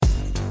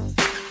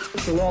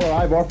Mr. Lawler,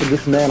 I've offered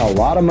this man a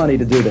lot of money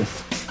to do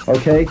this,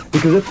 okay?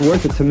 Because it's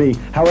worth it to me.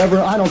 However,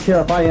 I don't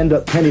care if I end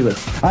up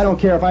penniless. I don't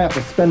care if I have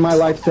to spend my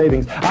life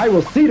savings. I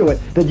will see to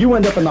it that you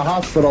end up in the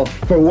hospital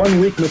for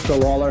 1 week,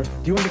 Mr. Lawler. Do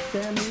you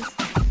understand me?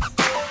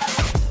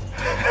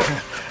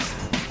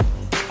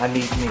 I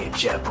need me a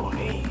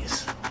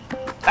Japanese.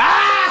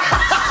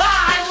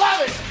 I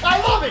love it!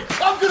 I love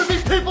it! I'm gonna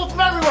meet people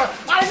from everywhere.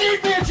 I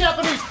need me a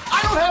Japanese.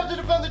 I don't have to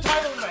defend the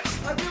title match.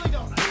 I really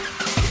don't.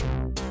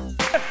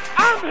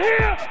 I'm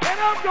here and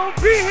I'm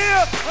gonna be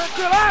here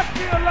until I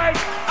feel like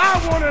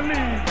I wanna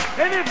leave.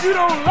 And if you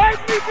don't like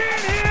me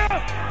being here,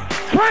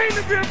 train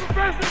to be a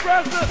professional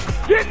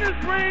wrestler, get in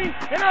this ring,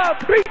 and I'll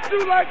beat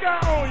you like I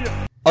own you.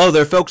 Hello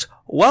there, folks.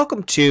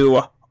 Welcome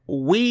to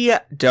We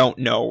Don't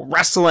Know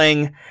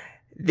Wrestling.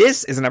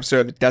 This is an episode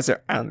of the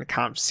Desert Island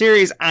Comp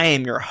series. I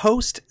am your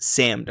host,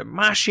 Sam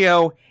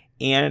Damasio,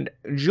 and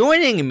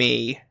joining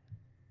me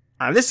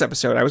on this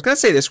episode, I was going to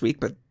say this week,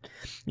 but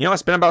you know,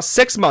 it's been about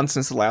 6 months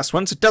since the last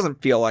one, so it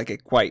doesn't feel like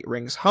it quite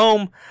rings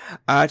home.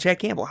 Chad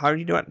Campbell, how are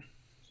you doing?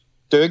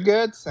 Doing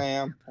good,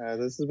 Sam.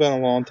 This has been a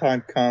long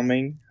time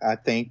coming. I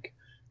think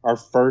our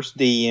first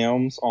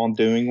DMs on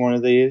doing one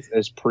of these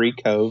is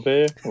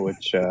pre-COVID,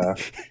 which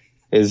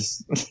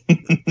is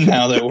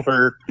now that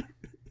we're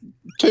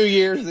 2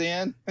 years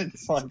in,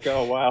 it's like,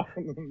 oh, wow.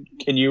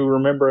 Can you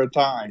remember a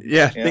time?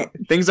 Yeah,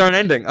 things aren't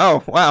ending.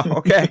 Oh, wow.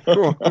 Okay,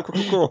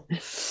 cool.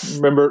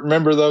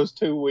 Remember those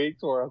 2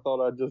 weeks where I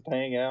thought I'd just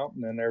hang out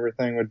and then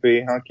everything would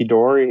be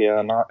hunky-dory?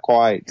 Yeah, not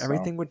quite. So.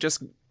 Everything would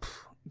just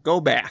go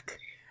back.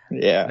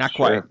 Yeah. Not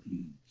sure. quite.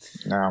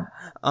 No.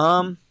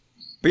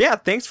 But yeah,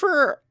 thanks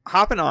for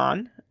hopping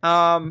on.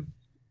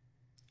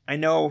 I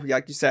know,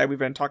 like you said, we've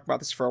been talking about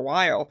this for a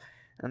while,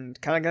 and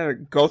kind of going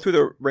to go through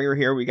the ringer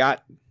here. We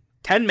got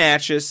 10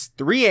 matches,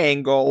 3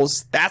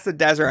 angles. That's the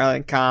Desert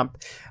Island Comp.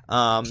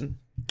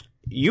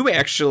 You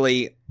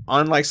actually,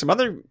 unlike some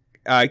other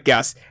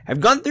guests, have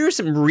gone through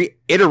some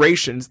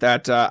reiterations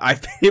that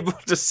I've been able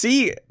to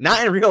see,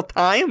 not in real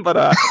time, but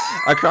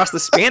across the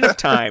span of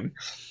time.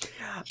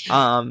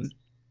 I'm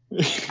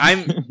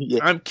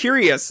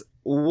curious,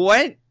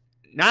 what,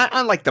 not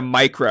on like the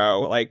micro,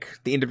 like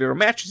the individual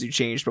matches you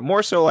changed, but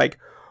more so like,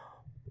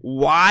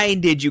 why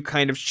did you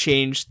kind of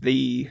change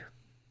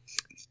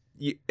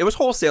it was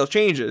wholesale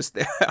changes.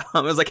 It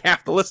was like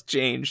half the list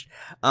changed.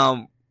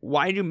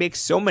 Why did you make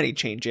so many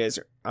changes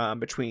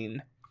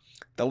between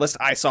the list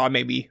I saw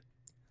maybe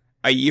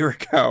a year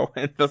ago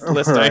and the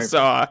list I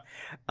saw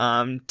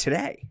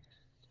today?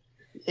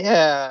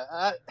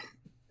 Yeah,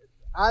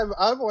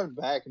 I've went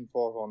back and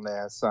forth on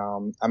this.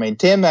 I mean,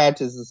 10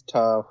 matches is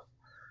tough.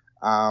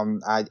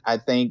 I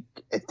think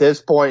at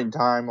this point in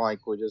time,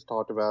 like we just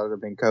talked about it, I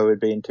mean,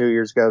 COVID being 2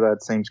 years ago,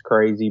 that seems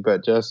crazy.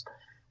 But just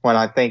when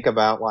I think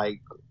about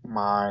like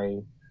my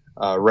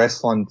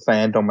wrestling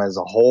fandom as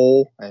a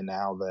whole, and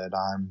now that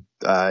I'm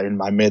in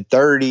my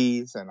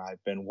mid-30s and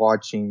I've been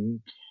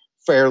watching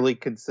fairly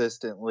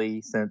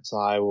consistently since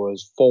I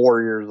was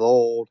 4 years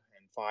old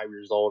and 5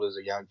 years old as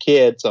a young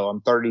kid, so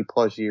I'm 30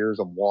 plus years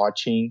of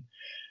watching.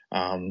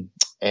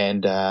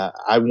 And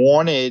I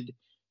wanted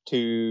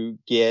to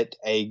get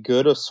a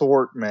good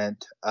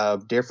assortment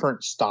of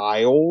different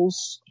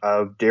styles,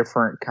 of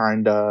different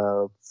kind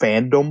of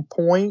fandom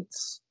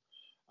points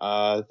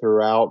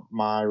throughout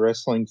my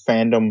wrestling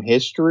fandom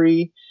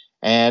history.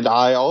 And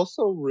I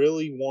also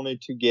really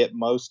wanted to get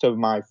most of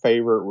my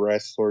favorite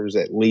wrestlers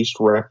at least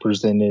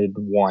represented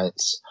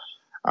once.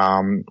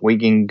 We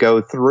can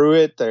go through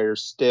it.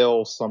 There's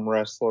still some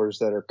wrestlers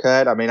that are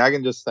cut. I mean, I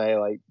can just say,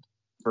 like,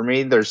 for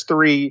me, there's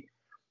 3.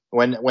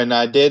 When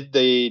I did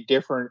the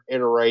different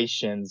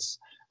iterations,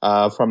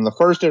 from the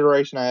first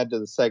iteration I had to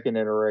the second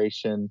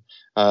iteration,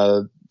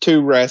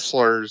 2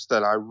 wrestlers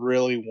that I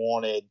really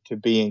wanted to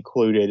be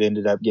included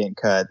ended up getting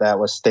cut. That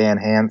was Stan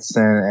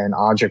Hansen and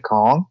Aja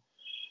Kong.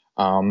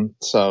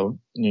 So,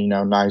 you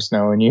know, nice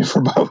knowing you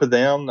for both of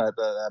them.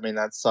 I mean,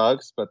 that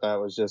sucks, but that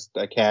was just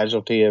a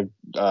casualty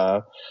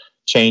of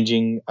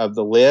changing of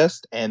the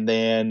list. And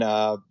then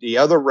the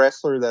other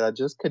wrestler that I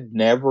just could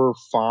never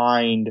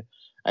find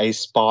a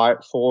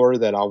spot for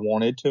that I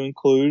wanted to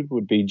include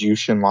would be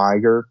Jushin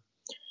Liger.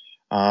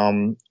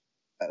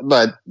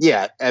 But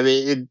yeah, I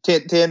mean,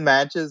 10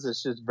 matches,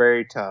 it's just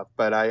very tough,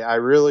 but I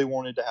really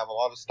wanted to have a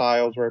lot of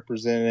styles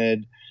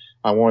represented.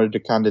 I wanted to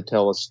kind of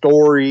tell a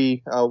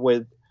story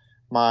with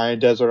my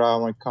Desert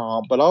Island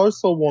Comp, but I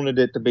also wanted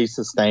it to be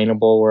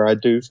sustainable, where I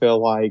do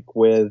feel like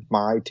with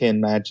my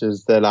 10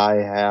 matches that I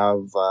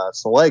have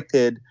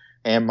selected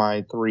and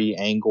my 3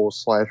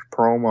 angles /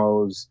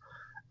 promos,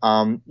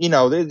 you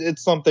know,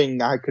 it's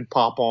something I could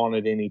pop on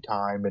at any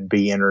time and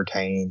be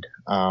entertained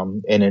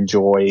and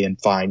enjoy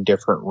and find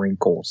different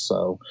wrinkles.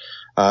 So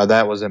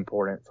that was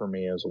important for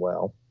me as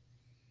well.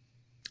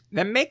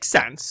 That makes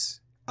sense.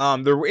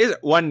 There is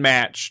one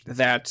match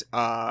that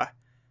I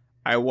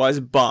was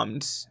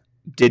bummed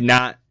did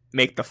not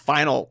make the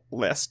final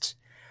list.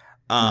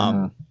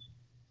 Because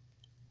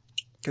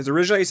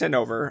originally you sent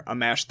over a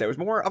match that was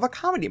more of a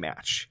comedy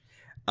match.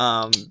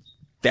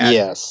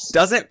 That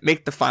doesn't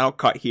make the final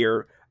cut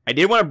here. I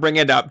did want to bring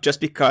it up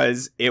just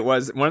because it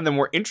was one of the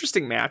more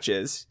interesting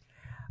matches.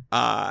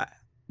 Then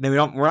we're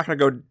not going to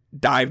go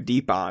dive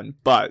deep on,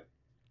 but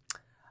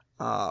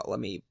let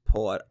me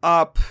pull it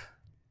up.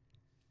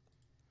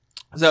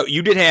 So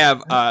you did have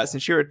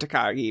Sanshiro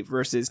Takagi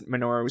versus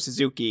Minoru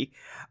Suzuki.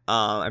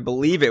 I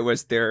believe it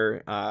was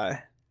their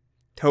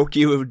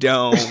Tokyo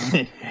Dome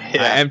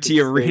MT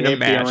Arena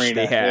match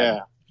they had.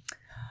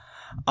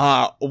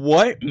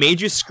 What made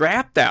you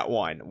scrap that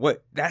one?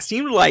 That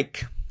seemed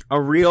like a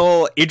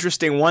real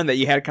interesting one that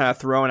you had kind of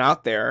thrown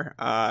out there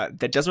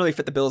that doesn't really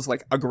fit the bill as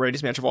like a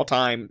greatest match of all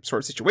time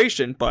sort of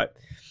situation, but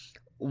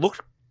looked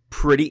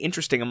pretty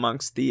interesting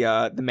amongst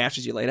the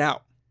matches you laid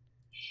out.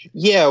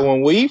 Yeah,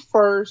 when we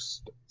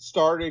first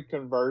started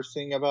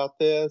conversing about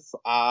this,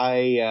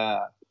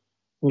 I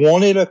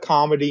wanted a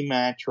comedy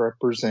match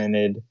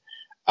represented.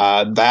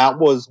 That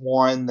was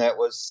one that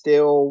was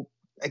still,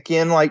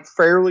 again, like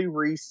fairly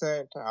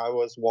recent. I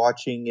was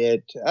watching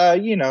it,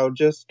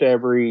 just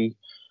every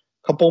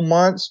couple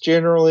months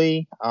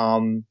generally.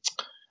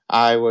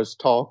 I was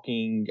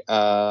talking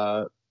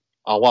a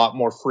lot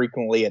more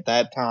frequently at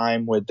that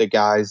time with the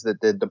guys that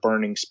did the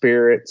Burning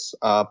Spirits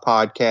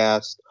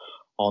podcast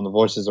on the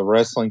Voices of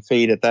Wrestling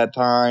feed at that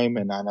time,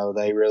 and I know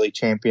they really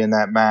championed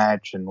that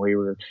match, and we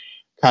were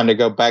kind of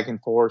go back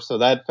and forth, so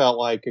that felt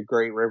like a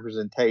great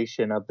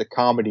representation of the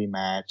comedy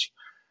match.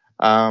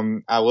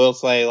 I will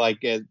say,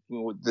 like,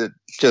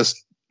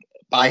 just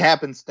by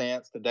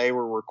happenstance, the day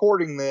we're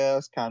recording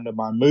this, kind of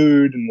my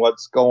mood and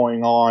what's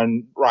going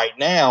on right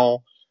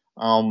now,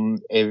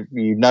 if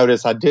you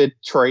notice, I did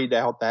trade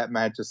out that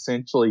match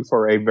essentially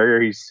for a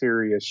very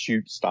serious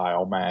shoot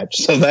style match,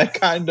 so that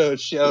kind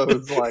of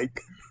shows, like,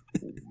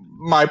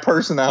 my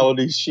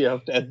personality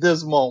shift at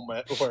this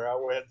moment, where I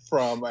went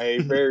from a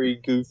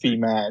very goofy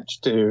match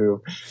to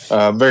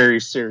very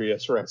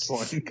serious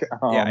wrestling.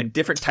 A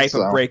different type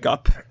of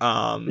breakup.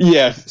 A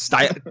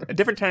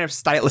different kind of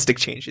stylistic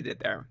change you did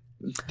there.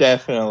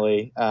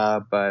 Definitely.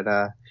 It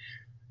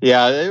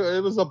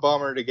was a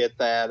bummer to get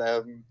that.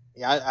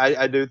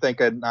 I do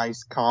think a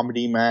nice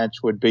comedy match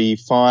would be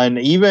fun.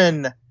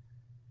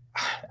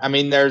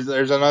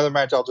 There's another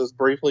match I'll just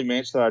briefly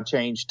mention that I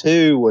changed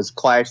to was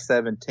Clash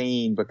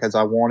 17, because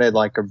I wanted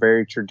like a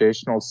very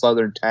traditional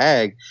Southern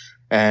tag,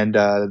 and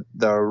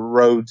the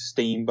Rhodes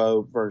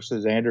Steamboat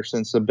versus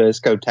Anderson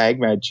Sabisco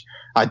tag match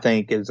I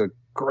think is a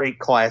great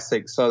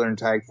classic Southern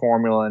tag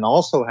formula and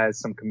also has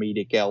some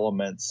comedic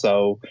elements.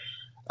 So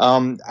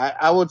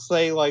I would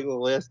say, like, the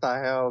list I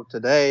have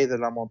today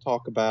that I'm going to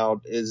talk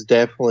about is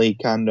definitely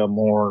kind of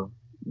more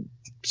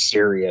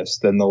serious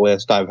than the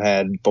list I've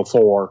had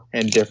before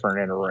in different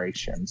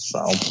iterations.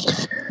 So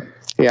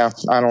yeah,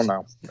 I don't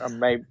know,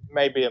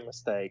 maybe a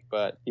mistake,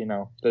 but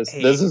this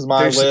is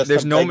my list.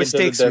 There's no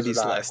mistakes with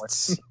these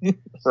lists.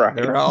 Right,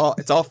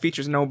 it's all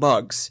features, no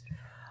bugs.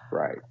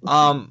 Right.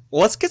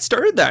 Let's get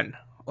started then.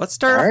 Let's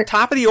start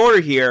top of the order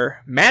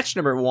here. Match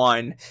number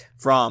 1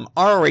 from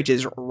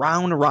ROH's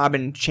Round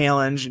Robin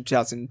Challenge in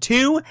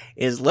 2002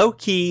 is Low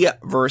Key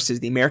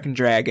versus the American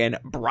Dragon,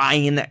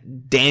 Bryan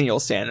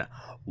Danielson.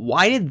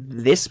 Why did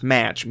this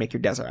match make your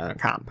Desert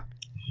Island comp?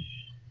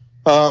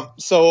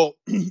 So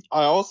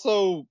I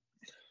also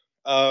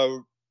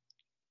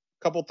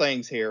couple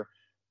things here.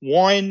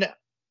 One,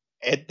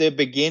 at the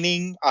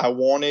beginning, I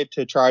wanted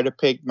to try to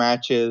pick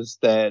matches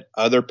that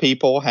other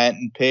people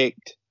hadn't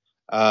picked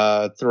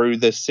through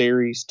this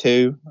series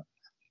too.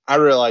 I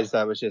realized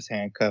that was just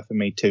handcuffing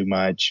me too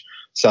much,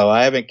 so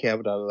I haven't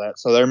kept up with that.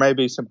 So there may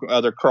be some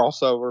other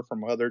crossover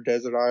from other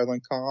Desert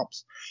Island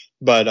comps,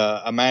 but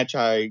a match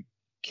I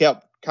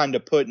kept kind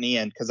of putting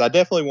in because I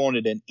definitely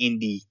wanted an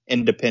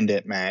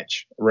independent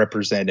match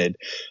represented.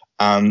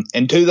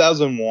 In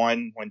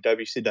 2001, when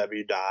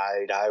WCW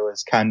died, I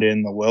was kind of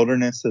in the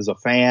wilderness as a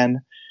fan.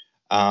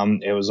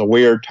 It was a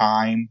weird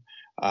time.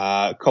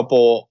 A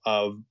couple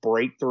of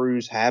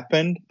breakthroughs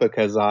happened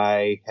because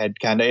I had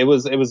it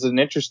was an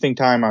interesting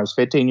time. I was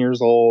 15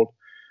 years old.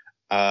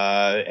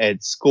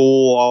 At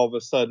school, all of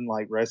a sudden,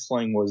 like,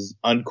 wrestling was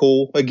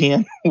uncool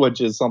again, which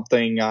is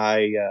something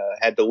I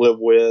had to live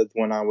with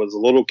when I was a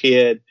little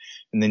kid.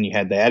 And then you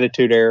had the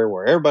Attitude Era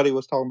where everybody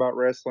was talking about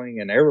wrestling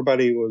and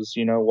everybody was,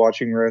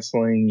 watching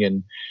wrestling,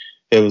 and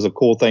it was a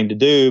cool thing to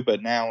do.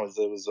 But now I was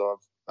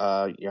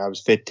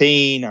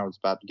 15, I was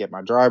about to get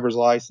my driver's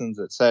license,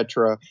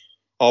 etc.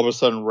 All of a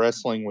sudden,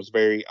 wrestling was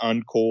very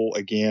uncool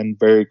again,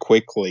 very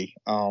quickly.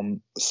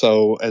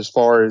 So as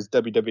far as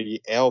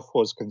WWF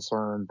was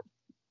concerned,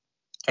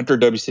 after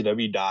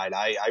WCW died,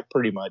 I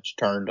pretty much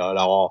turned it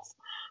off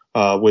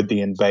with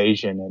the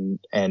invasion.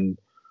 And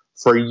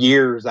for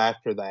years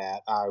after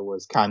that, I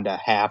was kind of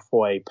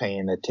halfway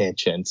paying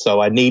attention. So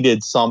I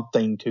needed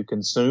something to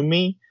consume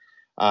me.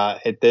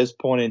 At this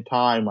point in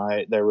time,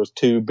 there was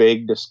 2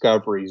 big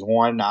discoveries.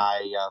 One,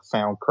 I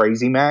found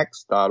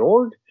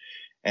crazymax.org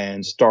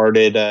and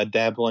started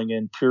dabbling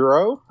in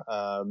Puro.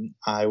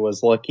 I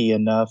was lucky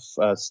enough.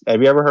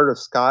 Have you ever heard of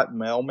Scott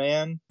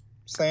Mailman,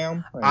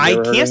 Sam? I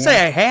can't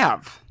say I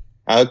have.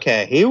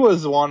 Okay, he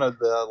was one of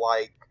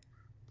the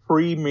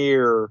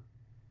premier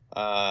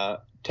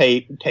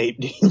tape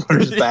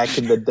dealers back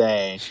in the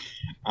day.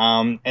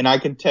 And I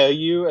can tell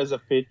you, as a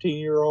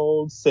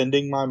 15-year-old,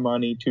 sending my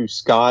money to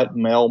Scott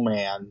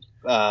Mailman,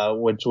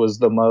 which was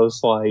the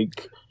most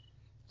like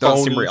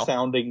phony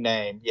sounding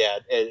name. Yeah,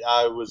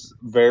 I was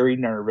very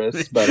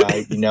nervous, but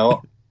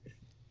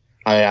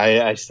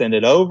I sent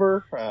it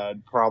over.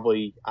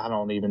 Probably, I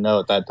don't even know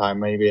at that time.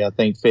 Maybe I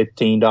think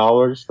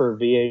 $15 for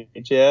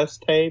VHS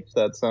tapes.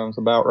 That sounds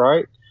about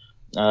right.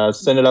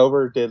 Sent it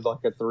over. Did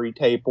like a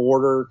 3-tape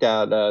order.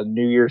 Got a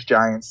New Year's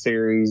Giants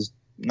series,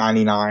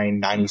 99,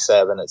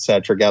 97,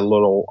 etc. Got a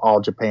little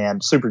All Japan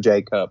Super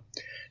J Cup.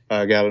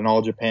 Got an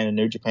All Japan and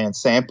New Japan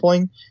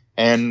sampling,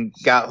 and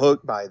got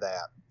hooked by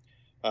that.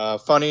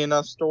 Funny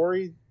enough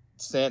story.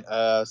 Sent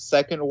a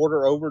second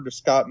order over to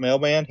Scott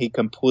Mailman. He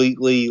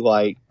completely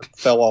like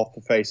fell off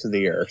the face of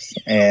the earth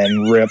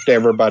and ripped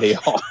everybody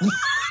off.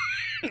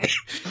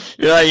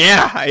 You're like,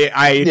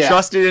 I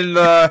trusted in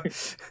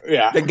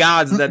the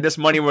gods that this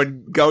money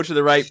would go to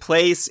the right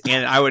place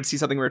and I would see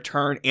something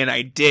return, and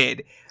I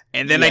did.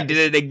 And then I did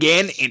it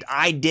again, and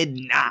I did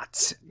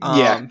not.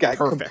 Got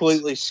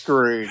completely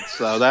screwed.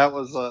 So that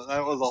was a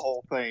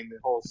whole thing. The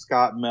whole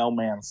Scott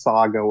Mailman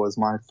saga was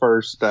my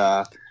first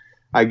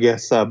I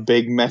guess a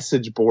big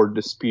message board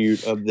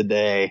dispute of the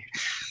day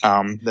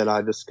that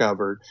I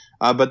discovered.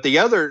 But the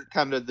other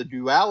kind of the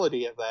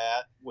duality of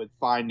that with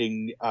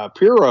finding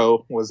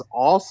Puro was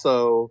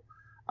also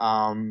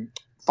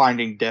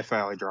finding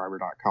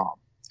DeathValleyDriver.com.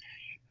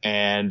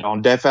 And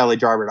on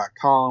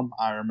DeathValleyDriver.com,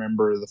 I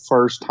remember the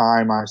first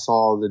time I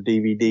saw the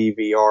DVD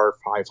VR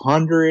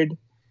 500,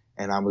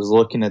 and I was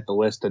looking at the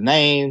list of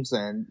names,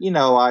 and,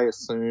 I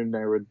assumed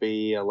there would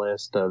be a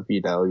list of,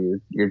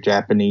 your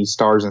Japanese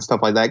stars and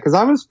stuff like that, because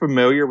I was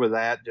familiar with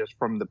that just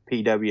from the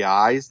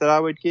PWIs that I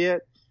would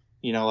get.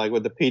 Like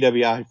with the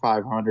PWI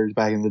 500s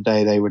back in the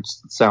day, they would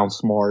sound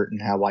smart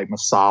and have like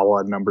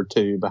Masawa number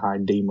 2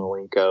 behind D.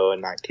 Malenko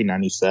in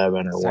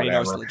 1997 or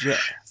whatever. It's legit.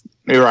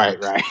 Right.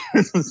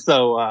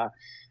 So,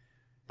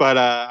 but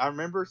I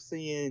remember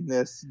seeing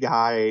this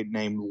guy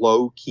named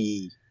Low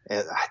Key.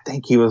 I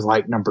think he was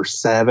like number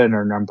 7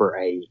 or number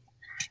 8.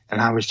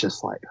 And I was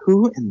just like,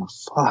 who in the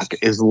fuck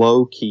is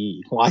Low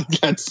Key? Like,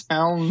 that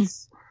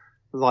sounds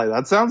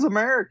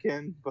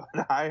American,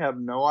 but I have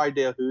no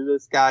idea who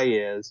this guy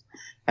is.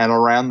 And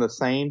around the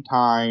same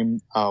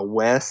time,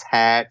 Wes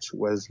Hatch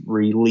was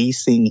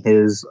releasing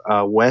his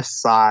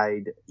West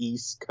Side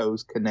East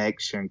Coast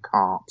Connection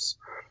comps,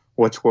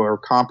 which were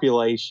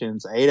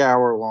compilations,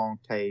 8-hour-long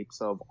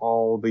tapes of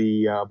all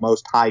the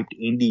most hyped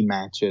indie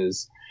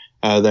matches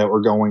that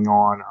were going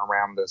on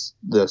around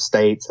the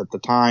states at the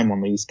time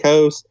on the East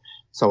Coast.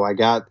 So I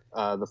got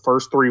the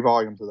first 3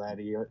 volumes of that.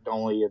 He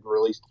only had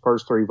released the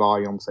first 3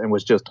 volumes and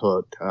was just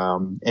hooked.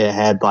 It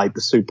had like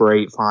the Super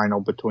 8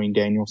 final between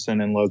Danielson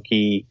and Low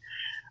Key.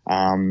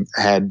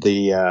 Had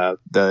the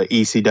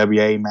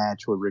ECWA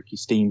match with Ricky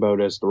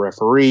Steamboat as the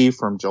referee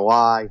from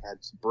July. Had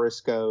some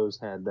Briscoes.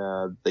 Had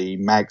the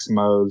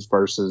Maximos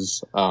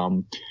versus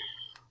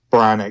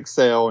Brian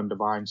Excel and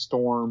Divine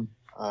Storm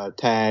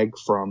tag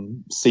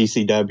from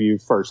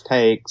CCW First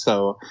Take.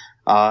 So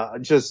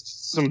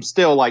just some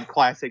still like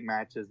classic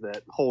matches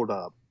that hold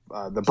up.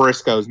 The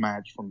Briscoes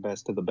match from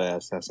Best of the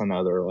Best. That's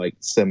another like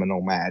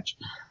seminal match.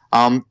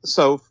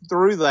 So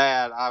through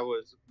that, I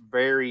was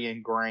very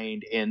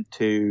ingrained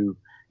into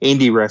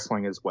indie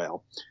wrestling as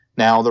well.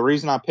 Now, the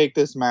reason I picked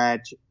this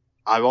match,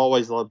 I've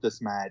always loved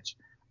this match.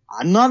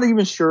 I'm not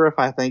even sure if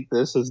I think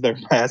this is their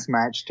best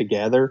match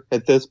together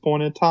at this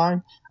point in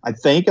time. I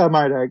think I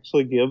might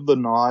actually give the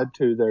nod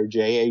to their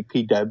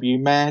JAPW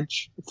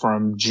match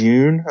from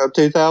June of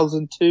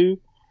 2002.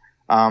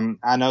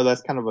 I know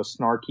that's kind of a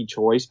snarky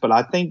choice, but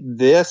I think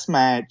this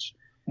match,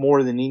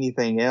 more than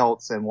anything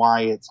else, and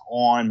why it's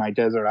on my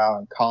Desert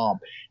Island comp,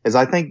 is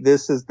I think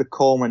this is the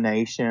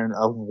culmination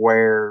of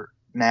where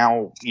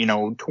now,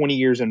 20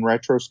 years in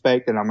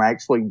retrospect, and I'm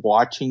actually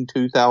watching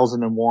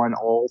 2001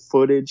 all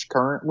footage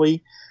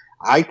currently,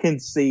 I can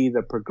see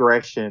the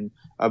progression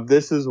of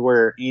this is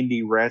where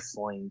indie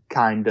wrestling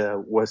kind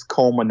of was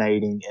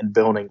culminating and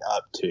building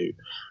up to.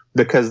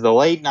 Because the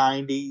late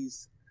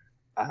 90s,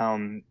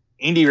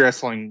 indie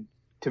wrestling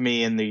to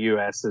me in the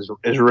U.S. is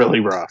really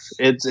rough.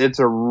 It's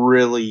a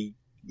really,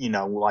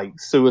 like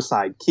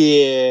Suicide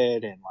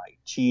Kid and like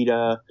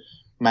Cheetah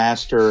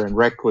Master and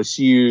Reckless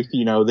Youth,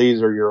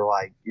 these are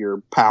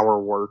your power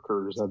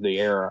workers of the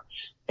era.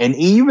 And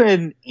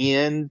even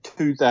in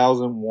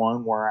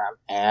 2001, where I'm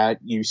at,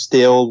 you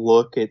still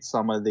look at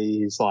some of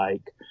these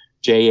like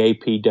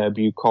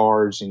JAPW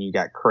cards and you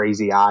got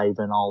Crazy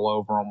Ivan all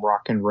over them,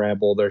 Rockin'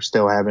 Rebel. They're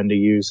still having to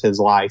use his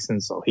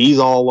license. So he's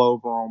all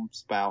over them,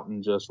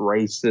 spouting just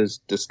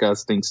racist,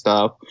 disgusting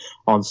stuff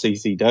on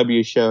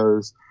CCW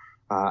shows.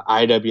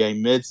 IWA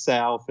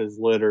Mid-South is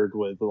littered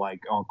with like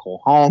Uncle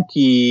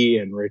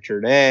Honky and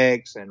Richard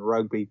X and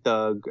Rugby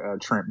Thug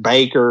Trent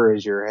Baker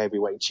is your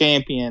heavyweight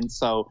champion.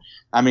 So,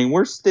 I mean,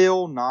 we're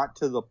still not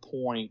to the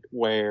point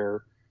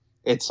where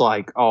it's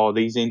like, oh,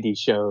 these indie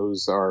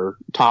shows are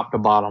top to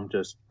bottom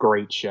just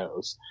great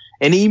shows.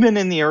 And even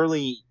in the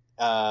early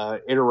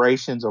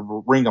iterations of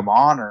Ring of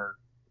Honor,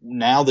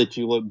 now that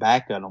you look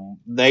back at them,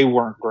 they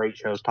weren't great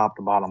shows top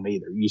to bottom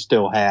either. You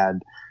still had,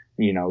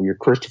 your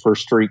Christopher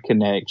Street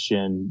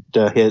Connection,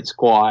 the Hit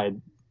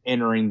Squad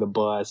entering the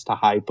bus to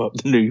hype up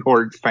the New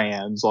York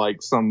fans,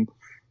 like some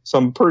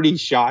pretty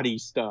shoddy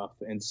stuff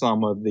in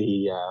some of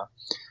the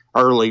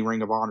early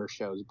Ring of Honor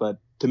shows. But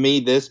to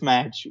me, this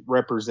match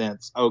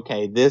represents,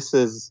 okay, this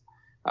is,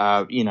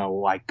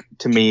 like,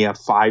 to me, a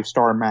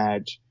 5-star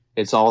match.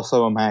 It's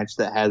also a match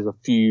that has a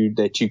feud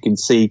that you can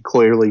see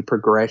clearly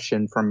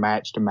progression from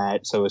match to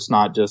match. So it's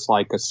not just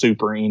like a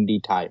super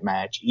indie type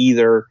match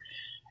either.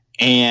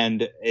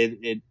 And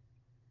it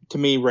to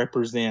me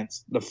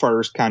represents the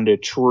first kind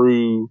of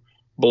true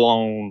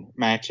blown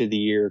match of the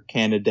year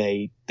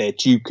candidate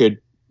that you could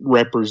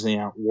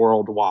represent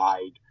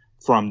worldwide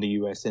from the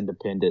U.S.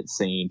 independent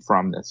scene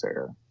from this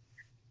era.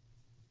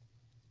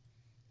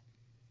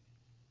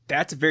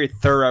 That's a very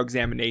thorough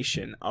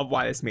examination of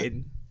why this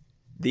made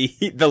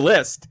the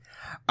list.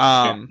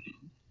 Yeah,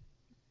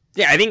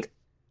 I think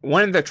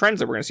one of the trends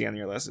that we're going to see on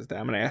your list is that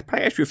I'm going to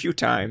probably ask you a few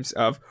times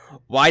of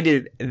why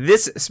did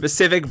this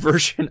specific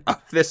version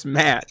of this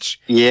match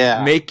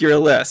make your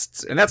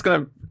lists? And that's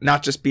going to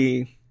not just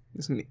be,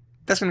 that's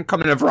going to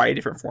come in a variety of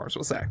different forms,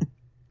 we'll say.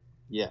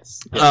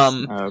 Yes.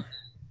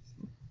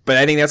 But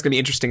I think that's going to be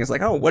interesting. It's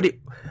like,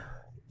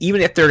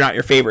 even if they're not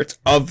your favorites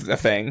of the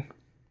thing,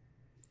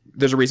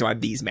 there's a reason why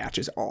these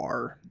matches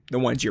are the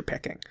ones you're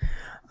picking.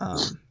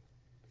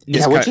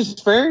 Which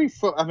is very.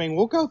 I mean,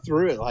 we'll go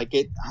through it. Like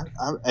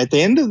at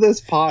the end of this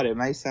pod, it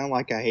may sound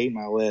like I hate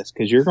my list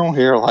because you're gonna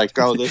hear like,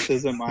 "Oh, this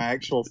isn't my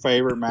actual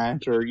favorite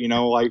match," or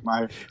like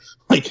my.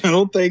 Like, I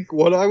don't think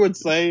what I would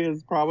say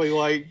is probably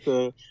like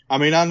the. I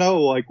mean, I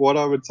know like what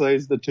I would say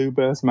is the 2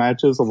 best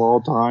matches of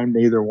all time.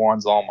 Neither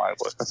one's on my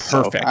list.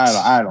 Perfect. So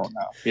I don't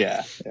know.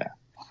 Yeah.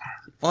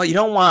 Well, you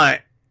don't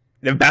want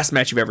the best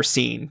match you've ever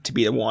seen to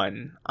be the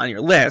one on your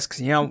list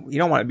because you don't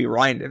want to be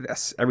relying to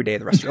this every day of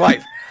the rest of your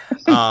life.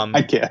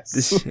 I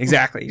guess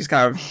exactly. You just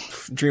kind of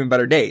dream of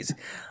better days.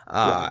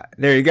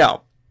 There you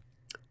go.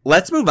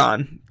 Let's move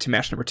on to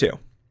match number 2.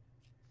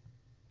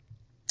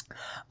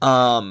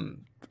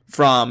 From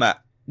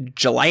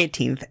July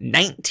 18th,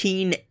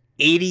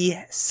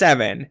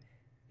 1987,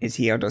 is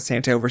Hijo Dos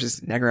Santos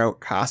versus Negro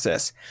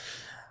Casas.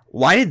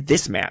 Why did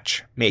this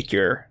match make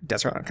your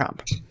Desert Island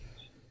comp?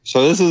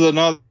 So this is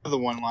another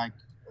one, like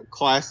a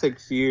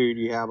classic feud.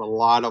 You have a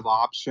lot of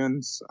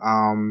options.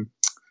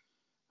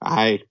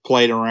 I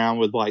played around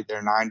with like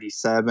their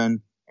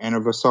 97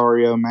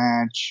 Anniversario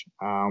match.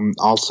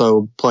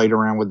 Also played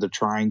around with the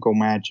triangle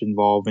match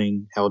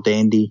involving El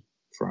Dandy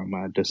from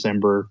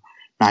December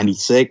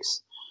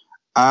 96.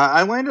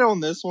 I landed on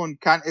this one.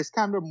 It's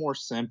kind of more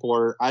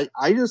simpler.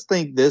 I just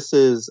think this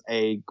is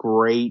a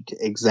great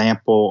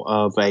example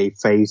of a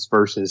face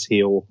versus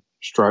heel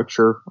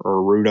structure,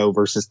 or Rudo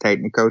versus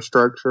Technico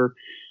structure,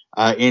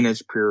 in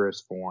its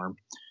purest form.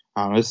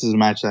 This is a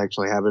match that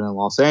actually happened in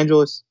Los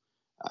Angeles.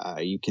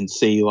 You can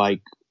see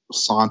like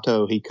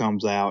Santo, he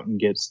comes out and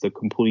gets the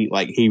complete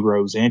like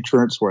hero's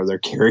entrance where they're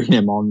carrying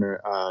him on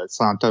their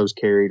Santo's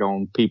carried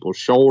on people's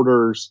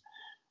shoulders.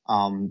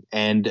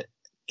 And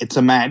it's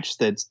a match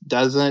that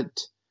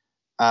doesn't,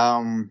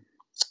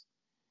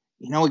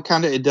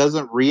 it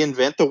doesn't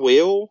reinvent the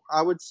wheel,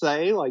 I would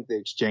say. Like the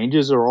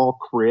exchanges are all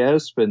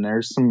crisp and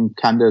there's some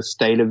kind of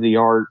state of the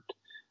art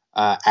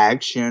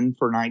action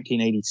for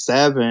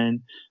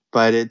 1987,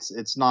 but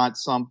it's not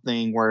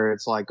something where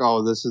it's like,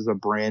 oh, this is a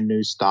brand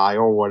new style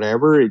or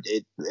whatever.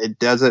 It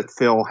doesn't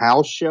feel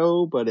house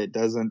show, but it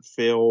doesn't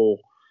feel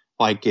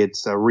like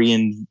it's a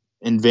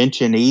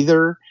reinvention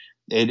either.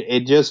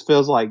 It just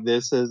feels like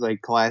this is a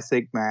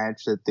classic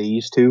match that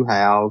these two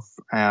have,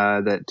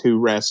 that two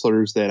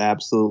wrestlers that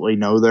absolutely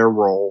know their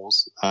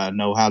roles,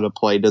 know how to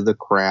play to the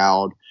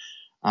crowd.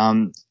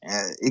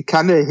 It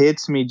kind of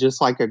hits me just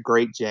like a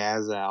great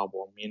jazz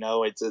album.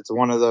 It's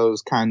one of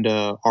those kind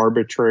of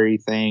arbitrary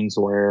things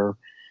where,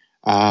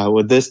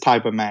 with this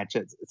type of match,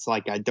 it's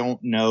like, I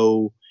don't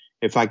know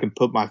if I can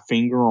put my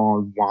finger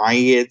on why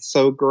it's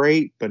so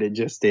great, but it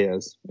just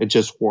is. It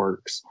just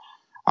works.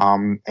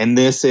 And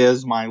this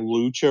is my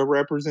lucha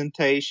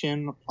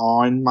representation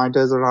on my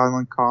Desert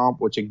Island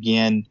comp, which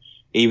again,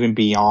 even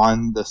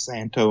beyond the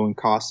Santo and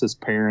Casas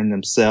pairing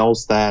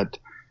themselves, that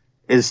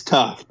is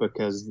tough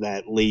because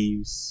that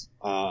leaves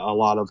a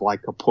lot of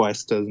like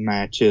Apuestas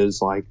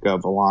matches, like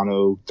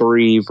Villano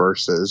 3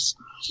 versus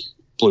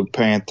Blue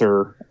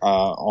Panther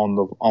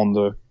on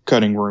the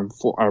cutting room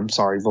floor. I'm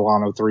sorry,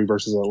 Villano 3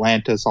 versus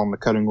Atlantis on the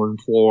cutting room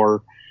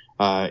floor.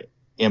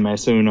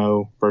 MS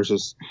Uno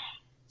versus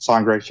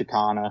Sangre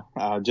Chicana.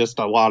 Just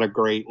a lot of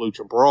great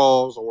lucha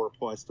brawls or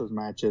Apuestas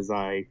matches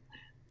I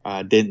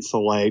didn't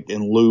select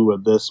in lieu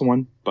of this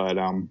one, but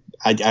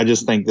I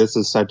just think this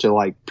is such a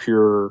like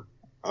pure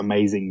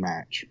amazing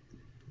match.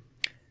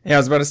 Yeah, I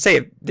was about to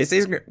say, this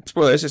is,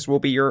 spoilers, this will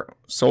be your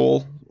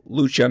sole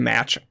lucha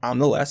match on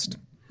the list.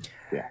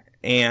 Yeah.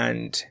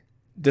 And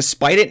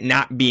despite it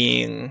not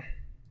being,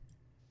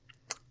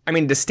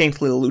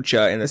 distinctly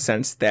lucha in the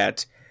sense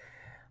that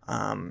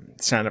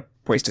It's not a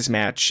Puestas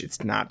match.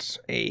 It's not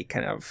a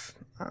kind of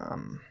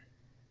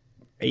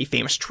a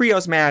famous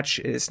trios match.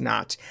 It is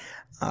not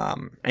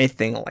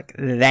anything like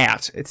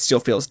that. It still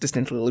feels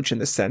distinctly lucha in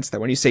the sense that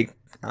when you say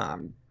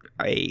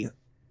a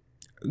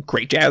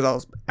great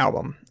jazz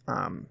album,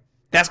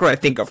 that's what I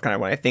think of kind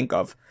of when I think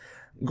of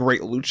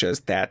great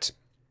luchas, that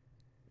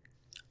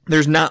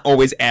there's not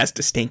always as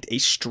distinct a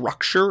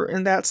structure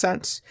in that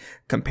sense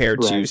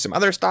compared to some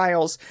other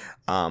styles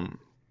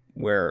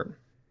where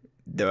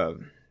the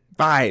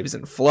vibes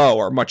and flow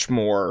are much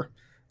more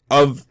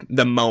of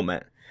the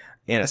moment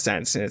in a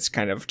sense, and it's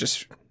kind of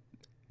just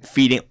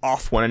feeding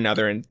off one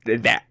another in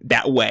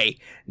that way,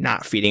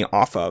 not feeding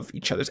off of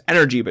each other's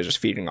energy, but just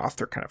feeding off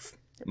their kind of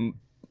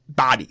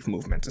body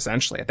movements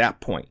essentially at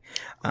that point.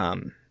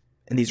 And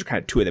these are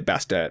kind of two of the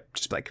best at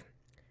just like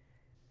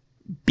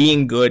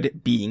being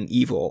good, being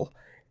evil,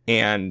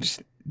 and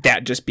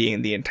that just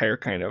being the entire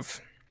kind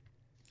of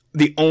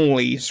the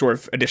only sort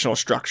of additional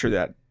structure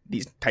that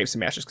these types of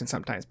matches can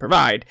sometimes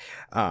provide,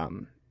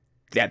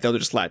 that they'll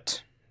just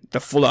let the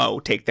flow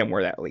take them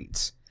where that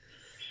leads.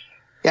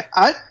 Yeah,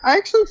 I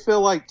actually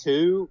feel like,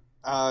 too,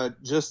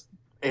 just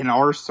in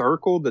our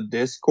circle, the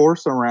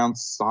discourse around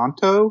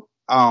Santo,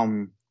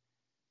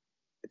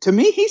 to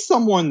me, he's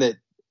someone that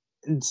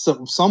in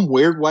some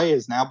weird way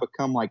has now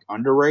become like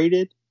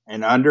underrated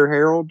and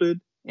underheralded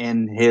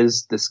in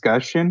his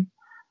discussion,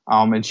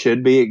 and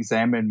should be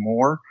examined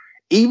more,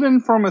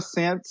 even from a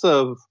sense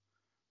of,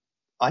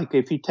 like,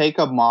 if you take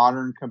a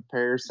modern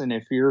comparison,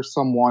 if you're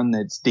someone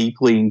that's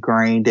deeply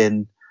ingrained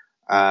in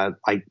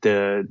like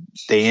the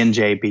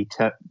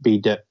PW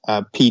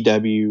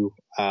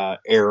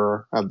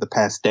era of the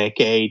past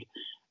decade,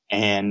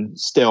 and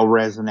still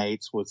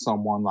resonates with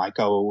someone like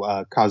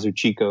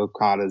Kazuchika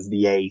Okada's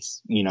the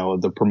ace,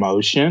 of the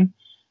promotion.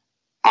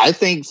 I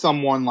think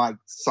someone like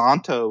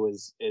Santo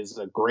is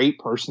a great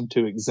person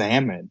to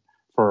examine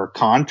for a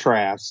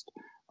contrast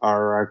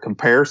or a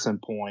comparison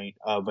point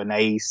of an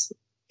ace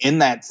in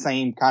that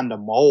same kind of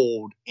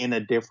mold in a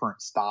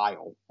different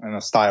style and a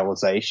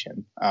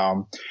stylization.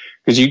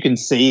 Because you can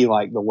see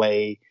like the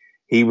way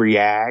he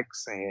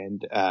reacts,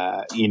 and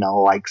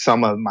like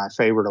some of my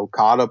favorite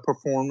Okada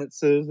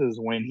performances is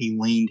when he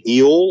leaned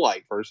heel,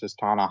 like versus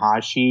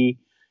Tanahashi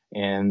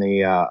in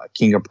the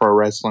King of Pro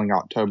Wrestling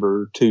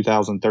October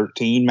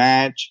 2013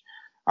 match.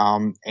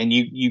 And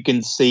you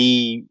can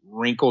see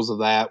wrinkles of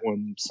that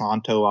when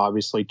Santo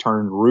obviously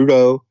turned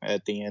Rudo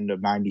at the end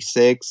of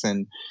 '96,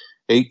 and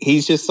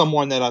he's just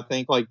someone that I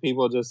think like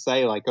people just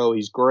say like, oh,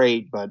 he's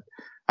great, but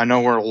I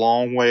know we're a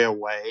long way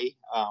away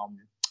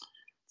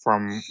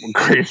from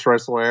greatest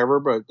wrestler ever,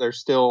 but there's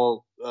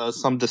still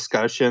some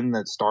discussion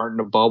that's starting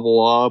to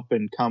bubble up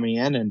and come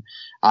in. And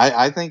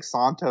I think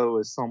Santo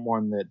is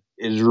someone that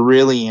is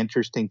really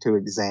interesting to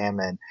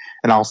examine.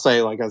 And I'll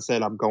say, like I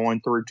said, I'm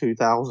going through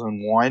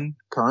 2001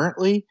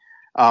 currently.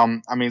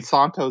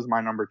 Santo is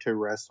my number 2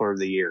 wrestler of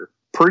the year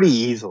pretty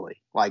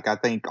easily. Like, I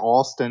think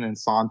Austin and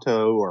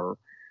Santo are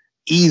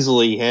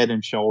easily head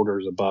and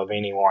shoulders above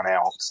anyone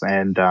else.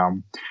 And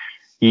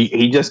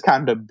he just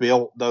kind of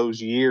built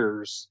those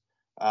years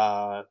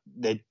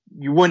that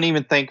you wouldn't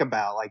even think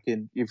about. Like,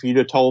 if you'd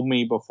have told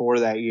me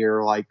before that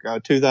year, like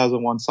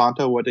 2001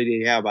 Santo, what did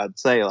he have? I'd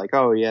say like,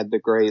 oh, he had the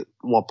great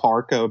La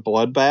Parca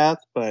bloodbath.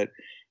 But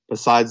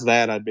besides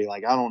that, I'd be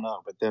like, I don't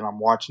know. But then I'm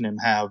watching him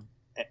have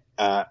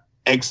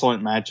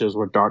excellent matches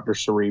with Dr.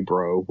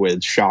 Cerebro,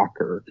 with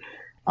Shocker.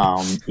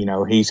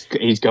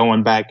 He's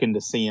going back into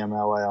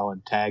CMLL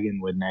and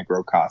tagging with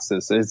Negro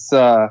Casas. It's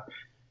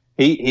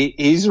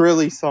he's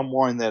really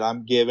someone that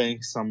I'm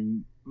giving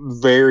some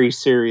very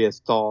serious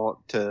thought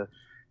to,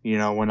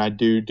 when I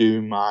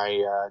do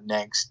my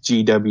next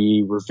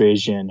GWE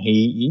revision.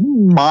 He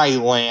might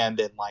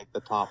land in like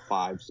the top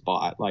 5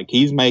 spot. Like,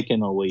 he's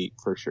making a leap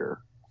for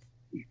sure.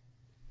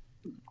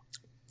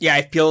 Yeah,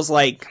 it feels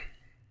like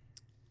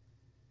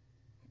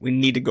we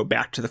need to go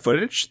back to the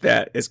footage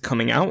that is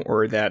coming out,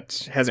 or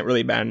that hasn't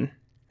really been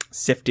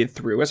sifted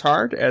through as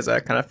hard as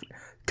a kind of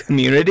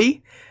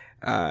community,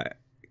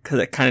 because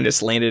it kind of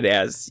just landed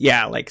as,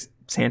 like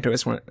Santo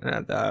is one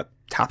of the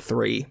top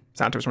 3.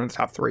 Santo is one of the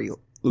top 3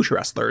 lucha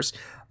wrestlers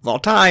of all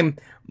time.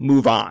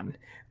 Move on,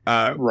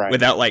 right?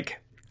 Without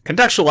like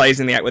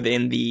contextualizing that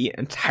within the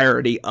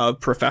entirety of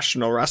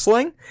professional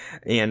wrestling,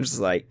 and just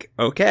like,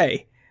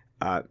 okay,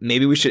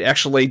 maybe we should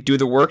actually do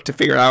the work to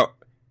figure out,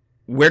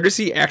 where does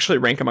he actually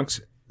rank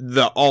amongst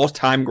the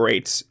all-time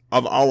greats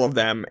of all of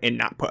them, and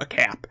not put a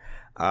cap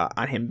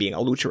on him being a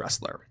lucha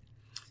wrestler?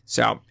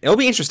 So it'll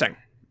be interesting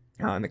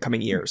in the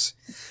coming years.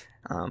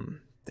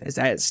 Is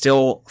that it's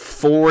still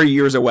 4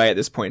 years away at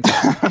this point in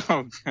time?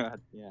 Oh God,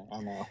 yeah,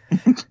 I know.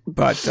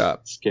 But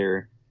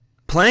scary.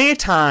 Plenty of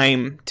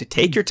time to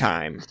take your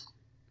time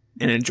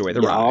and enjoy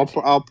the ride.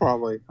 I'll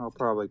probably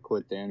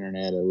quit the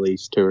internet at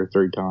least 2 or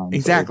 3 times.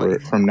 Exactly.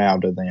 From now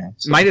to then.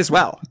 So. Might as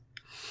well.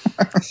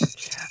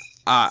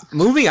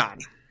 Moving on,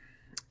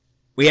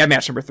 we have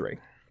match number 3.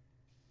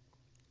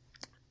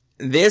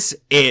 This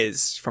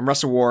is from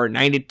Wrestle War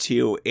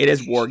 92. It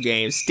is War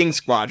Games, Sting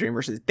Squadron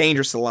versus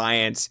Dangerous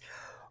Alliance.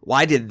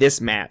 why did this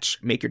match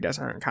make your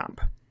Desert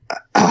comp?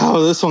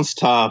 Oh, this one's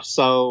tough.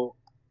 So,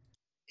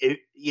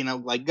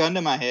 like gun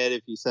to my head,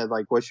 if you said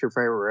like, what's your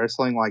favorite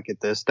wrestling? Like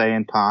at this day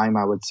and time,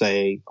 I would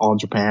say All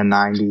Japan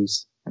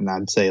 90s, and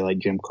I'd say like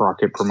Jim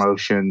Crockett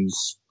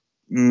Promotions,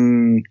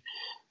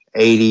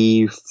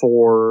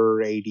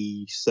 84,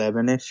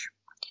 87 ish.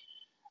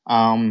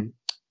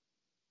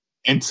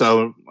 And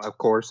so, of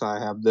course,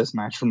 I have this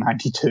match from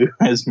 92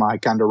 as my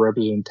kind of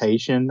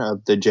representation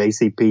of the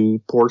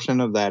JCP portion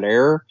of that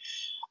era.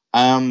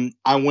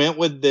 I went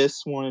with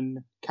this one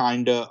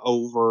kind of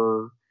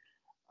over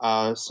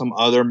some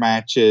other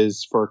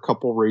matches for a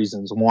couple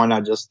reasons. One,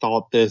 I just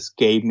thought this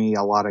gave me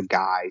a lot of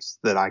guys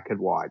that I could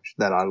watch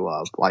that I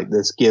love. Like,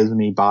 this gives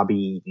me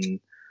Bobby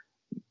Eaton.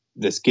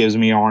 This gives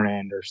me Arn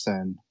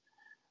Anderson.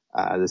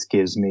 This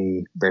gives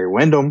me Barry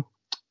Windham.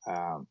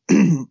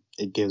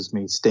 It gives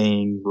me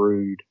Sting,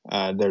 Rude.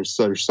 There's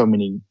so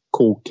many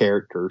cool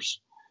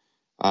characters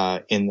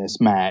in this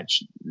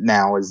match.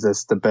 Now, is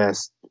this the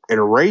best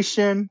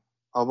iteration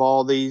of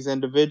all these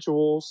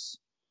individuals?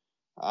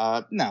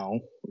 No,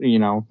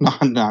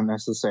 not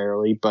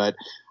necessarily, but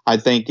I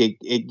think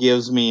it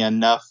gives me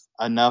enough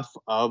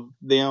of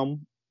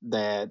them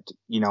that,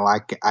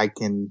 I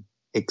can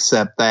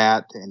accept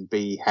that and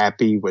be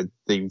happy with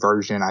the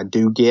version I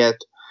do get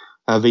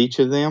of each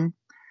of them.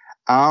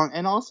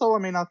 And also,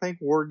 I think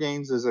War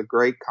Games is a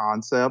great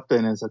concept,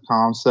 and it's a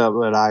concept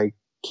that I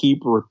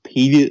keep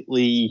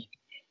repeatedly.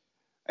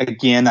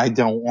 Again, I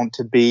don't want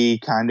to be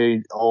kind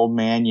of old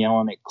man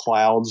yelling at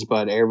clouds,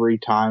 but every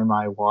time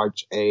I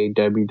watch a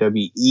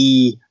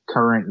WWE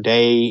current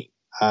day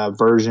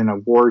version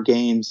of War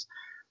Games,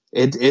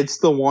 it's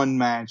the one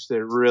match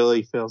that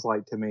really feels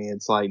like to me,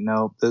 it's like,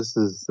 nope, this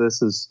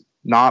is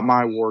not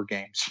my War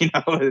Games.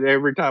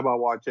 Every time I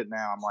watch it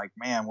now, I'm like,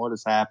 man, what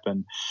has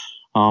happened?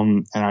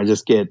 And I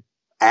just get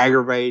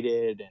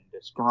aggravated and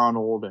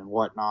disgruntled and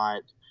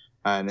whatnot,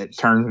 and it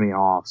turns me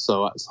off.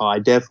 So I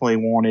definitely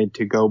wanted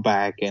to go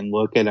back and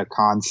look at a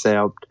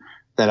concept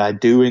that I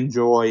do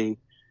enjoy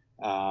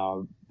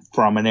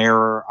from an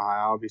era I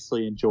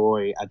obviously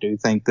enjoy. I do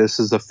think this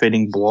is a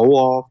fitting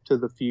blow-off to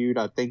the feud.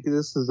 I think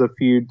this is a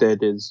feud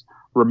that is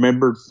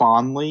remembered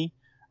fondly.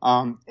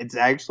 It's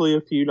actually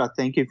a feud, I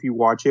think, if you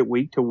watch it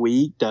week to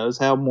week, does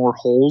have more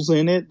holes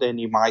in it than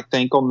you might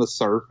think on the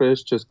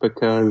surface, just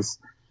because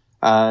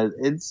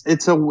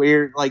it's a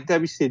weird, like,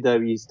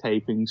 WCW's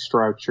taping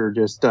structure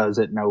just does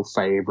it no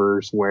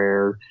favors,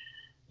 where,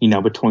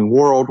 between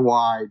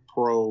Worldwide,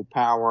 Pro,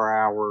 Power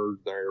Hour,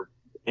 their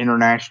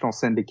international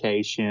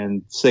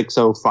syndication,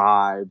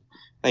 605,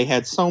 they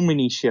had so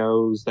many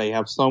shows. They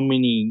have so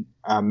many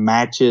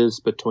matches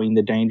between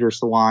the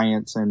Dangerous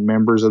Alliance and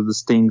members of the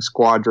Sting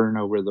Squadron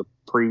over the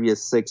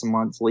previous 6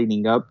 months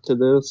leading up to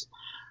this.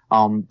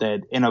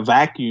 That in a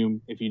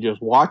vacuum, if you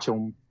just watch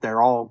them,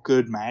 they're all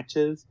good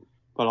matches,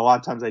 but a lot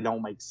of times they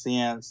don't make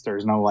sense.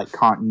 There's no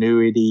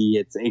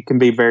continuity. It can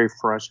be very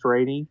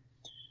frustrating.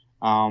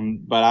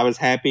 But I was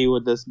happy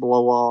with this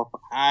blow off.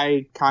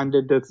 I kind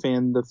of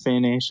defend the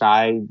finish.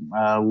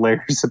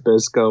 Larry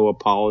Zbyszko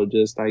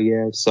apologist, I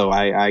guess. So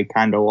I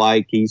kind of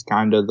he's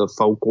kind of the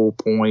focal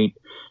point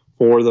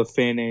for the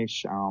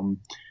finish.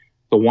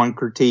 The one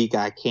critique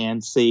I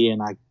can see,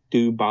 and I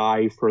do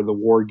buy for the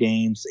War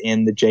Games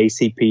in the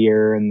JCP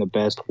era and the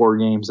best War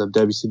Games of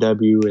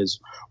WCW, is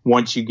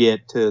once you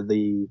get to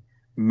the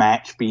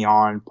match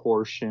beyond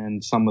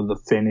portion, some of the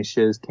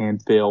finishes can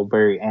feel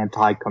very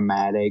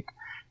anticlimactic.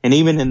 And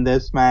even in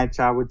this match,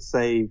 I would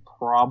say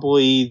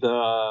probably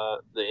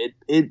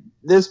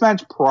this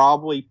match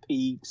probably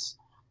peaks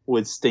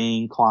with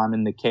Sting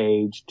climbing the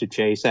cage to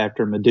chase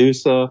after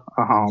Medusa.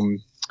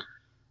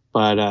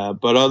 But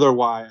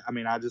otherwise,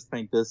 I just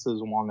think this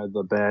is one of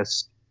the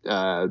best.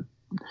 Once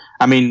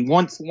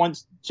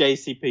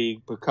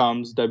JCP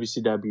becomes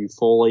WCW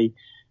fully,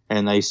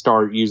 and they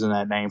start using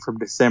that name from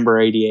December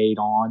 88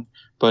 on,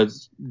 but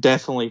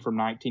definitely from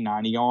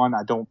 1990 on,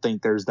 I don't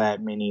think there's that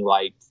many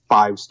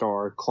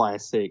 5-star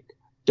classic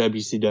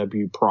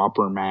WCW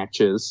proper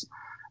matches.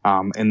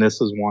 And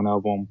this is one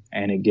of them,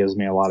 and it gives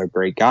me a lot of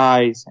great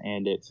guys,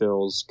 and it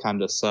feels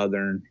kind of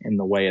Southern in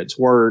the way it's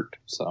worked.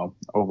 So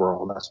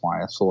overall, that's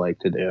why I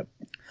selected it.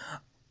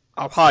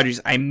 Apologies,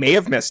 I may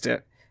have missed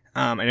it.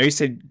 I know you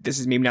said this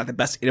is maybe not the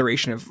best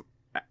iteration of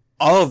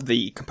all of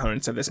the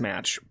components of this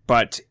match,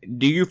 but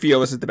do you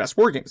feel this is the best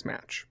War Games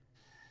match?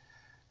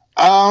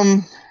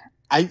 I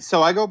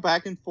go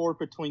back and forth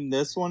between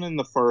this one and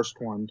the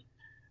first one.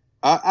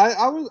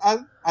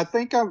 I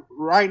think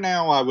right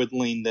now I would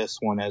lean this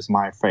one as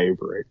my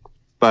favorite,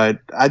 but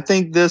I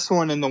think this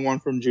one and the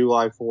one from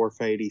July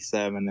 4th,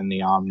 87 and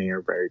the Omni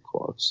are very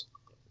close.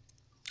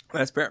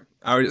 That's fair.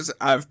 I was just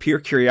out of pure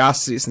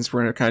curiosity, since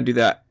we're going to kind of do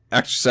that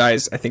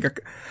exercise, I think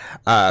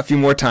a few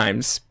more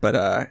times,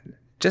 but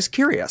just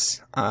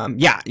curious. A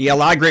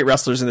lot of great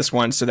wrestlers in this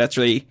one, so that's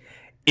really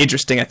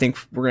interesting. I think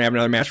we're gonna have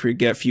another match where we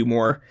get a few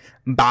more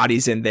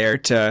bodies in there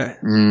to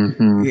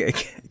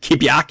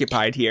keep you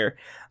occupied here.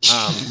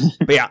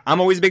 But yeah,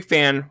 I'm always a big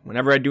fan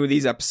whenever I do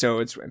these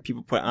episodes when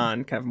people put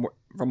on kind of more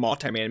of a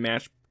multi-man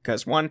match,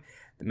 because one,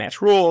 the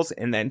match rules,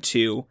 and then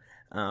 2,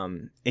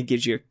 it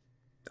gives you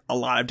a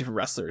lot of different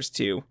wrestlers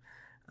to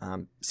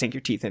sink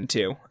your teeth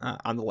into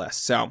on the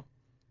list. So,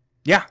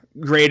 yeah,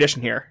 great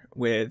addition here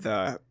with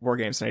War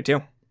Games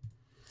 92.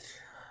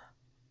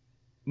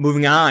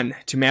 Moving on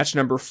to match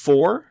number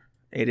 4.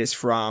 It is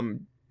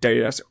from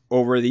WWS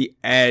Over the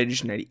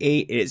Edge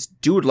 98. It is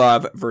Dude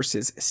Love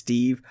versus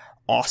Steve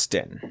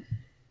Austin.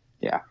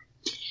 Yeah.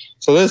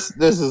 So this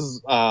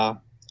is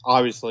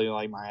obviously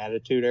like my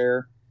Attitude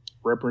Era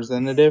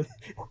representative.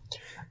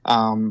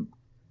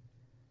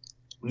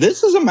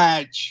 This is a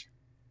match,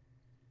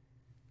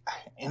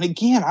 and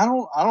again, I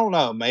don't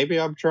know. Maybe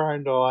I'm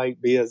trying to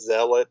like be a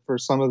zealot for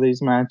some of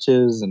these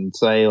matches and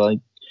say like,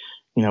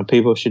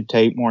 people should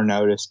take more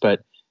notice.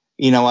 But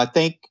I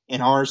think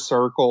in our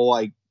circle,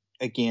 like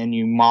again,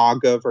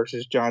 Umaga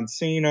versus John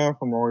Cena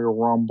from Royal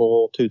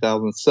Rumble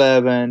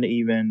 2007,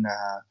 even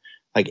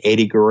like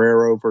Eddie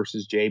Guerrero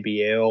versus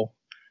JBL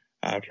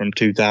from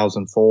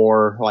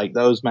 2004. Like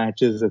those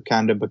matches have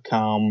kind of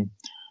become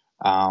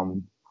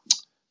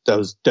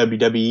those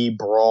WWE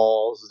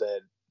brawls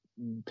that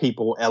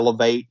people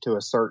elevate to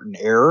a certain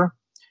era.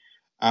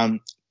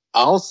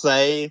 I'll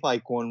say,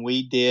 like when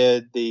we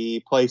did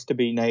the Place to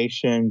Be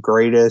Nation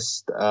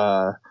greatest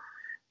WWF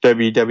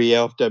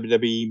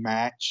WWE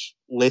match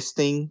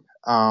listing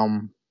a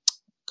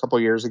couple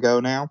years ago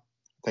now,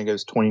 I think it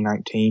was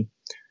 2019.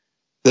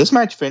 This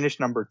match finished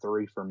number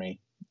 3 for me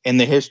in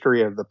the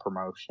history of the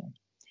promotion.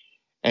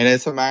 And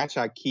it's a match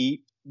I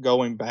keep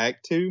going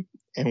back to.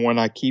 And when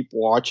I keep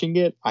watching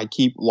it, I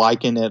keep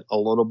liking it a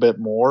little bit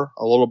more.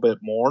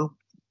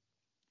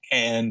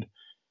 And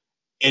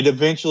it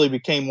eventually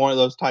became one of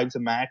those types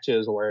of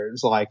matches where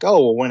it's like,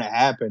 oh, well, when it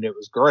happened, it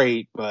was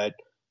great. But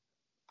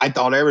I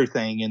thought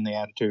everything in the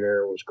Attitude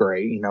Era was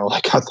great.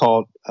 Like I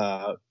thought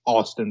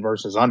Austin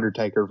versus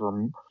Undertaker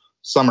from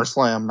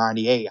SummerSlam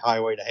 98,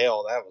 Highway to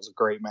Hell, that was a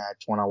great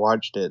match when I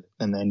watched it.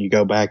 And then you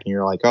go back and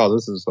you're like, oh,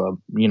 this is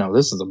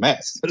a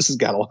mess. This has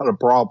got a lot of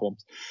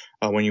problems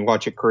when you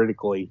watch it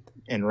critically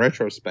in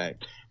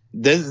retrospect.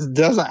 This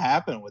doesn't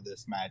happen with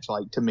this match.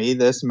 Like, to me,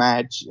 this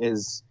match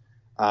is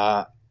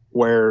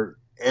where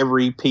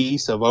every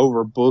piece of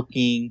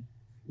overbooking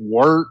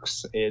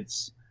works.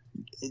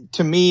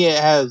 To me, it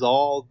has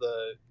all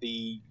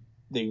the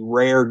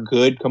rare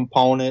good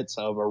components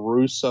of a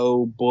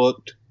Russo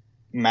booked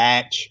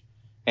match,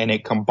 and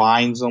it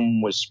combines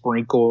them with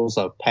sprinkles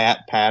of Pat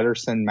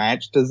Patterson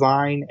match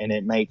design, and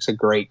it makes a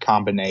great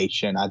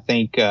combination. I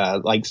think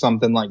like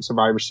something like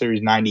Survivor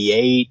Series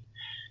 98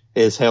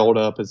 is held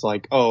up as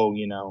like, oh,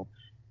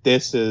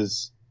 this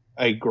is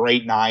a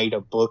great night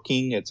of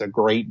booking. It's a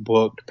great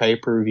booked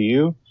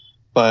pay-per-view.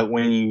 But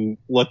when you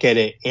look at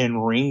it in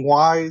ring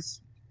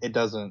wise, it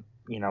doesn't,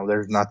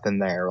 there's nothing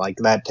there. Like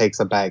that takes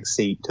a back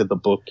seat to the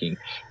booking.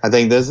 I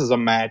think this is a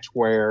match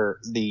where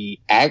the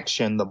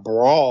action, the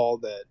brawl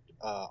that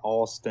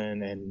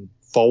Austin and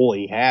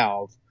Foley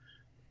have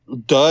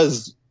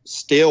does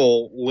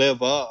still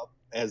live up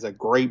as a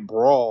great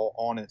brawl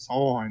on its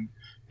own.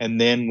 And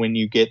then when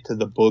you get to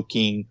the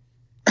booking,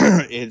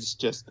 it's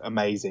just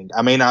amazing.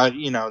 I mean,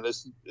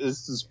 this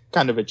is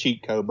kind of a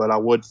cheat code, but I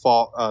would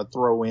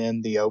throw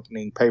in the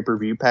opening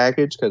pay-per-view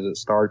package because it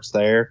starts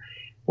there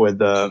with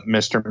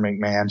Mr.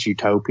 McMahon's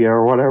Utopia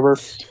or whatever.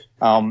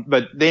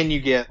 But then you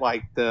get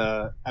like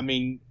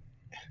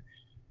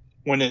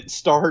when it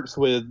starts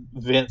with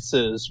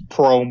Vince's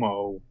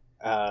promo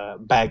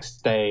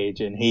backstage,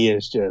 and he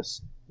is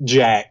just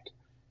jacked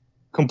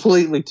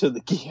completely to the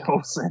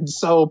gills and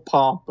so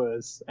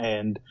pompous,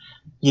 and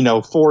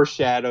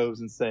foreshadows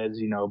and says,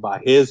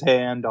 by his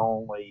hand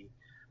only,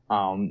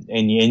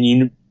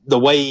 and the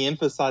way he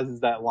emphasizes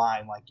that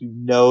line, like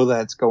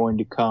that's going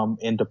to come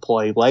into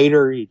play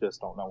later. You just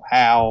don't know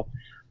how.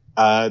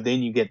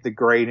 Then you get the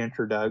great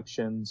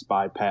introductions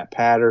by Pat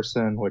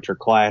Patterson, which are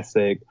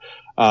classic.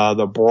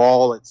 The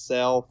brawl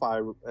itself, I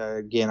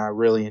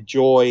really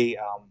enjoy.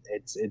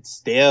 It's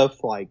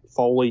stiff. Like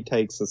Foley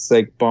takes a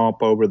sick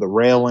bump over the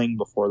railing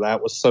before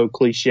that was so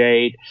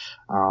cliched.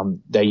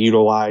 They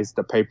utilized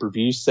the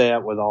pay-per-view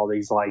set with all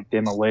these like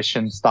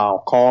demolition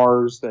style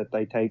cars that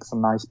they take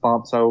some nice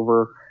bumps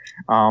over.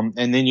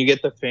 And then you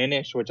get the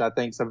finish, which I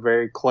think is a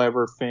very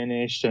clever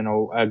finish and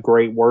a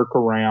great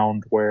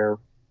workaround where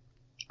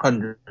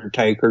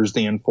Undertaker's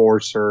the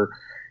enforcer,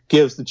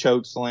 gives the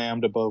choke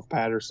slam to both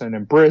Patterson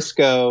and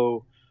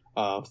Briscoe.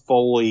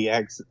 Foley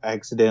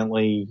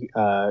accidentally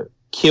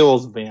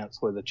kills Vince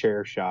with a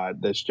chair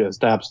shot that's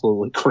just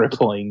absolutely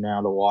crippling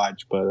now to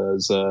watch, but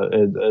it's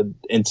an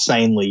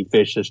insanely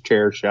vicious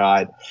chair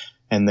shot.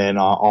 And then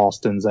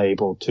Austin's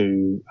able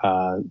to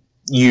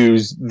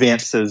use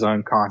Vince's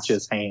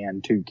unconscious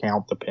hand to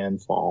count the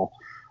pinfall.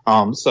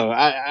 So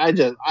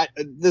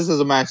this is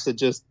a match that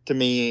just, to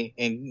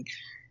me,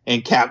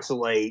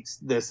 encapsulates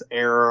this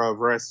era of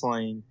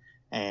wrestling,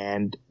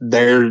 and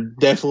there's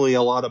definitely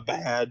a lot of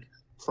bad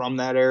from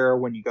that era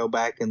when you go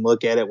back and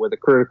look at it with a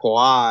critical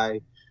eye,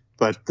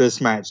 but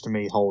this match to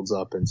me holds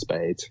up in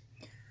spades.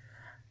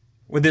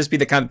 Would this be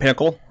the kind of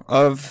pinnacle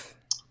of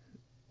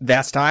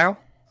that style?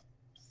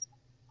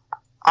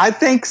 I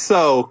think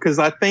so, because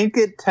I think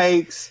it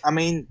takes. I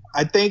mean,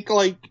 I think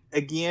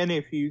again,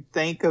 if you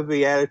think of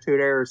the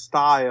Attitude Era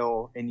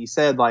style, and you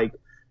said I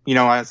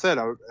said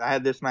I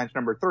had this match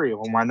number 3.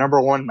 Well, my number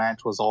 1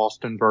 match was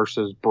Austin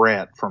versus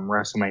Brett from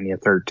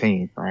WrestleMania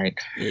 13, right?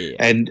 Yeah.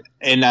 And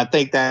I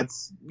think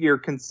that's your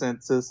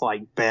consensus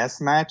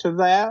best match of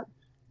that,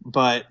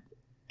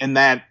 and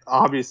that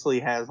obviously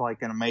has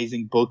an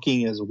amazing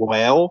booking as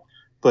well.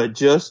 But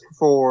just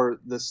for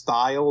the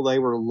style they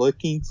were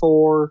looking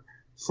for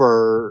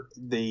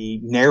the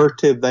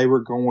narrative they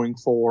were going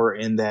for,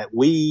 and that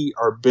we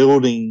are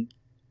building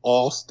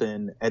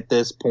Austin at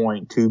this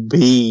point to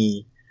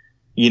be,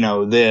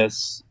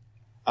 this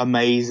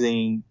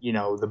amazing,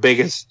 the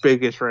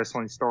biggest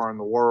wrestling star in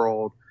the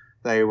world.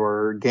 They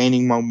were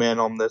gaining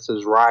momentum. This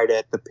is right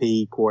at the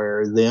peak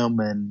where them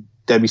and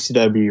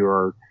WCW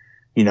are,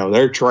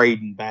 they're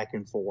trading back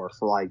and forth.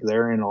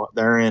 They're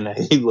in a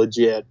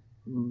legit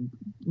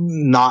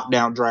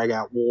knockdown, drag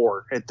out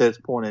war at this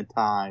point in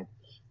time.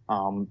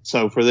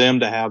 So for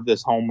them to have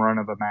this home run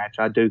of a match,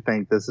 I do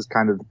think this is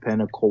kind of the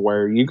pinnacle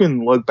where you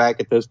can look back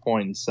at this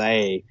point and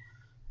say,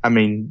 I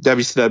mean,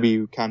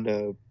 WCW kind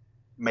of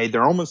made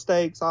their own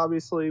mistakes,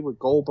 obviously, with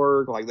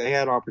Goldberg. They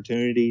had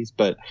opportunities,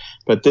 but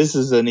this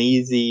is an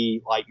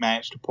easy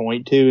match to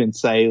point to and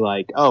say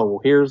oh,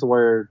 well, here's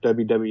where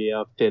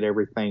WWF did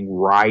everything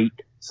right,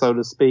 so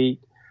to speak,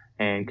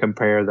 and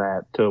compare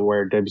that to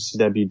where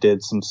WCW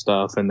did some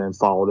stuff and then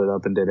followed it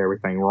up and did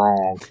everything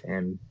wrong,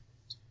 and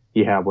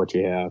you have what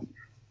you have.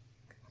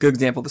 Good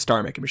example of the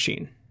star making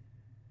machine.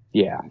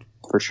 Yeah,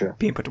 for sure.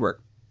 Being put to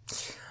work.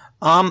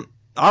 All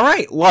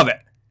right, love it.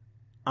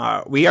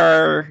 We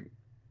are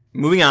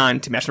moving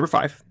on to match number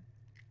 5.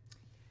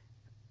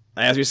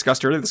 As we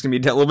discussed earlier, this is going to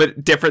be a little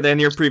bit different than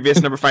your previous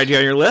number 5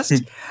 on your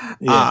list.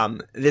 Yeah.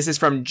 This is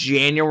from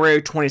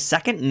January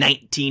 22nd,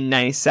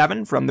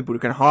 1997, from the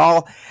Budokan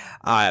Hall,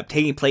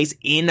 taking place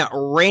in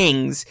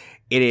rings.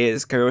 It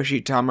is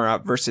Kiyoshi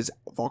Tamura versus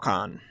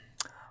Volkan.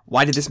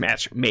 Why did this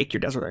match make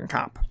your Desert Ring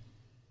comp?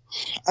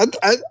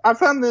 I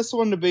found this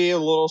one to be a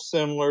little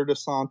similar to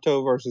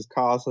Santo versus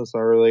Casas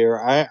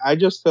earlier. I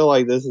just feel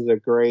like this is a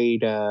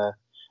great. I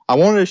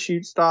wanted a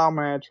shoot style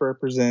match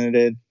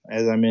represented,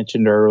 as I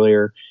mentioned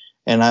earlier,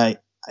 and I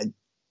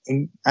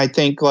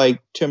think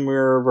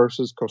Tamura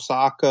versus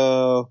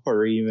Kosaka,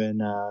 or even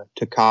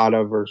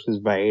Takada versus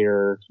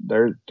Vader.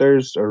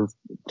 There's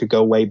to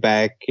go way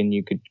back, and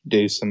you could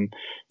do some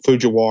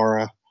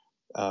Fujiwara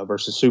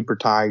versus Super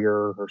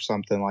Tiger or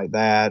something like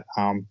that.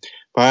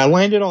 But I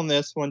landed on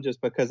this one just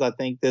because I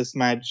think this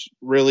match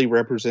really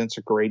represents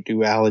a great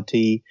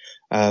duality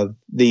of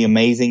the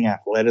amazing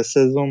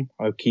athleticism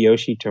of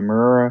Kiyoshi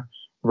Tamura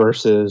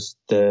versus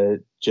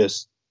the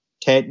just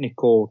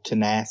technical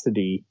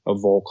tenacity of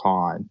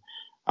Volkan.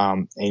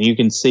 And you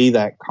can see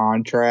that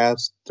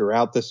contrast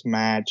throughout this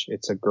match.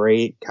 It's a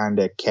great kind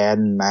of cat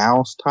and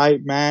mouse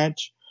type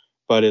match,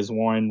 but is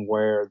one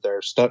where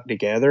they're stuck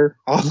together,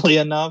 oddly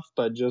enough,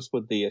 but just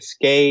with the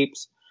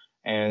escapes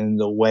and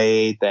the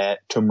way that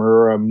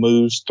Tamura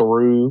moves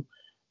through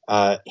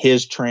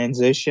his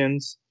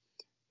transitions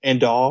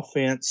into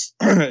offense,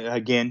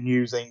 again,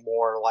 using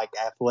more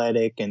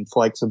athletic and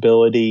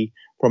flexibility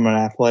from an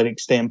athletic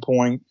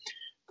standpoint,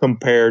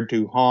 compared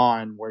to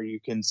Han, where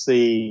you can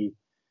see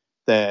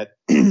that,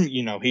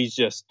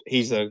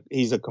 he's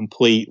a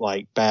complete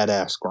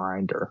badass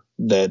grinder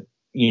that,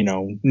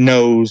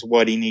 knows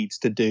what he needs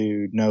to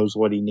do, knows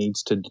what he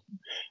needs to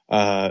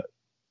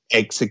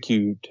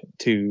execute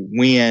to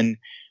win.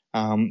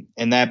 And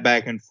that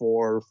back and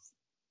forth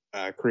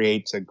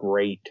creates a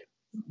great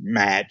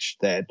match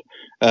that,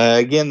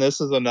 again,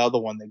 this is another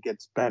one that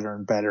gets better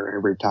and better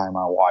every time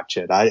I watch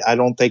it. I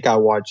don't think I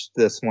watched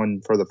this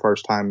one for the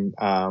first time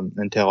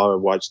until I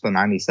watched the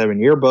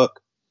 97 yearbook.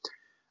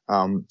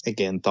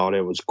 Again, thought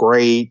it was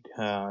great,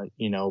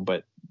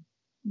 but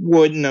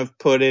wouldn't have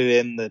put it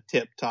in the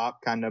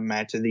tip-top kind of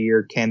match of the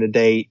year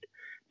candidate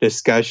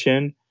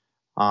discussion.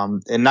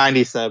 And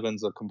 97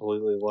 is a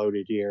completely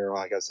loaded year.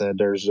 Like I said,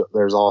 there's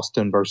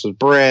Austin versus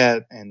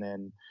Brett, and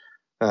then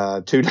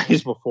 2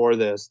 days before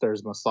this,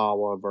 there's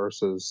Masawa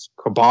versus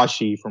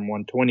Kobashi from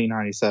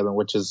 120-97,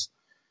 which is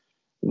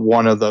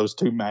one of those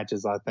 2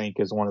 matches I think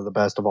is one of the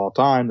best of all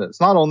time.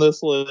 That's not on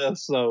this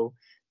list, so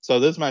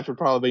this match would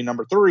probably be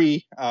number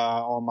 3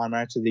 on my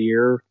match of the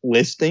year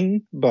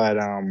listing. But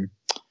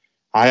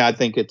I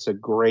think it's a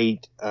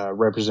great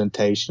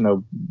representation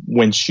of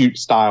when shoot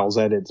style's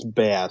at its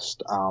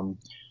best.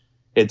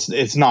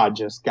 It's not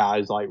just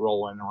guys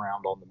rolling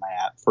around on the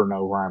mat for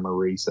no rhyme or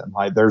reason.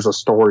 There's a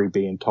story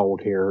being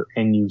told here,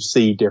 and you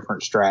see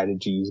different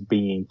strategies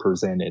being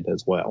presented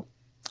as well.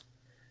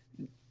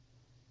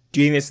 Do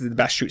you think this is the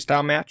best shoot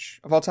style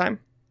match of all time?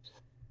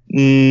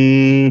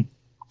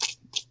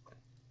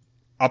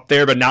 Up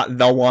there, but not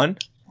the one?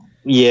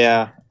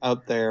 Yeah,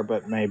 up there,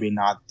 but maybe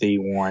not the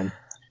one.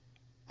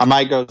 I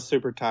might go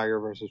Super Tiger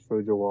versus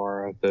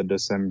Fujiwara, the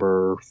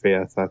December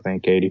 5th, I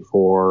think,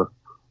 84,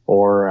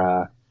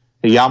 or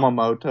the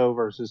Yamamoto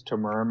versus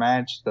Tamura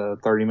match, the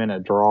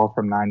 30-minute draw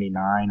from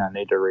 '99. I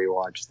need to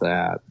rewatch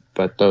that.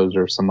 But those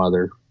are some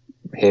other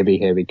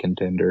heavy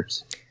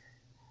contenders.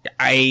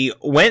 I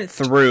went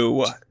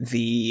through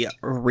the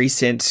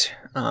recent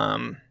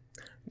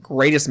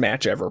greatest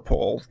match ever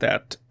poll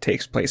that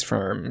takes place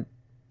from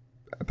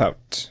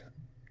about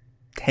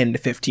 10 to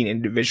 15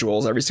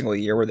 individuals every single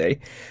year, where they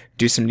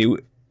do some new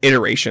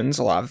iterations.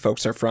 A lot of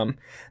folks are from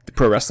the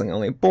Pro Wrestling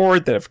Only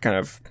board that have kind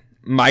of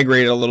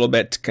migrated a little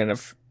bit to kind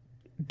of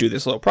do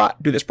this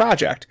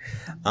project.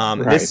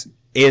 Right. This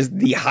is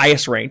the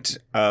highest ranked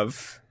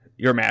of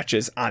your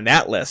matches on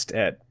that list,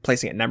 at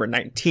placing at number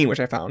 19, which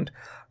I found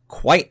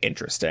quite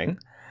interesting.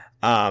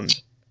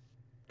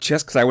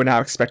 Just because I would not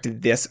have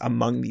expected this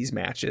among these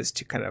matches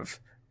to kind of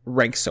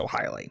rank so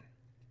highly.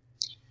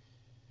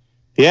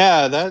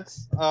 Yeah,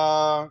 that's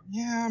I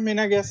mean,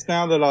 I guess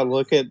now that I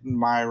look at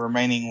my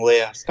remaining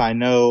list, I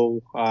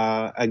know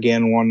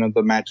again, one of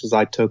the matches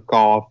I took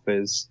off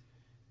is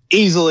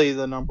easily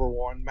the number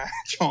one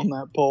match on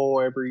that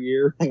poll every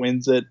year,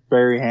 wins it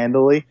very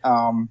handily.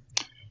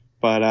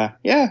 But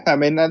yeah, I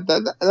mean,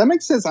 that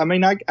makes sense. I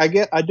mean,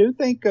 I do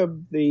think of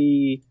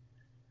the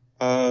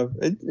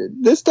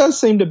this does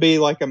seem to be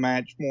like a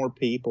match more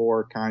people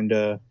are kind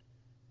of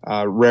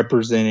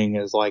representing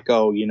as like,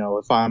 oh, you know,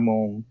 if I'm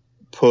on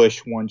push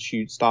one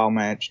shoot style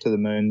match to the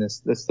moon,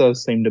 this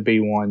does seem to be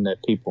one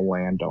that people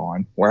land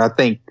on. Where I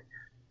think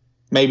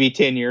maybe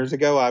 10 years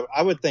ago,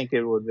 I would think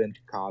it would have been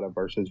Takada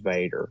versus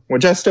Vader,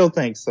 which I still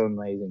think is an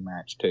amazing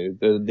match too.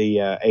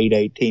 The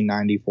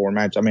 8/18/94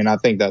 match. I mean, I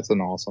think that's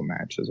an awesome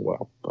match as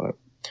well. But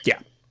yeah,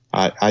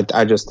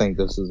 I just think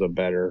this is a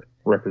better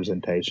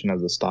representation of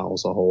the style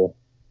as a whole.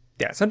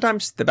 Yeah,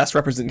 sometimes the best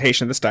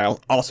representation of the style,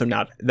 also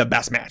not the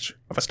best match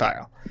of a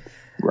style.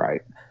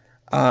 Right.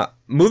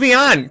 Moving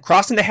on,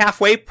 crossing the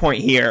halfway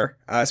point here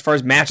as far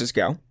as matches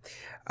go.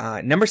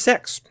 Number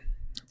 6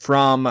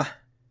 from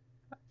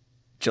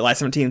July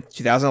 17th,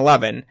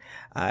 2011.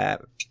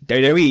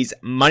 WWE's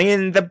Money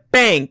in the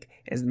Bank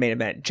is the main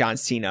event. John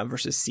Cena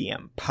versus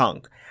CM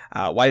Punk.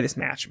 Why did this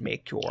match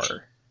make your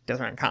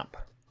Desert Comp?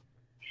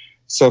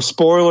 So,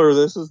 spoiler,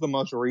 this is the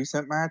most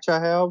recent match I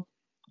have,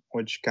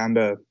 which kind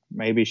of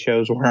maybe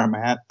shows where I'm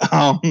at.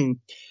 I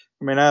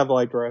mean, I have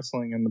liked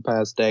wrestling in the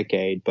past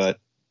decade, but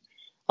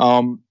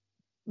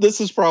this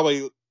is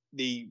probably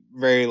the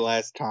very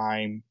last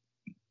time.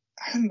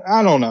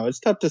 I don't know.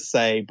 It's tough to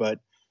say, but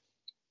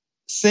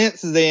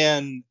since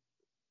then,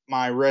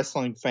 my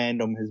wrestling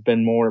fandom has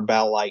been more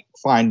about like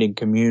finding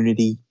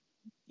community,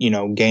 you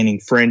know, gaining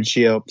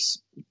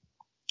friendships,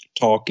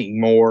 talking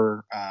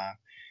more,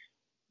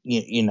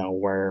 you know,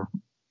 where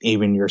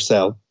even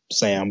yourself,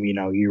 Sam, you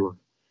know, you were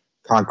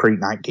Concrete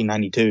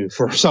 1992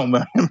 for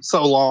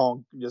so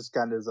long, just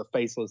kind of as a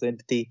faceless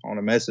entity on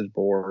a message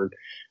board.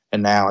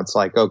 And now it's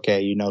like,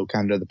 okay, you know,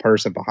 kind of the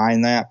person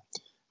behind that.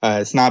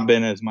 It's not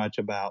been as much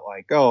about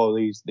like, oh,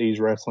 these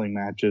wrestling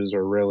matches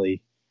are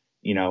really,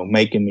 you know,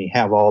 making me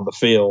have all the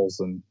feels,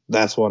 and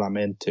that's what I'm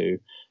into.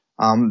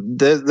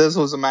 This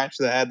was a match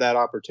that had that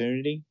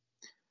opportunity.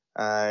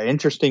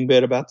 Interesting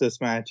bit about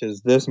this match,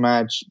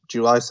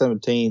 July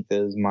 17th,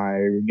 is my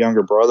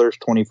younger brother's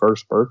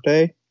 21st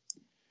birthday.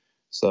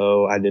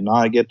 So I did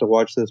not get to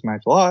watch this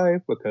match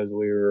live because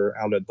we were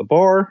out at the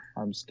bar.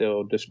 I'm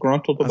still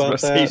disgruntled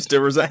about that. You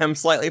still resent him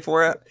slightly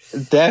for it?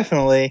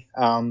 Definitely.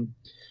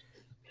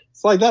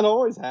 It's like that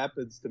always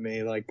happens to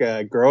me. Like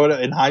growing up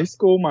in high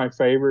school, my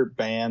favorite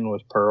band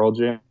was Pearl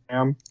Jam.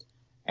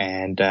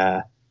 And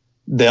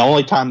the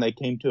only time they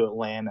came to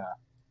Atlanta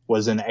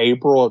was in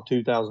April of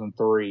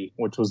 2003,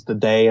 which was the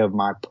day of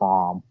my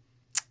prom.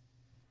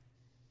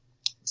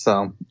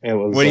 So it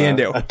was what are you gonna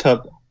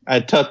do? A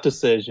tough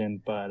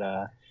decision,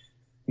 but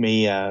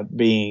me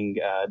being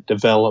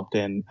developed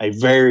in a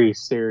very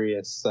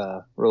serious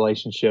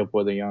relationship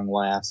with a young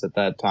lass at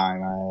that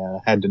time, I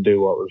had to do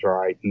what was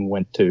right and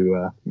went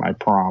to my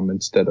prom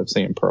instead of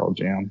seeing Pearl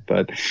Jam.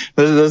 But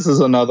this is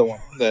another one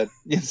that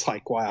it's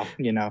like, wow,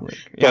 you know.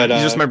 Yeah, but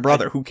he's just my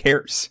brother. Who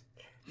cares?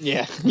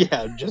 Yeah,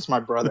 just my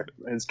brother.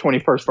 His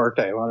 21st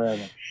birthday,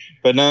 whatever.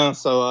 But no,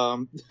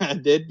 so I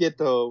did get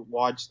to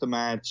watch the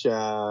match.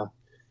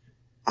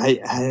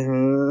 I'm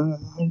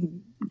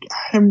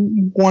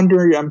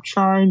wondering, I'm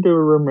trying to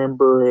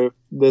remember if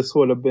this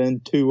would have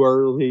been too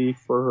early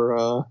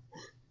for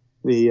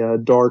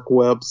the dark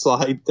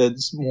website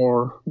that's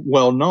more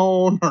well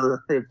known,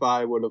 or if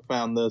I would have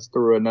found this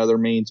through another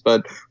means.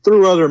 But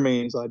through other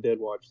means, I did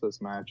watch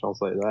this match, I'll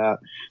say that.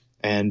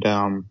 And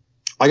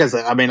like I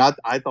said, I mean,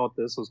 I thought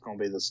this was going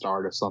to be the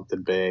start of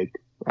something big.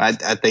 I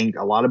think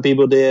a lot of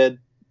people did.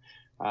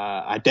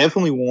 I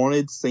definitely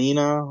wanted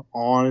Cena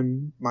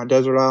on my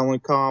Desert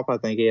Island comp. I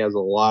think he has a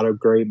lot of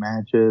great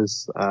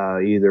matches,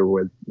 either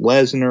with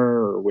Lesnar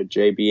or with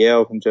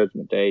JBL from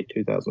Judgment Day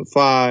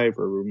 2005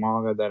 or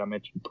Umaga that I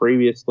mentioned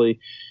previously.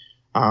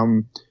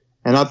 And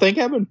I think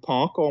having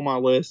Punk on my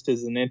list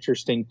is an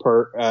interesting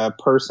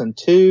person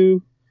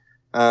too.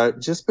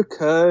 Just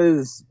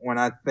because when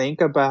I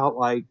think about,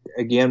 like,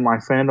 again, my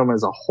fandom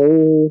as a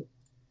whole,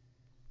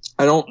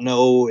 I don't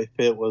know if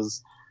it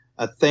was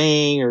a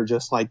thing or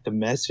just like the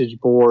message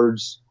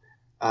boards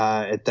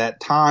at that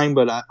time,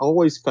 but I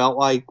always felt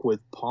like with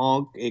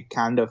Punk, it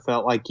kind of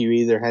felt like you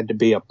either had to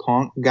be a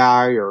Punk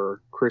guy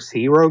or Chris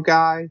Hero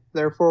guy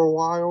there for a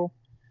while,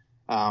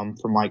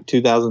 from like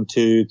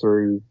 2002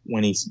 through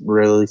when he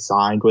really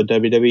signed with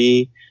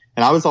WWE.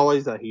 And I was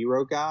always a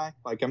Hero guy.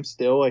 Like, I'm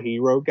still a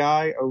Hero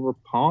guy over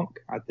Punk.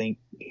 I think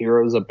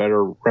Hero's a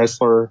better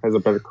wrestler, has a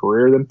better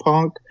career than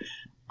Punk.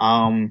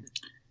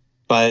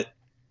 But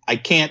I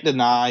can't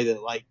deny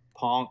that, like,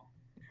 Punk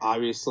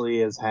obviously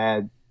has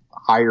had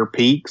higher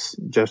peaks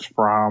just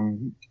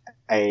from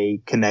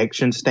a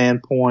connection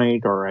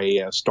standpoint or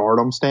a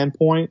stardom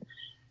standpoint.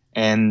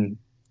 And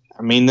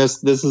I mean,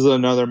 this is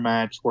another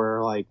match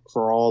where, like,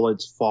 for all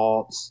its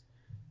faults,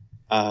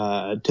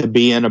 to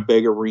be in a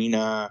big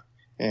arena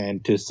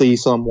and to see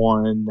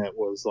someone that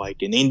was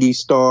like an indie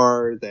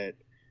star that,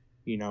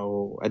 you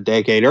know, a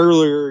decade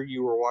earlier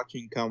you were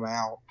watching come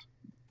out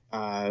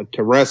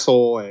to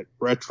wrestle at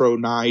Retro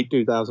Night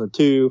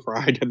 2002 for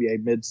IWA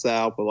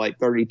Mid-South with like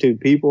 32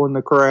 people in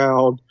the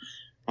crowd.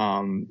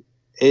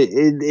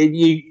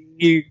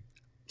 You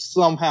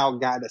somehow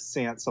got a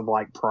sense of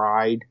like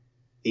pride,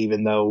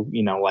 even though,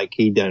 you know, like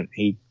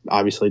he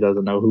obviously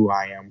doesn't know who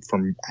I am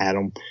from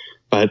Adam,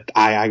 but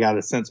I got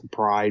a sense of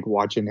pride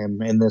watching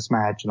him in this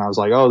match. And I was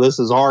like, oh, this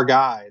is our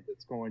guy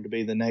that's going to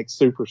be the next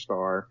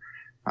superstar.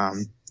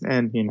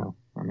 And, you know,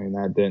 I mean,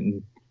 that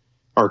didn't,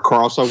 or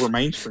crossover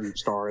mainstream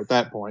star at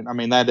that point. I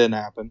mean, that didn't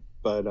happen,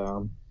 but,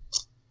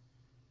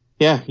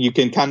 yeah, you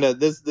can kind of,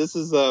 this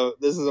is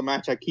a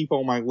match I keep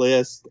on my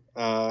list,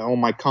 on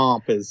my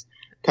comp is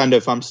kind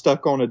of, if I'm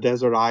stuck on a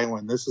desert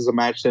island, this is a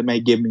match that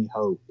may give me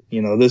hope.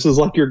 You know, this is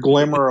like your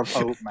glimmer of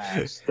hope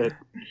match that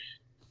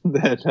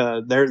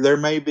there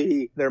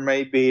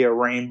may be a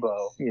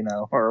rainbow, you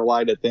know, or a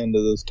light at the end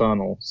of this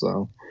tunnel.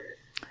 So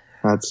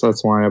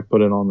that's why I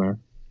put it on there.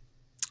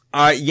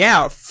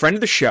 Yeah, friend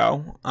of the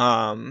show,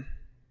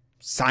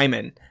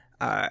 Simon.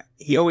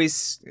 He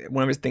always,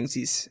 one of his things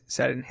he's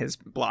said in his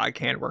blog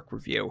Handwork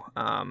Review,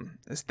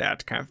 is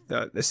that kind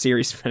of the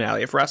series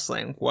finale of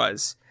wrestling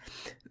was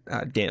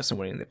Danielson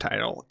winning the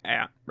title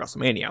at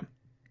WrestleMania.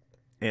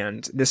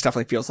 And this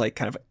definitely feels like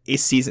kind of a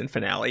season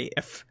finale,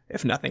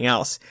 if nothing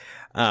else,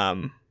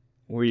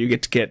 where you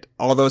get to get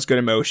all those good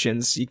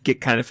emotions. You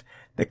get kind of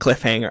the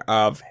cliffhanger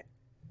of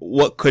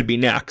what could be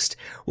next.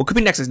 What could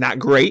be next is not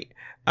great,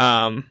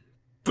 but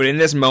in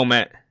this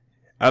moment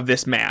of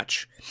this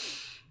match,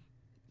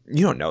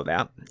 you don't know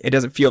that. It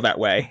doesn't feel that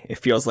way. It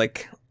feels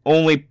like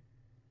only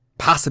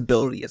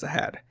possibility is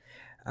ahead,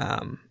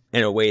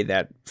 in a way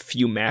that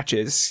few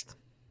matches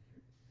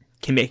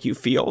can make you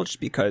feel, just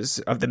because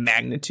of the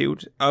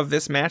magnitude of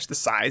this match, the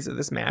size of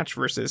this match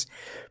versus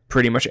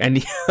pretty much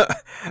any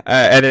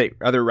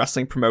other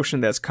wrestling promotion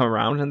that's come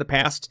around in the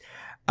past,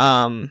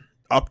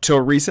 up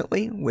till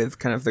recently, with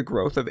kind of the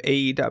growth of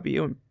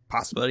AEW and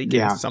possibility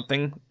getting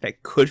something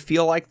that could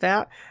feel like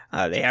that.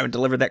 They haven't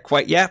delivered that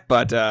quite yet,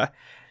 but there's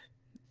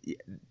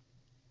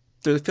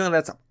a feeling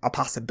that's a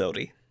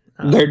possibility.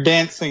 They're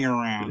dancing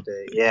around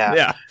it.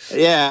 Yeah.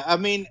 Yeah. I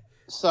mean,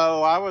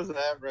 so I was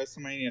at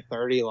WrestleMania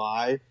 30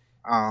 live.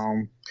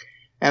 And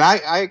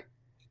I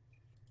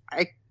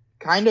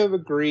kind of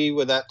agree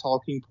with that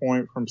talking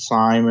point from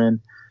Simon.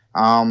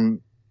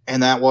 And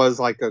that was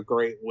like a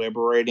great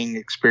liberating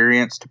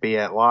experience to be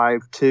at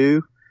live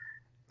too.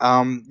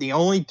 The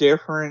only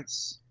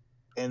difference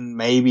and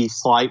maybe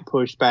slight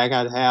pushback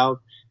I'd have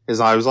is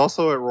I was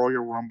also at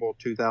Royal Rumble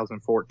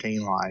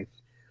 2014 live.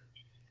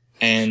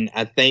 And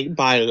I think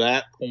by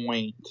that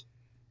point,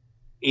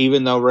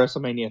 even though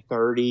WrestleMania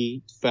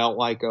 30 felt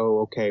like,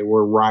 oh, okay,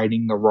 we're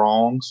righting the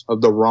wrongs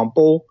of the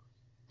Rumble,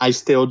 I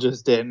still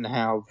just didn't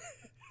have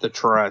the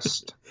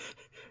trust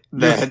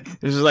that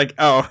it was like,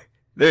 oh,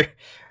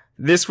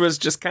 this was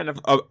just kind of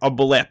a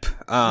blip.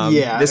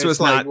 This was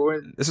like,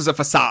 this was a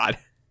facade.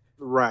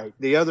 Right.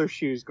 The other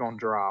shoe's gonna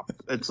drop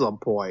at some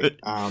point.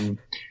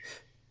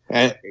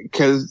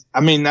 Because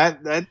I mean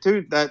that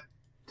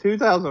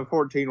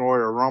 2014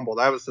 Royal Rumble,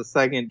 that was the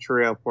second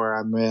trip where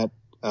I met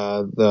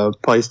the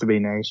Place to Be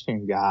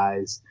Nation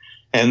guys,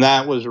 and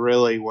that was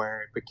really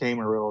where it became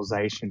a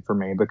realization for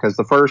me, because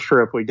the first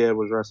trip we did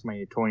was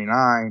WrestleMania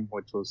 29,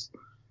 which was,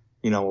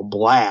 you know, a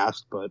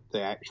blast, but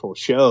the actual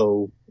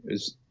show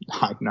is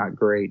not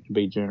great, to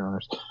be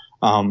generous.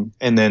 And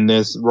then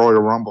this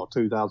Royal Rumble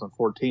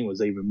 2014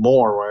 was even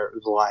more, where it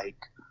was like,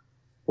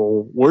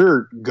 well,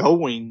 we're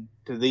going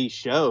to these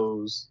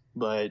shows,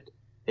 but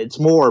it's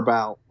more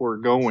about we're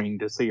going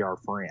to see our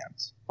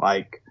friends.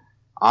 Like,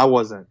 I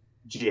wasn't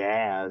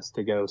jazzed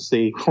to go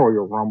see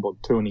Royal Rumble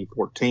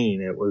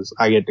 2014. It was,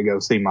 I get to go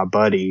see my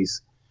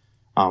buddies.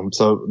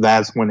 So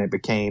that's when it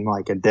became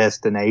like a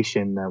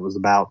destination that was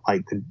about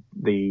like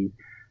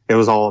it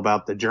was all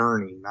about the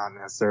journey, not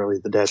necessarily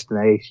the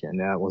destination.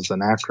 That was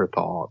an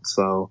afterthought.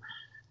 So,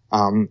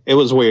 it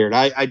was weird.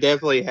 I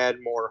definitely had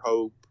more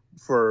hope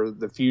for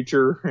the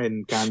future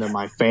and kind of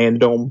my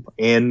fandom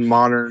in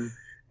modern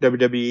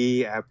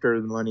WWE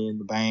after the Money in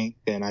the Bank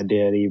than I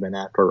did even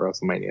after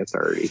WrestleMania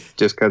 30.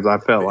 Just because I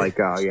felt like,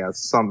 oh yeah,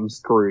 something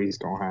screwy is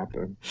gonna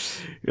happen.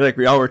 You're like,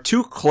 we're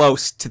too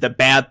close to the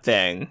bad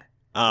thing.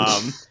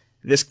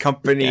 This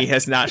company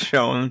has not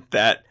shown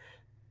that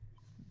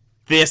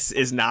this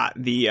is not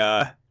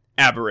the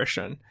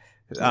aberration.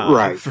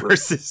 Right.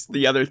 Versus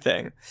the other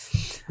thing.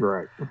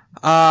 Right.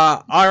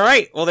 All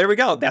right. Well, there we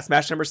go. That's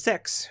match number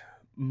 6.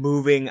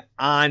 Moving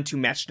on to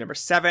match number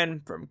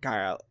 7 from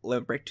Gaia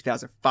Limit Break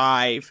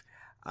 2005.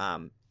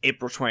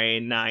 April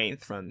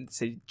 29th from the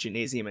City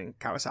Gymnasium in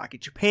Kawasaki,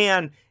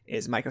 Japan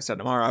is Meiko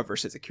Satomura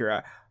versus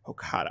Akira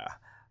Okada.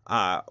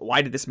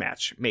 Why did this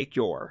match make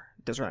your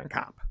Desert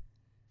Comp?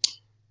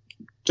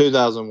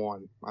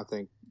 2001, I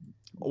think.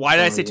 Why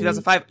did I say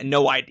 2005?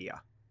 No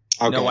idea.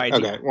 Okay, no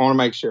idea. Okay, want to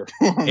make sure.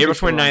 April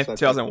 29th,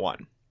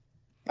 2001.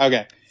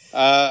 Okay.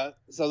 So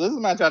this is a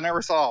match I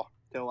never saw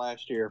till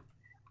last year.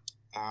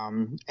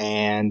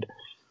 And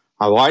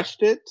I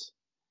watched it,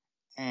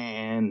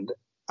 and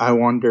I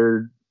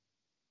wondered,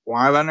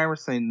 why have I never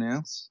seen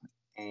this?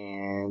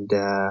 And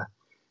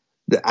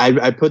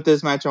I put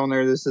this match on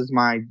there. This is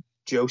my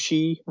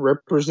Joshi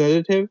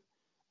representative.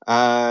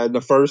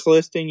 The first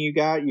listing you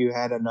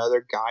had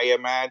another Gaia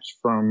match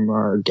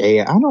from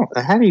Gaia. I don't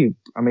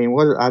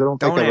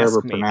think I've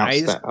ever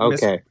pronounced that.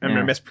 Okay. I'm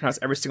going to mispronounce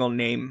every single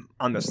name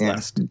on this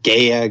list.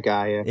 Gaia.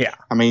 Yeah.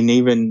 I mean,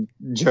 even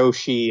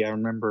Joshi, I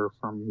remember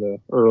from the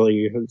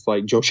early, it's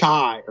like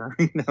Joshai, or,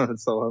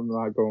 so I'm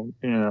not going,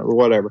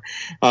 whatever.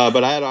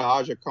 But I had a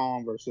Aja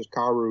Khan versus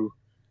Karu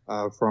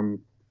from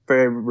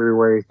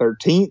February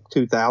 13th,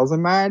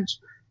 2000 match.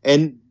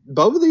 And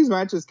both of these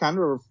matches kind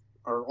of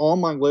are on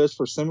my list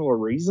for similar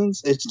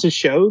reasons. It's to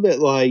show that,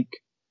 like,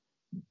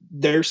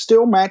 there's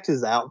still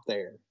matches out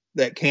there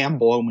that can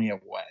blow me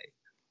away.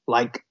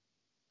 Like,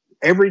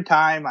 every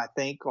time I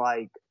think,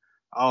 like,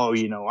 oh,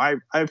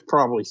 I've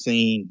probably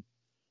seen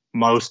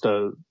most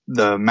of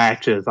the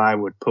matches I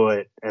would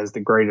put as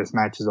the greatest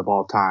matches of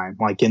all time,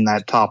 like in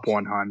that top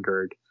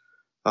 100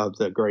 of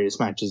the greatest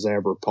matches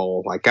ever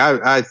poll. Like,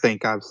 I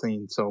think I've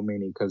seen so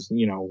many because,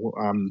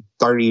 I'm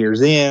 30 years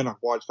in, I've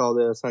watched all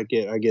this. I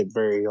get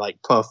very, like,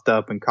 puffed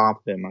up and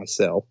confident in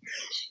myself.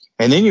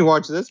 And then you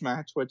watch this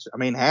match, which, I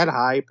mean, had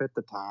hype at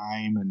the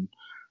time and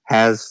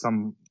has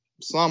some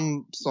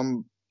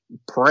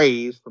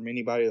praise from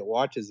anybody that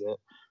watches it.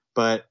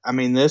 But, I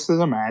mean, this is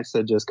a match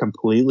that just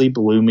completely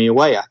blew me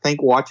away. I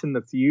think watching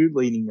the feud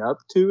leading up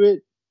to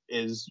it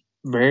is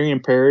very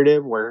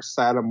imperative, where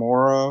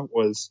Satomura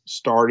was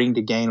starting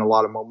to gain a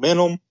lot of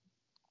momentum,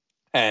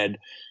 had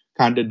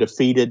kind of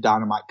defeated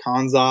Dynamite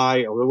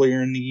Kansai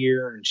earlier in the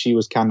year, and she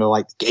was kind of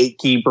like the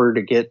gatekeeper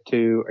to get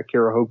to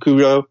Akira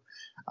Hokuto.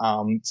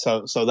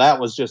 So that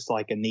was just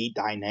like a neat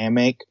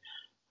dynamic.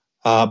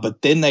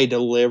 But then they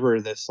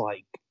deliver this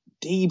like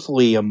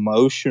deeply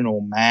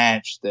emotional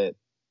match that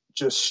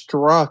just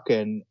struck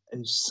an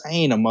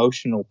insane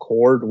emotional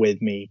chord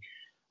with me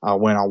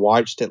when I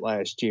watched it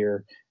last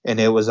year. And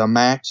it was a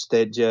match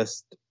that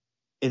just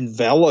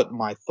enveloped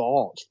my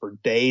thoughts for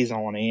days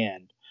on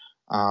end.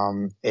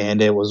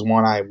 And it was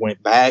one I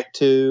went back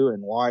to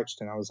and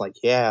watched, and I was like,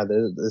 yeah,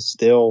 this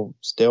still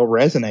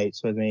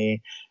resonates with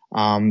me.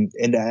 And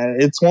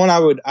it's one I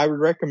would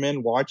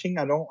recommend watching.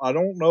 I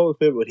don't know if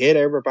it would hit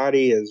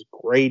everybody as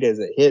great as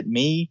it hit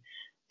me,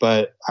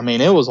 but I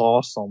mean, it was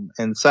awesome.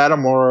 And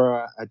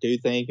Satomura, I do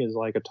think, is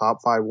like a top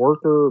 5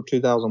 worker of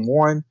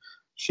 2001.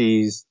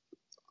 She's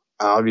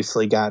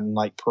obviously gotten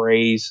like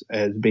praise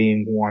as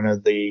being one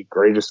of the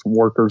greatest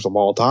workers of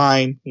all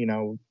time,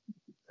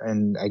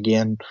 and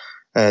again,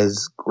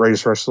 as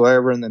greatest wrestler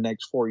ever in the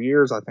next 4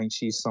 years. I think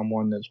she's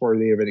someone that's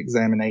worthy of an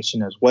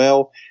examination as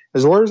well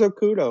as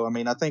Okudo. I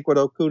mean, I think with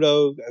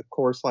Okudo, of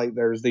course, like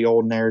there's the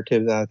old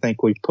narrative that I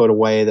think we've put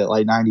away that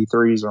like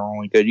 93s are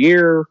only good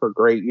year or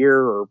great year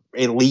or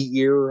elite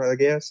year, I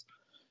guess.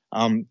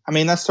 I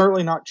mean, that's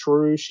certainly not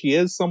true. She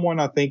is someone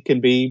I think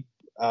can be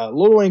a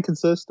little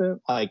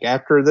inconsistent. Like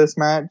after this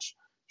match,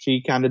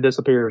 she kind of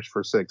disappears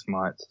for 6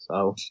 months.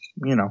 So,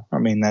 I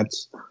mean,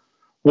 that's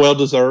well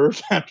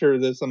deserved after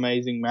this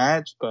amazing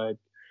match. But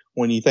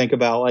when you think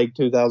about like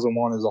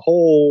 2001 as a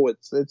whole,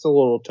 it's a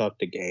little tough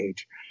to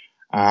gauge.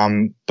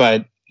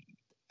 But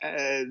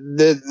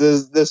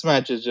this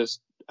match is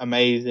just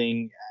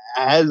amazing.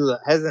 Has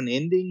an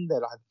ending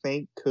that I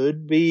think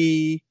could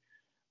be.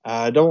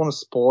 I don't want to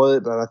spoil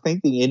it, but I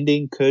think the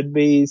ending could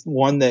be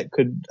one that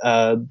could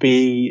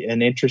be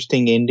an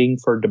interesting ending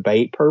for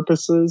debate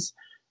purposes.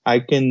 I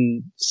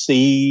can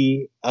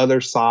see other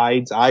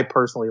sides. I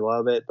personally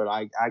love it, but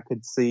I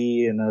could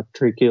see an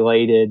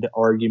articulated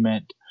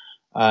argument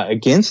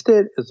against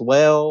it as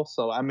well.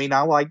 So, I mean,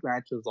 I like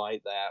matches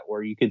like that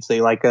where you could see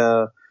like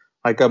a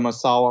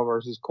Masawa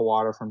versus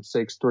Kawada from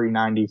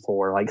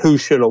 6-3-94. Like, who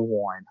should have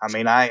won? I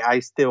mean,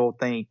 I still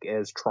think,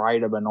 as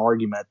trite of an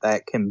argument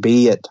that can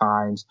be at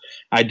times,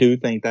 I do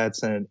think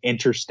that's an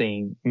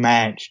interesting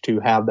match to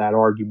have that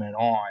argument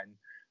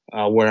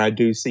on, where I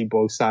do see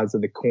both sides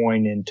of the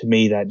coin, and to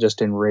me, that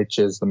just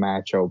enriches the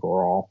match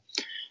overall.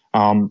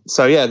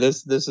 So yeah,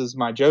 this is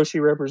my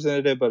Joshi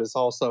representative, but it's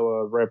also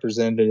a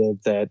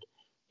representative that,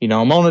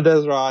 I'm on a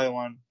desert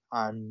island.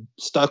 I'm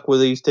stuck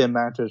with these 10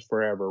 matches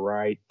forever,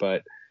 right?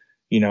 But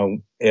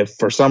if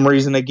for some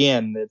reason,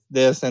 again,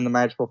 this and the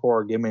match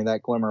before give me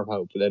that glimmer of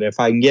hope that if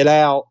I can get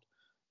out,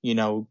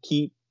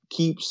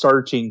 keep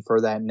searching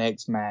for that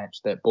next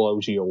match that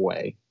blows you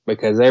away.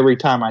 Because every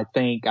time I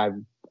think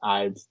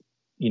I've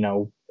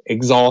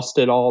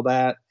exhausted all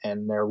that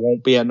and there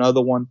won't be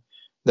another one,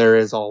 there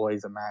is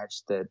always a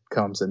match that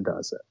comes and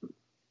does it.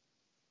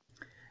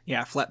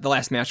 Yeah, the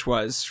last match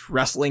was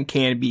wrestling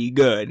can be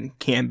good,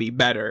 can be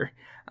better.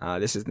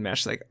 This is the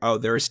match there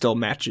are still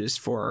matches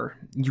for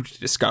you to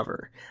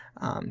discover,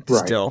 to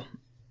still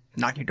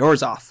knock your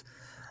doors off.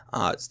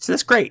 So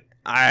that's great.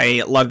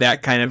 I love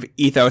that kind of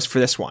ethos for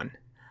this one.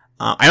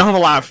 I don't have a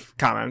lot of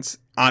comments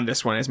on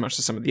this one as much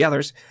as some of the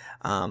others.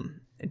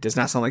 It does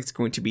not sound like it's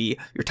going to be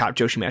your top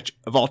Joshi match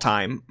of all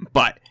time,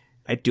 but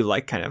I do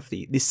like kind of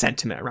the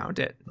sentiment around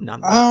it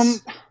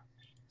nonetheless.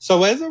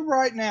 So as of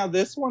right now,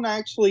 this one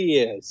actually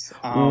is.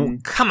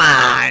 Come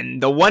on!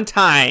 The one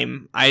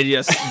time I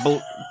just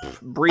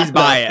breezed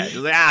by it.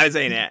 This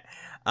ain't it.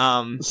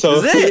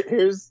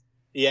 Here's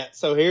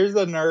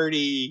the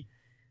nerdy.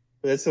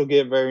 This will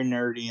get very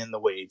nerdy in the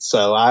weeds.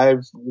 So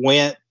I've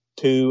went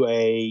to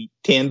a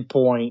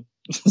 10-point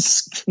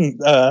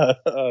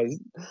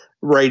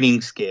rating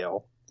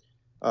scale.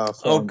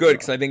 Good,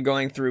 because I've been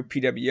going through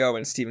PWO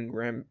and Stephen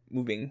Graham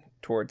moving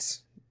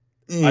towards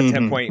a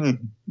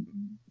 10-point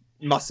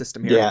must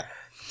system here. Yeah,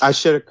 I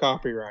should have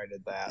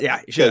copyrighted that.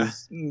 Yeah, you should.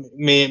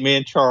 Me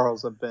and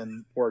Charles have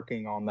been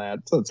working on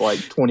that since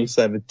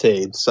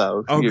 2017.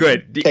 So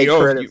good. Take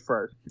credit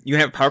first. You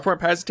have a PowerPoint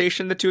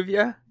presentation, the two of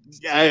you?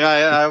 I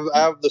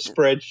have the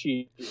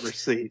spreadsheet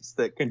receipts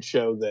that can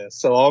show this.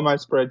 So all my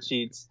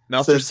spreadsheets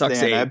since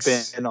then, I've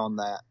been on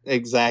that.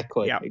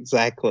 Exactly. Yep.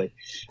 Exactly.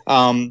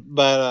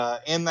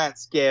 But in that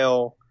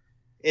scale,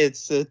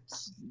 it's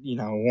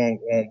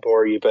won't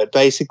bore you, but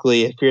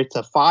basically if it's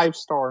a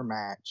 5-star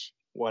match,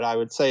 what I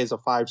would say is a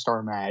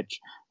 5-star match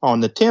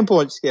on the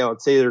 10-point scale,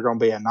 it's either going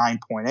to be a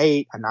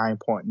 9.8, a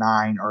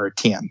 9.9, or a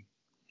 10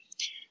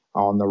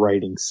 on the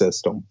rating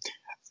system.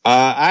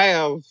 I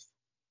have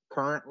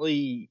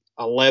currently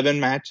 11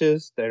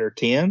 matches that are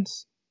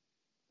 10s.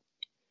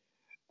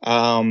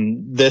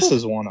 This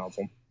is one of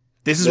them.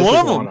 This is one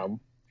of them.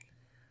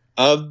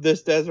 Of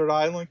this Desert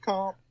Island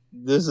comp,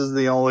 this is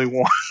the only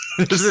one.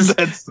 This is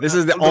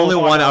the only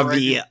one of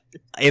the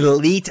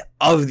elite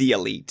of the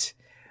elite.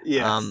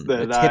 Yes,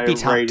 that I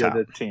rated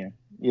a 10.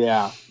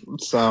 Yeah.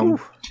 So.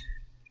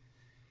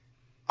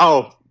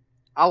 Oh,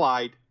 I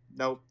lied.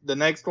 Nope. The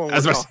next one we're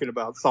talking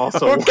about is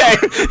also okay.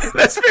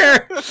 That's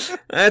fair.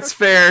 That's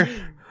fair.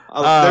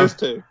 There's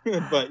two,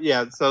 but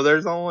yeah. So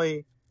there's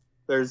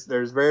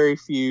very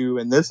few,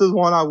 and this is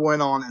one I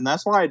went on, and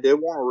that's why I did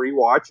want to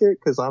rewatch it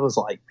because I was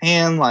like,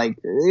 man,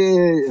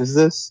 is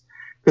this?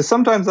 Because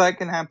sometimes that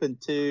can happen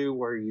too,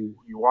 where you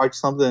watch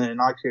something and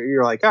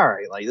you're like, all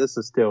right, this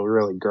is still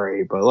really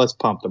great, but let's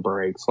pump the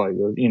brakes,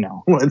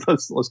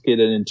 let's get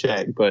it in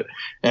check. But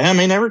I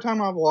mean, every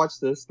time I've watched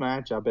this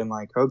match, I've been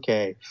like,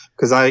 okay,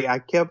 because I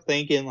kept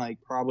thinking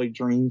probably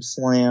Dream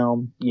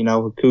Slam,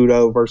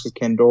 Hakuto versus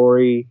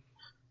Kandori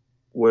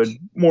would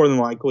more than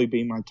likely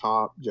be my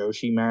top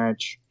Joshi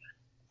match.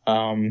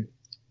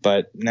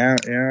 But now,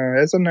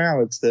 as of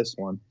now, it's this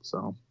one.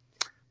 So.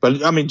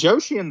 But I mean,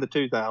 Joshi in the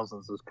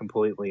 2000s is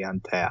completely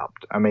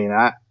untapped. I mean,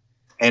 I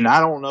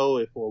don't know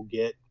if we'll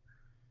get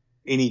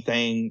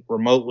anything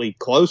remotely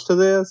close to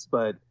this,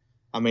 but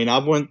I mean,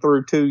 I've went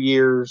through 2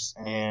 years,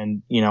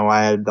 and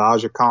I had the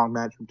Aja Kong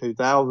match from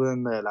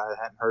 2000 that I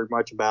hadn't heard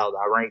much about.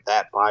 I ranked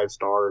that 5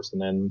 stars,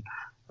 and then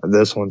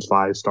this one's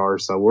 5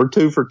 stars. So we're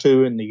 2 for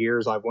 2 in the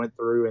years I've went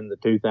through in the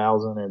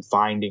 2000 and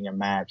finding a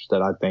match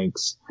that I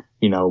think's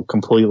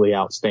completely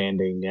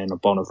outstanding and a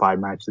bona fide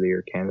match of the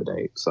year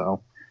candidate.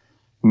 So.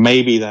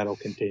 Maybe that'll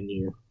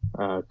continue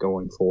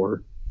going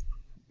forward.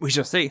 We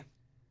shall see.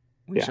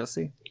 We shall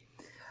see.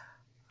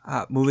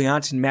 Moving on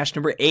to match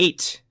number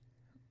 8.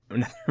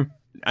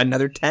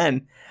 Another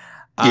 10.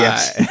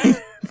 Yes.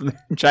 From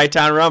the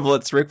Chi-Town Rumble,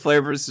 it's Ric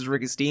Flair versus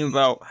Ricky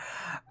Steamboat.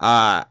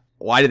 Why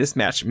did this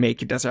match make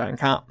your Desert Island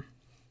comp?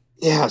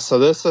 Yeah, so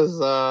this is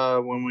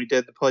when we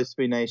did the Place to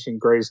Be Nation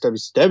greatest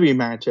WCW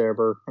match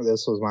ever.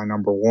 This was my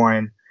number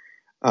 1.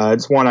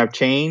 It's one I've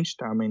changed.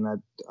 I mean,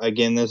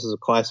 again, this is a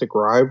classic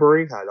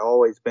rivalry. I'd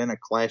always been a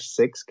Clash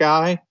 6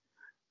 guy.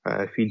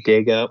 If you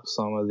dig up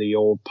some of the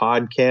old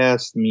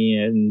podcasts me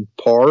and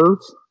Parv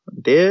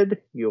did,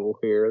 you'll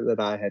hear that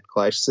I had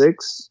Clash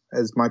 6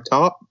 as my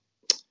top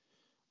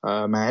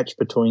match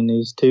between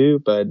these two.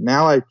 But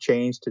now I've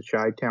changed to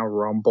Chi-Town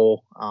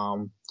Rumble.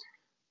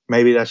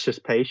 Maybe that's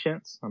just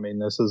patience. I mean,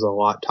 this is a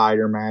lot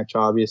tighter match,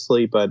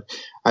 obviously. But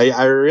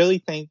I really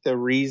think the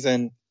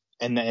reason...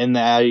 And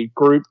I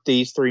grouped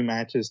these 3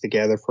 matches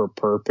together for a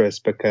purpose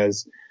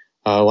because,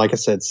 like I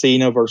said,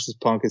 Cena versus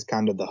Punk is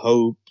kind of the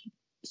hope.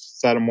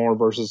 Satomura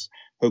versus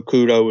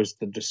Hokuto is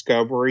the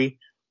discovery.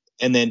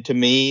 And then to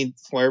me,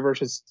 Flair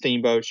versus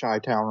Steamboat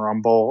Chi-Town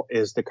Rumble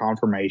is the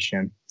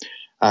confirmation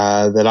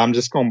that I'm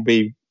just going to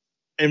be,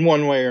 in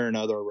one way or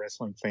another, a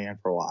wrestling fan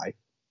for life.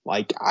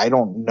 Like, I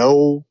don't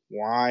know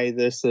why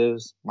this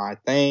is my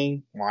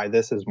thing, why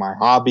this is my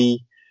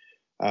hobby,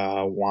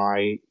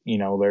 why,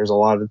 there's a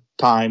lot of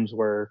times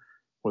where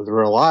with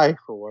real life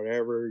or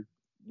whatever,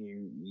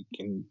 you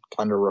can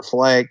kind of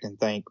reflect and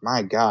think,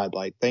 my God,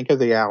 like, think of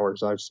the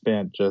hours I've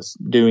spent just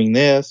doing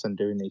this and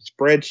doing these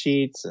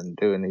spreadsheets and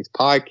doing these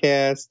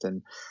podcasts.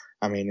 And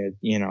I mean,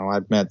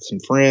 I've met some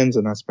friends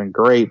and that's been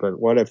great, but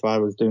what if I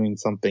was doing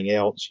something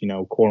else,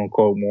 quote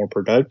unquote, more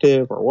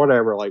productive or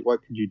whatever? Like,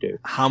 what could you do?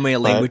 How many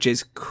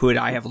languages could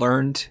I have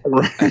learned?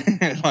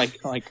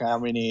 like how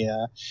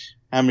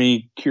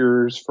many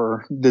cures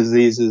for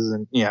diseases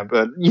and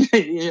but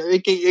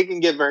it can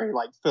get very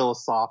like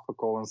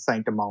philosophical and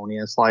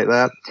sanctimonious like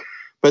that.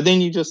 But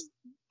then you just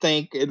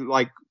think it,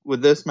 like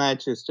with this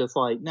match, it's just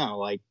like, no,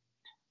 like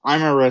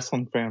I'm a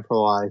wrestling fan for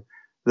life.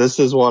 This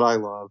is what I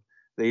love.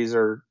 These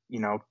are,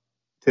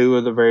 two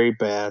of the very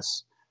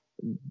best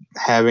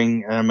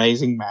having an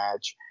amazing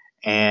match.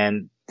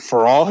 And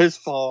for all his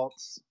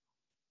faults,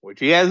 which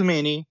he has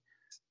many,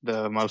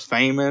 the most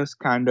famous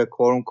kind of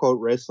quote unquote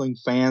wrestling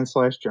fan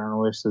 /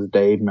 journalist is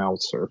Dave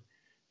Meltzer.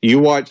 You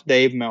watch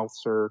Dave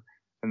Meltzer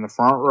in the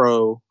front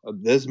row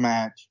of this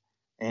match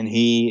and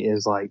he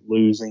is like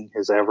losing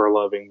his ever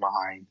loving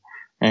mind.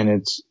 And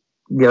it's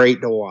great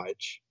to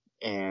watch.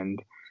 And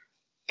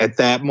at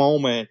that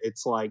moment,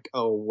 it's like,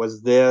 oh,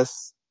 was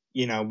this,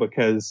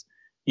 because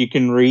you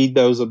can read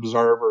those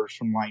observers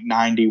from like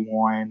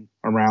 91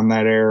 around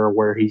that era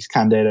where he's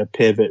kind of at a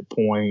pivot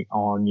point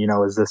on,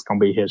 is this going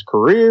to be his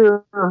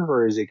career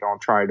or is he going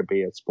to try to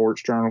be a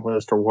sports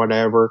journalist or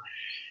whatever?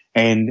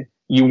 And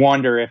you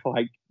wonder if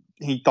like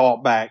he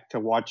thought back to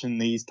watching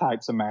these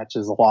types of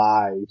matches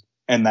live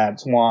and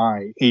that's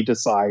why he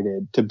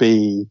decided to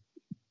be,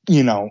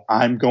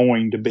 I'm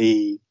going to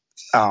be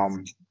a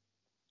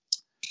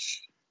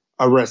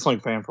wrestling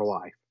fan for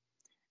life.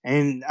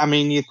 And I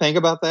mean, you think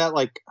about that,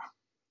 like,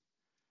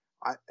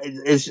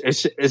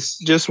 it's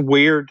just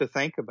weird to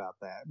think about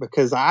that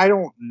because I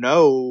don't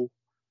know.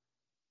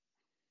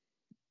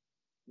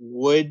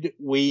 Would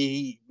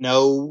we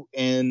know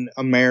in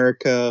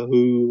America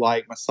who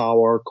like Misawa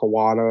or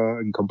Kawada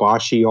and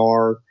Kobashi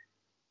are?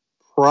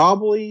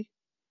 Probably,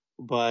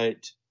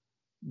 but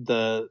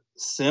the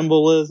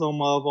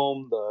symbolism of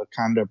them, the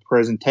kind of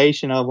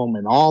presentation of them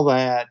and all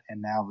that,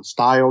 and now the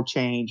style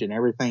change and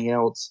everything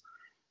else,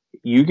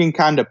 you can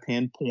kind of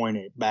pinpoint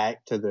it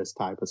back to this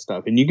type of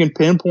stuff. And you can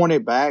pinpoint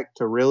it back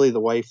to really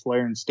the way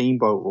Flair and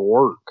Steamboat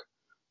work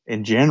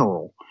in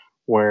general,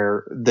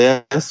 where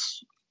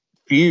this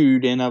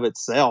feud in of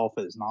itself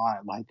is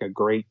not like a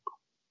great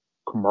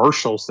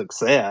commercial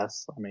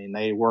success. I mean,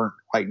 they weren't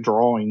like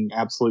drawing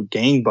absolute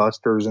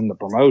gangbusters in the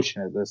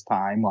promotion at this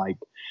time. Like,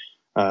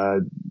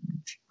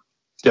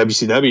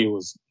 WCW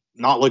was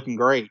not looking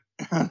great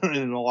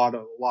in a lot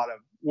of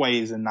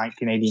ways in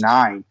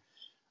 1989.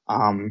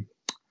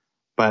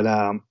 But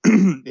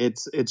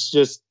it's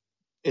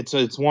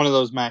one of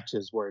those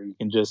matches where you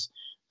can just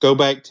go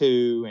back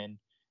to,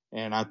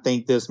 and I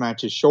think this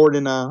match is short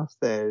enough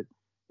that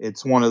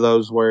it's one of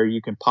those where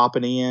you can pop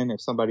it in if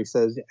somebody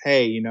says,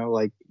 hey, you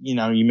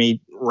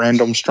meet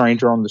random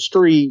stranger on the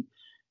street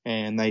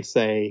and they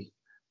say,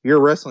 you're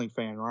a wrestling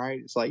fan, right?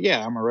 It's like,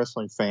 yeah, I'm a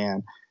wrestling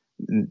fan.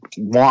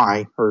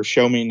 Why? Or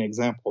show me an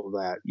example of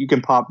that. You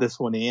can pop this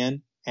one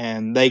in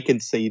and they can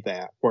see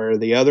that, where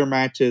the other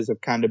matches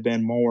have kind of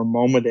been more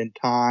moment in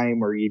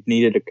time, or you've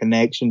needed a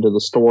connection to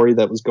the story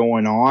that was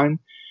going on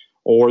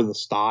or the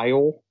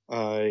style.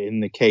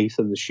 In the case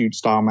of the shoot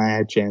style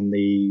match and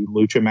the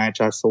lucha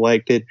match I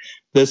selected,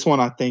 this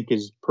one I think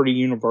is pretty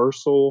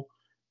universal,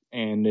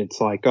 and it's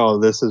like, oh,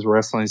 this is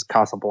wrestling's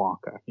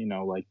Casablanca.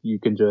 Like you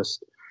can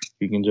just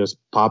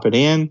pop it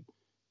in.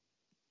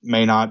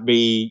 May not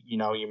be, you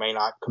may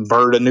not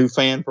convert a new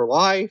fan for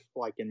life,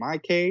 like in my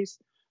case,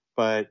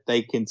 but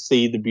they can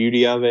see the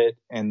beauty of it,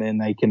 and then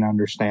they can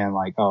understand,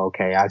 like, oh,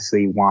 okay, I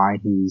see why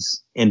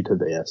he's into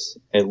this,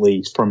 at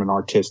least from an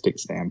artistic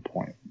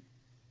standpoint.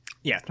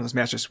 Yeah, those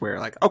matches where,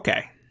 like,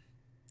 okay,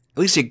 at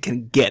least you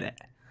can get it.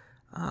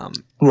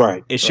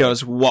 Right. It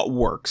shows what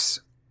works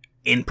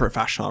in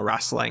professional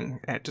wrestling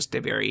at just a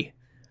very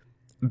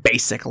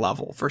basic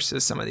level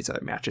versus some of these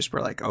other matches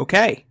where, like,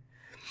 okay,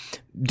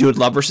 Dude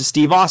Love versus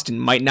Steve Austin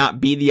might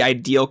not be the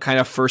ideal kind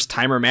of first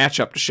timer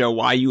matchup to show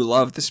why you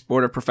love the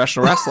sport of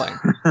professional wrestling.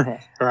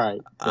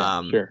 Right.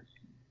 Yeah, sure.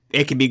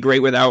 It can be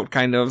great without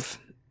kind of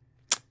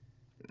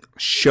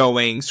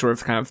showing sort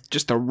of kind of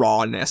just the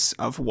rawness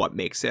of what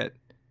makes it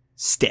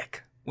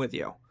stick with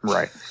you.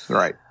 Right.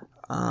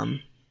 But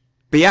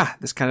yeah,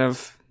 this kind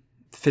of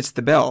fits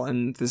the bill,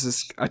 and this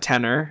is a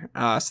tenor.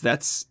 So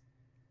that's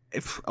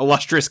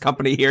illustrious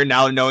company here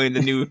now knowing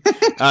the new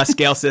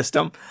scale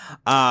system.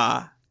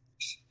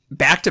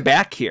 Back to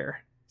back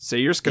here. So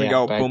you're just going to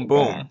go boom,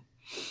 boom.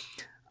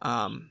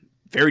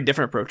 Very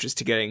different approaches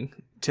to getting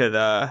to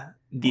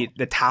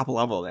the top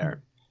level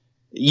there.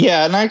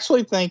 Yeah, and I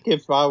actually think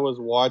if I was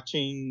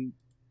watching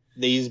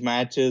these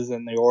matches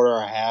in the order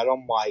I had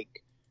them, like,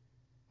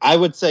 I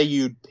would say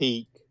you'd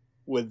peak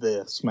with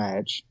this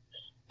match.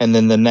 And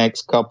then the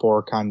next couple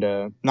are kind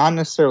of not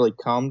necessarily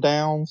come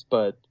downs,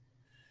 but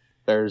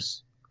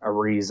there's a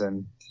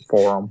reason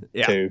for them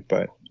too.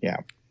 But yeah.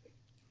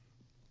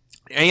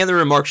 Any other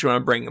remarks you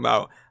want to bring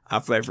about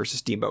Flair versus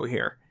Steamboat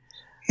here?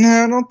 No,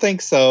 I don't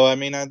think so. I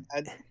mean, I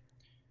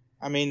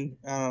don't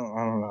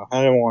know.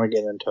 I don't want to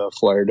get into a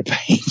Flair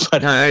debate,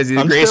 but no, is he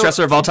the greatest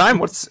wrestler of all time?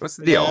 What's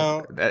the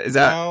deal?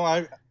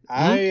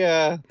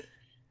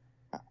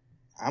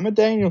 I'm a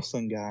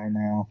Danielson guy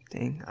now.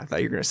 Dang, I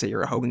thought you were gonna say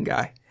you're a Hogan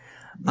guy.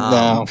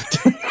 No.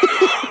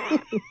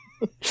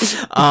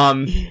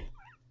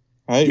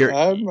 You're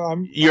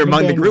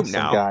among the group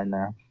now. Guy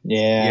now.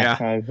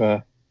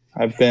 Yeah.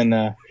 I've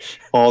been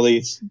all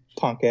these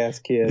punk ass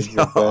kids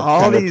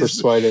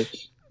persuaded.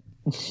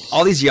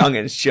 All these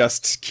youngins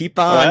just keep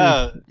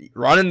on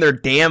running their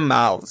damn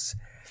mouths.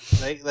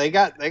 They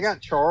got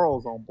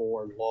Charles on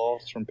board,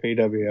 Lost from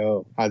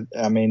PWO.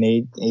 I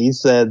mean, he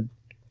said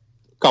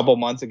a couple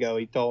months ago,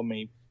 he told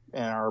me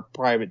in our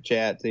private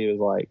chats, he was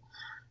like,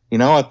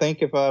 I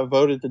think if I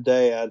voted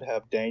today, I'd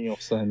have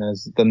Danielson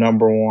as the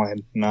number one.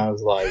 And I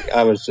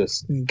was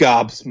just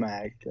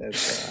gobsmacked.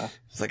 It's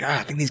like,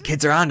 I think these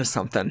kids are onto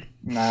something.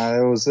 Nah,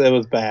 it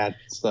was bad.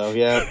 So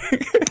yeah.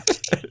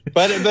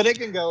 But it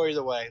can go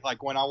either way.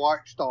 Like when I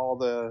watched all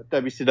the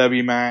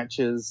WCW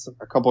matches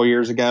a couple of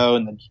years ago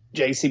and the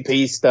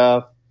JCP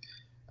stuff,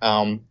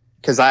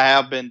 because I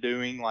have been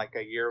doing like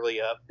a yearly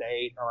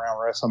update around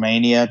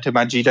WrestleMania to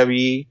my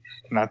GWE,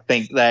 and I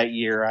think that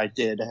year I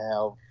did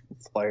have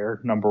Flair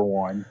number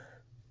one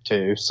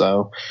too.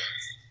 So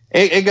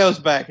it goes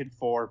back and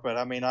forth. But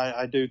I mean,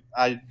 I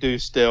do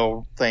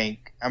still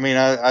think. I mean,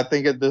 I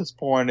think at this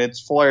point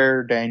it's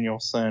Flair,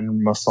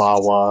 Danielson,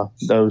 Masawa.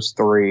 Those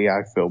three,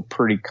 I feel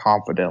pretty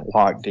confident,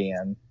 locked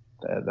in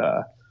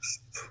that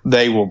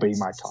they will be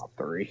my top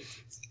three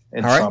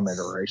in some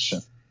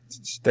iteration.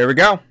 There we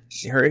go.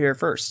 You heard it here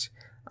first.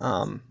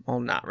 Well,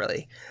 not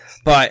really,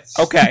 but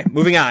okay.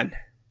 Moving on.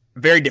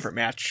 Very different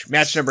match.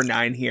 Match number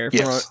 9 here,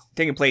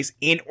 taking place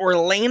in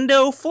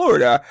Orlando,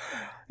 Florida.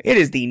 It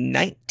is the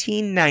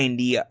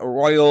 1990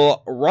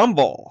 Royal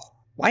Rumble.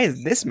 Why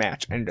is this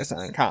match on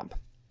comp?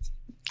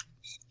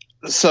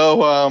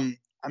 So, I'm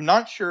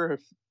not sure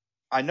if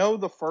I know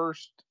the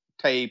first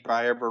tape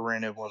I ever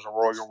rented was a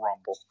Royal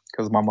Rumble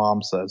because my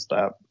mom says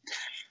that.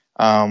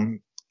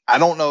 I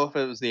don't know if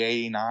it was the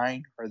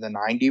 89 or the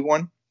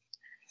 91,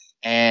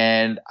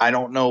 and I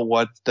don't know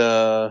what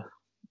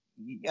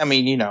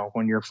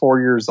when you're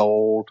 4 years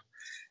old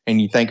and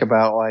you think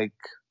about like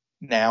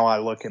now I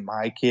look at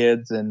my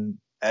kids and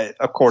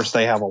of course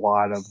they have a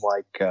lot of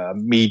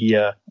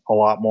media, a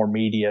lot more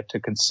media to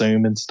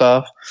consume and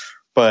stuff,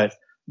 but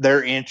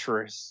their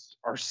interests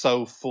are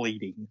so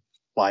fleeting.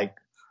 Like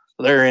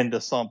they're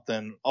into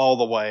something all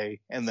the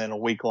way. And then a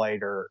week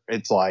later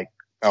it's like,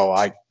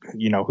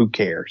 who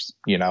cares?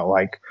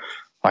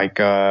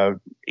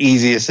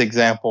 Easiest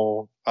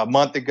example, a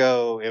month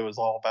ago, it was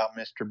all about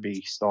Mr.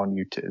 Beast on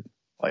YouTube.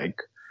 Like,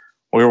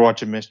 we were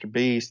watching Mr.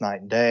 Beast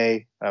night and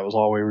day. That was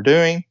all we were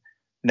doing.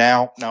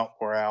 Now, no,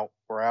 we're out.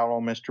 We're out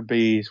on Mr.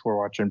 Beast. We're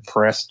watching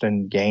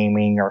Preston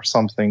Gaming or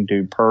something.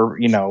 We've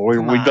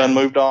done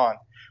moved on.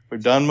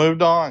 We've done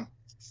moved on.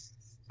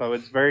 So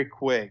it's very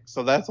quick.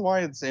 So that's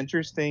why it's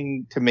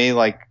interesting to me.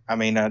 Like, I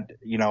mean,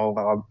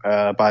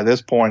 by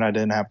this point, I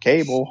didn't have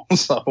cable,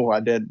 so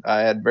I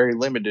had very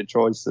limited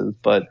choices.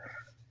 But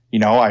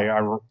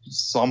I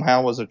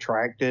somehow was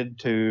attracted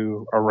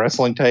to a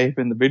wrestling tape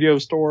in the video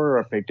store.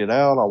 I picked it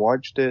out. I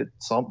watched it.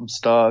 Something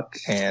stuck,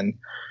 and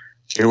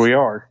here we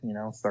are.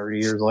 30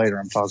 years later,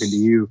 I'm talking to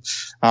you.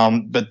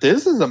 But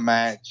this is a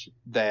match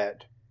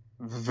that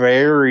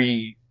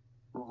very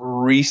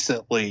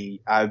recently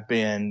I've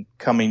been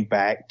coming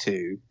back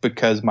to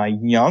because my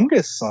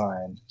youngest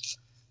son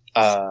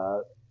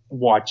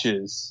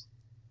watches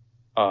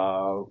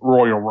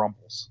Royal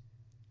Rumbles.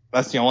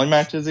 That's the only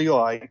matches he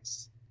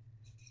likes.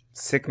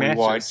 Sick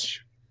matches.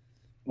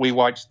 We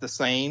watch the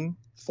same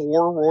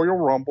 4 Royal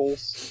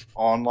Rumbles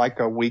on like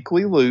a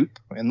weekly loop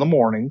in the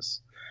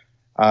mornings.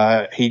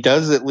 He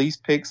does at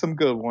least pick some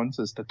good ones.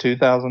 It's the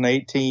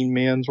 2018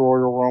 Men's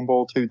Royal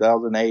Rumble,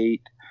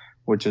 2008,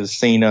 which is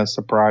Cena's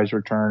surprise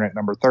return at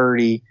number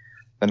 30,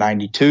 the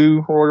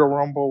 92 Royal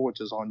Rumble, which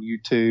is on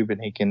YouTube,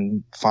 and he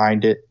can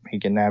find it. He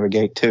can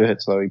navigate to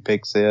it, so he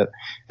picks it.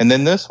 And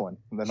then this one,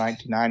 the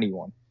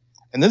 1991.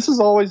 And this is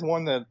always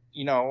one that,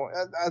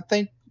 I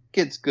think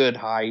gets good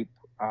hype,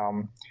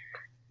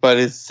 but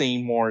it's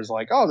seen more as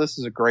like, oh, this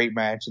is a great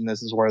match, and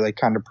this is where they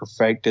kind of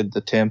perfected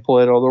the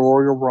template of the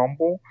Royal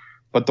Rumble.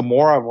 But the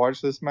more I've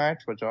watched this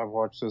match, which I've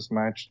watched this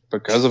match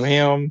because of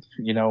him,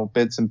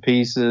 bits and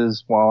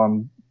pieces while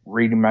I'm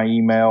reading my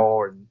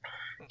email and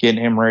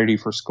getting him ready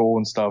for school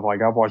and stuff.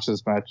 Like I've watched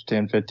this match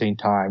 10, 15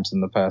 times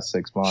in the past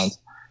 6 months.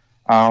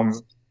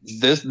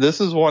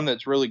 This is one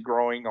that's really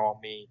growing on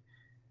me.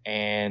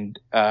 And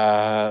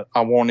I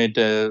wanted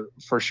to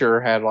for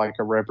sure had like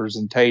a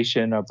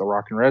representation of the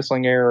rock and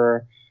wrestling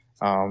era.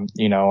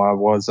 I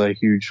was a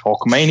huge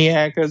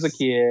Hulkamaniac as a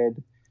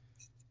kid.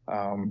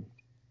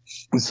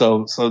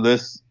 So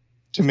this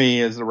to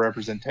me is a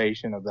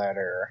representation of that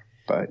era.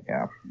 But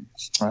yeah,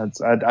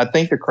 I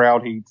think the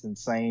crowd heat's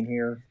insane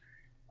here.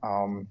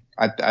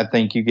 I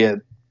think you get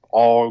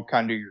all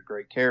kind of your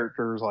great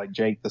characters, like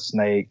Jake the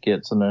Snake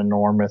gets an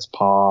enormous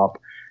pop.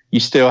 You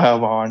still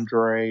have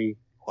Andre,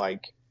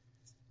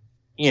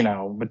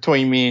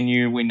 between me and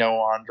you, we know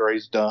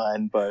Andre's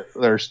done, but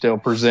they're still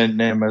presenting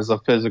him as a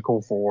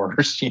physical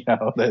force,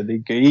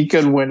 that he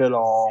could win it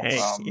all. Hey,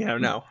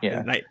 no.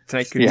 Yeah. Tonight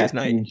could be his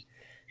night. You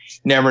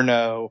never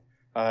know.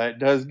 It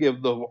does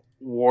give the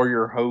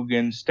Warrior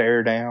Hogan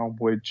stare down,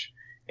 which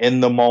in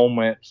the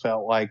moment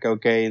felt like,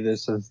 okay,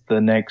 this is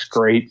the next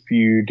great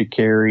feud to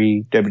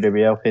carry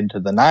WWF into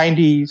the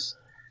 90s.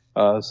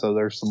 So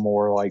there's some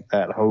more like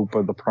that hope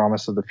of the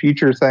promise of the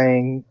future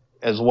thing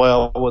as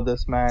well with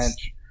this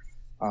match.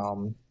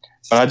 But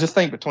I just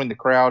think between the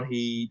crowd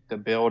heat, the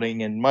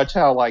building, and much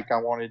how I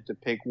wanted to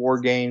pick War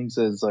Games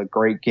as a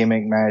great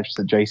gimmick match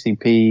that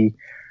JCP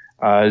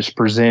is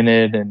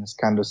presented and has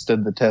kind of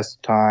stood the test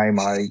of time,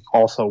 I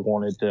also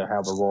wanted to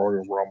have a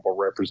Royal Rumble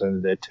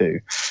representative too.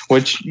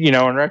 Which,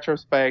 in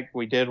retrospect,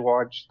 we did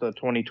watch the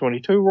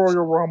 2022 Royal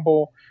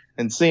Rumble,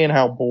 and seeing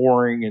how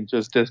boring and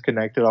just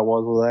disconnected I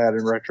was with that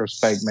in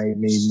retrospect made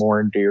me more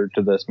endeared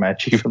to this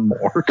match even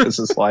more, because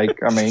it's there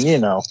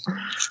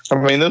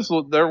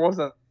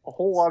wasn't a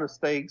whole lot of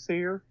stakes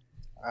here,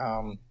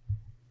 and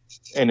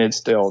it's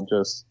still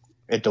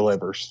it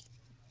delivers.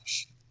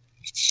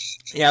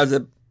 Yeah, I was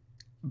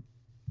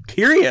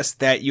curious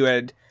that you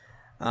had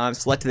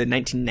selected the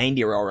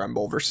 1990 Royal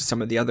Rumble versus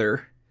some of the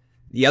other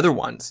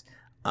ones,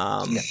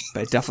 but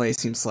it definitely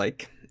seems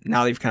like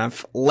now that you've kind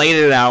of laid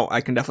it out, I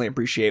can definitely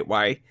appreciate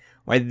why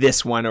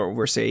this one,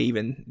 or say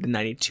even the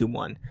 92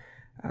 one,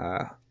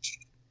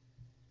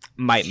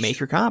 might make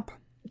your comp.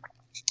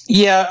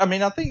 Yeah,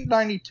 I think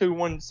 92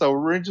 one. So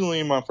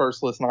originally in my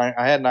first list, I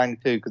had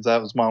 92 because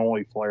that was my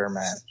only Flair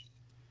match.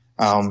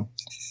 And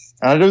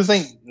I do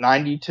think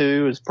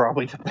 92 is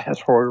probably the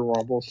best Royal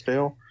Rumble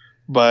still,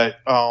 but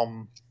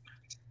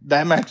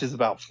that match is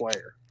about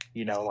Flair.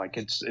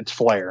 It's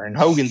Flair, and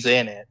Hogan's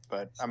in it,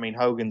 but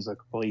Hogan's a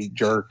complete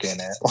jerk in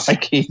it.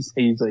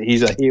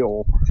 He's a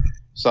heel.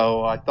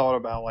 So I thought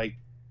about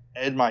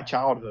in my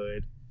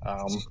childhood,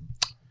 I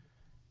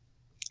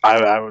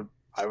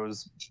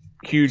was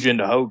huge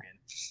into Hogan.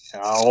 I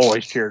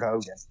always cheered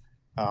Hogan.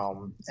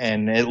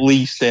 And at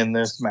least in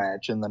this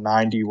match, in the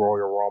 90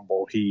 Royal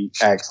Rumble, he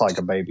acts like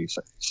a babyface.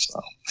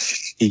 So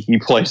he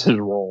plays his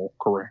role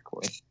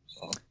correctly.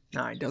 So.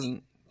 No, he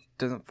doesn't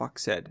fuck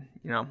Sid.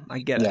 I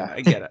get it.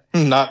 I get it.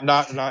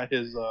 not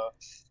his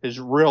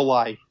real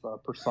life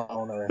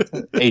persona.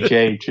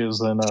 HH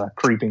isn't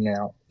creeping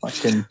out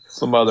like in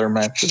some other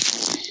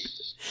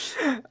matches.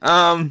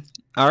 All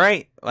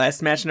right,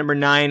 last match number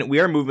 9. We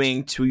are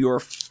moving to your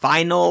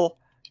final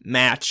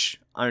match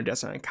on our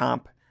Destiny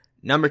Comp,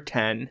 number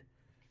 10,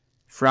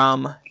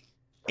 from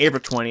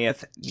April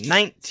 20th,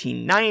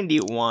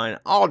 1991,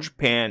 All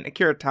Japan,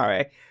 Akira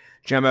Taue,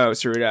 Jumbo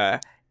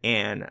Tsuruta,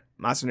 and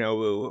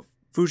Masanobu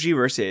Fuji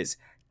versus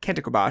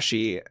Kenta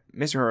Kobashi,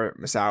 Mr.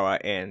 Misawa,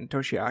 and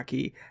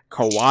Toshiaki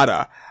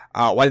Kawada.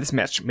 Why did this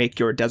match make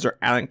your Desert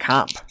Island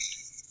Comp?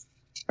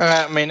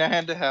 I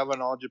had to have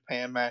an All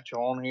Japan match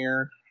on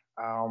here.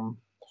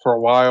 For a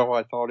while,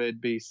 I thought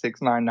it'd be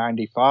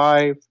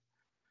 6/9/95,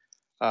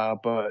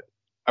 but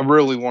I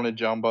really wanted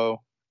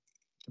Jumbo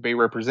to be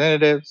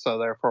representative. So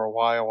there, for a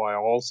while, I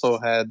also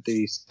had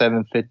the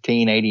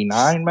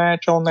 7/15/89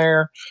 match on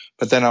there.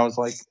 But then I was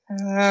like,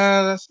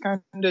 that's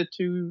kind of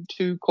too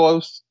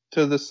close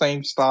to the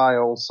same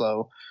style.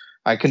 So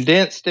I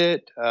condensed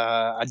it.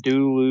 I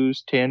do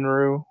lose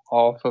Tenru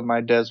off of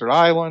my Desert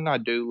Island. I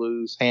do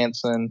lose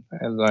Hansen,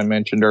 as I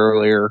mentioned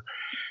earlier.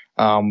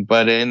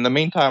 But in the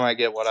meantime, I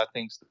get what I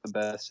think is the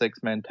best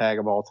 6-man tag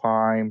of all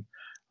time.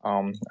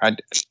 I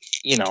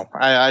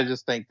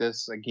just think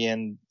this,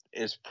 again,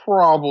 is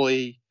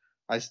probably,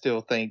 I still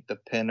think, the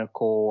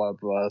pinnacle of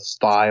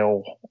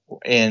style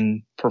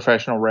in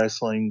professional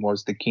wrestling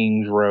was the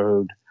King's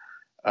Road,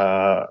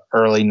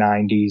 early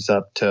 90s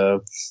up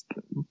to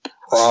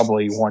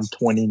probably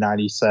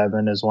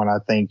 120/97 is when I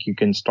think you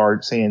can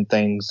start seeing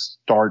things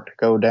start to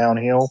go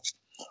downhill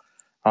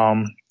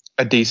a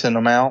decent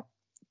amount.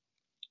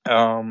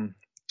 But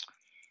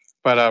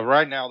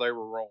right now they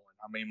were rolling.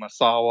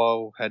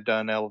 Masawa had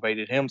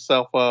elevated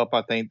himself up.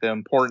 I think the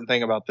important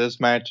thing about this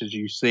match is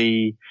you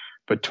see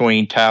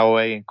between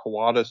Taue and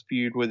Kawada's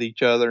feud with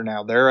each other.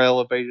 Now they're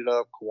elevated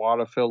up.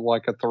 Kawada feels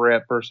like a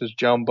threat versus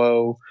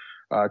Jumbo.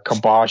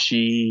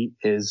 Kobashi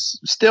is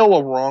still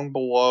a rung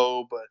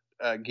below, but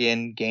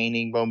again,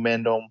 gaining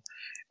momentum.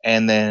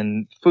 And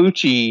then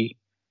Fuji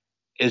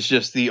is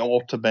just the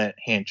ultimate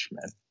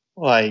henchman.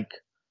 What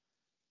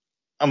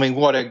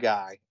a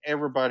guy.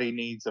 Everybody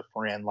needs a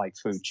friend like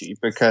Fuji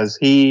because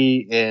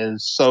he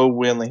is so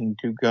willing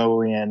to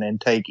go in and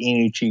take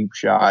any cheap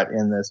shot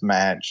in this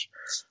match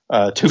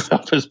to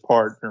help his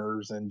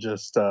partners, and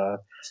just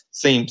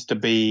seems to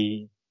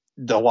be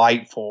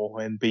delightful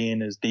and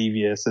being as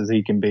devious as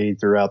he can be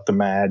throughout the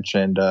match.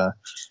 And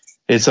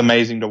it's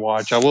amazing to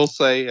watch. I will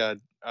say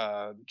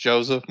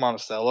Joseph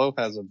Monticello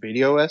has a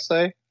video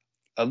essay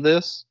of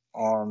this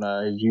on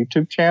his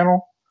YouTube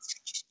channel.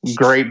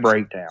 Great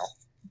breakdown.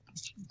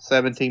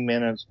 17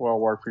 minutes, well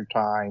worth your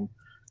time.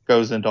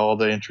 Goes into all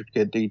the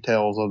intricate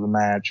details of the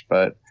match.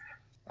 But,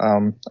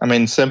 I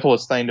mean,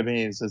 simplest thing to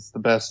me is it's the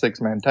best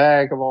 6-man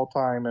tag of all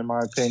time, in my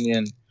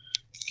opinion.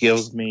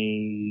 Gives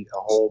me a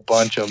whole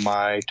bunch of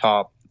my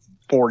top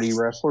 40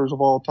 wrestlers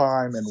of all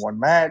time in one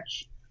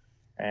match.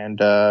 And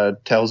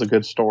tells a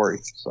good story.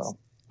 So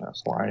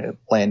that's why it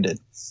landed.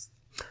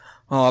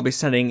 Well, I'll be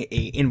sending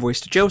a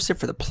invoice to Joseph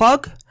for the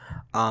plug.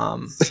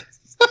 But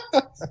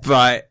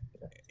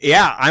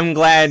yeah, I'm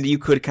glad you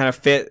could kind of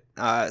fit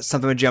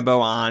something with Jumbo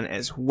on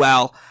as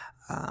well.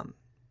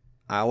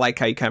 I like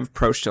how you kind of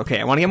approached, okay,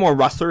 I want to get more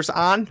wrestlers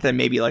on than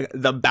maybe like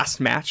the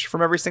best match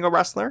from every single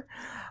wrestler.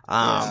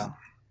 I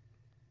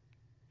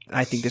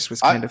think this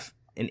was kind of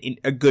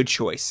a good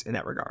choice in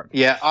that regard.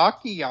 Yeah,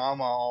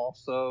 Akiyama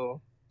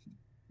also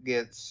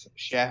gets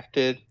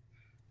shafted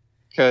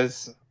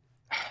because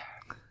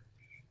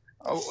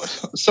I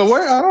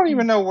don't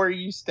even know where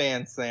you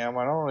stand, Sam.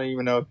 I don't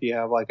even know if you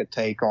have like a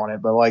take on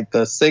it, but like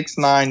the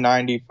 6'9"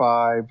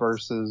 95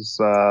 versus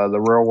the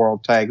Real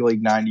World Tag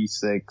League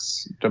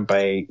 96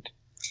 debate,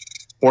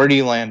 where do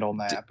you land on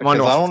that? Because I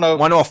don't know.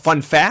 Want to know a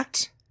fun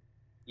fact?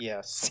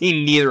 Yes.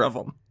 Seen neither of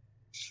them.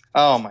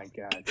 Oh my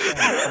god!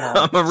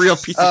 I'm a real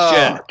piece of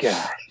shit. Oh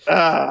god!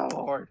 Oh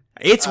Lord!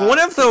 It's one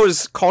of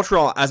those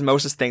cultural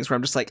osmosis things where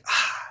I'm just like,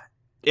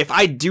 if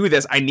I do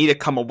this, I need to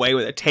come away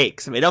with a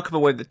take. So if I don't come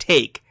away with a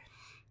take,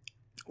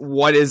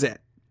 what is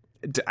it?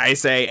 I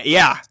say,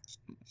 yeah,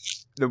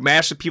 the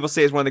match that people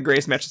say is one of the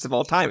greatest matches of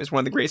all time is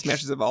one of the greatest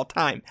matches of all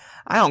time.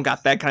 I don't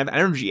got that kind of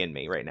energy in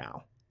me right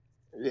now.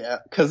 Yeah,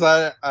 because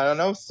I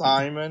know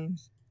Simon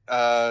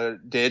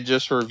did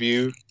just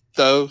review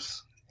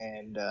those,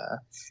 and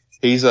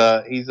he's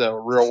a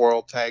Real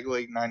World Tag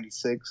League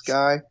 96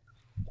 guy.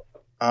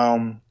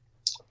 And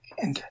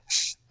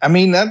I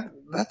mean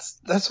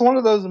that's one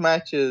of those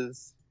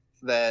matches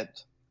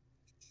that,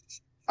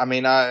 I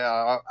mean,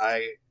 I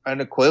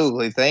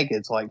unequivocally think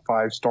it's like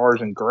 5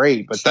 stars and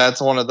great, but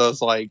that's one of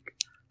those like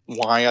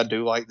why I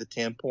do like the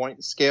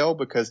 10-point scale,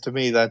 because to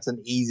me that's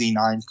an easy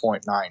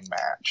 9.9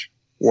 match,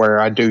 where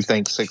I do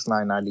think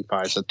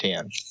 6'9" is a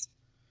 10,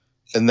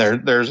 and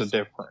there's a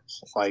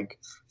difference. Like,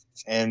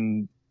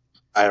 and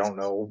I don't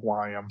know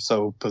why I'm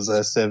so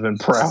possessive and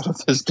proud of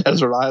this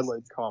Desert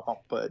Island comp,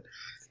 but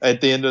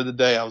at the end of the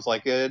day, I was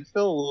like, it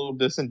felt a little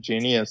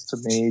disingenuous to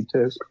me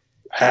to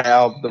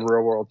have the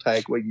Real World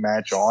Tag League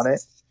match on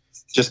it,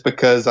 just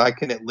because I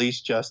can at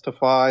least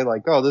justify,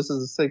 like, oh, this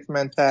is a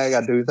 6-man tag.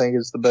 I do think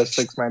it's the best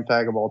 6-man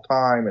tag of all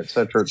time, et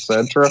cetera, et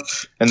cetera.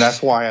 And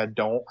that's why I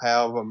don't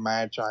have a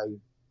match I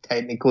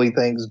technically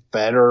think is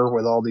better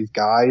with all these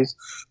guys.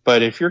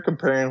 But if you're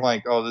comparing,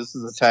 like, oh, this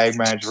is a tag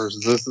match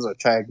versus this is a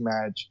tag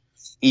match,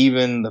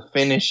 even the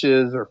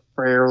finishes are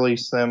fairly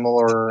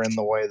similar in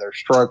the way they're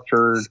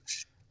structured.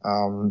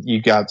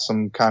 You got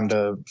some kind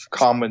of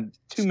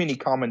too many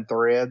common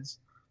threads.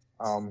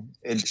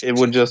 It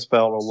would just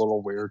felt a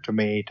little weird to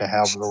me to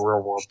have the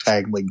Real World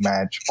Tag League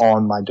match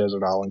on my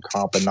Desert Island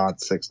comp and not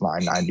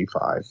 6'9"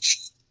 95.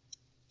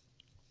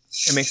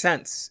 It makes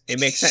sense.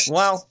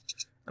 Well,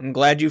 I'm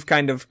glad you've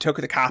kind of took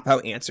the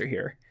cop-out answer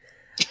here.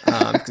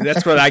 'Cause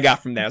that's what I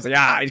got from that. I was like,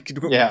 I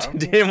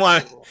didn't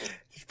want to...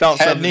 Felt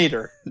Had something.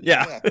 neither.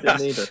 Yeah.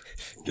 Neither.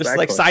 Just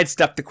like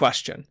sidestep the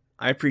question.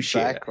 I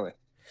appreciate it. Exactly.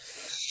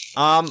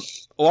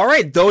 All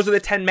right, those are the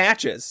 10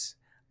 matches.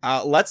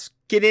 Let's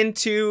get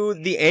into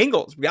the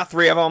angles. We got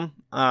 3 of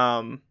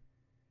them.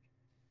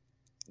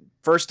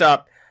 First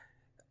up,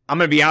 I'm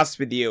going to be honest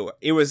with you.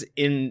 It was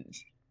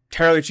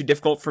entirely too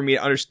difficult for me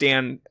to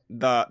understand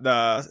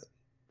the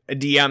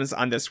DMs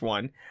on this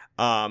one.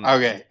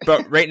 Okay.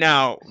 But right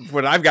now,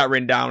 what I've got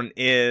written down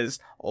is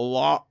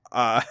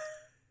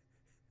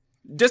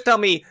just tell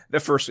me the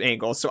first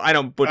angle so I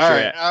don't butcher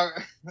it.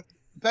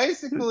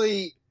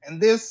 Basically, and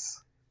this,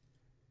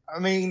 I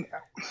mean,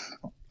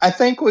 I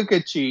think we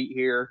could cheat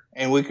here,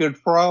 and we could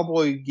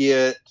probably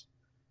get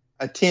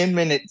a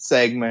 10-minute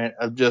segment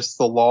of just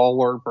the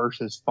Lawler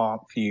versus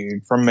Funk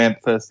feud from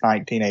Memphis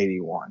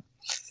 1981.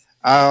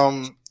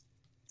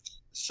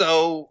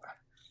 So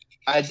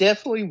I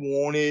definitely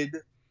wanted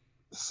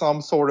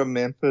some sort of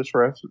Memphis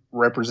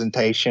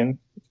representation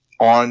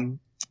on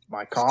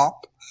my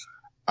comp.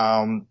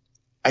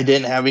 I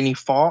didn't have any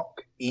Funk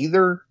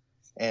either,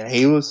 and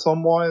he was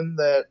someone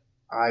that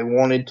I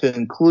wanted to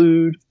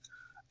include.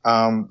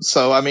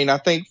 So, I mean, I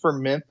think for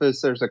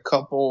Memphis, there's a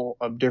couple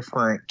of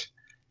different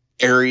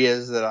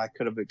areas that I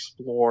could have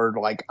explored.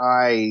 Like,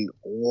 I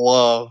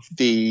love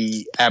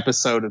the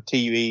episode of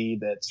TV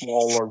that's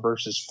Lawler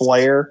versus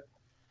Flair.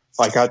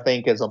 Like, I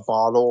think as a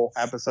bottle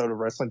episode of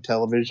wrestling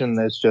television,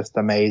 that's just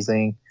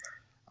amazing.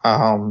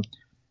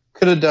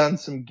 Could have done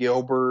some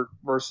Gilbert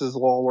versus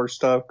Lawler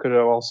stuff. Could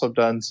have also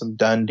done some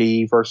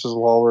Dundee versus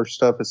Lawler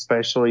stuff,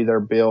 especially their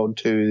build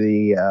to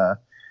the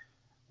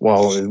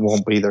well, it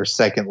won't be their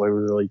second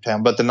loser leaves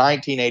town, but the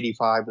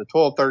 1985, the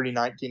 12/30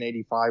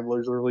 1985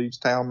 loser leaves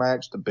town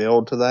match, to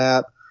build to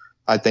that,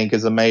 I think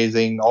is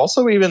amazing.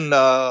 Also, even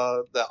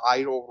the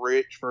Idol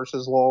Rich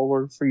versus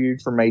Lawler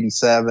feud from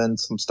 '87,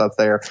 some stuff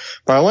there.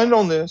 But I landed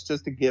on this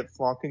just to get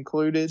Funk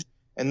included,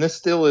 and this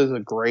still is a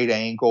great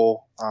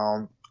angle.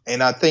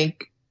 And I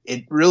think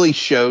it really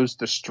shows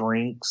the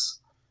strengths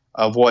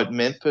of what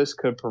Memphis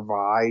could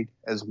provide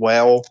as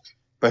well.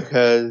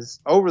 Because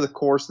over the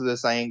course of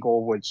this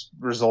angle, which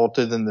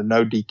resulted in the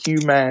no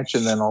DQ match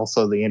and then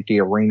also the empty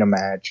arena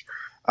match,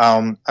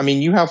 I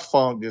mean, you have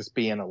Funk just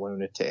being a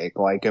lunatic.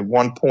 Like, at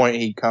one point,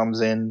 he comes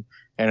in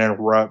and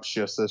interrupts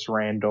just this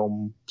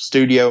random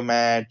studio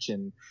match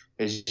and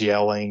is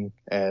yelling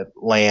at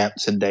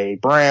Lance and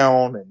Dave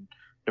Brown and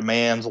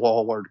demands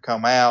Lawler to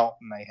come out,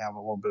 and they have a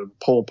little bit of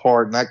a pull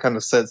apart, and that kind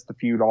of sets the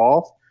feud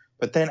off.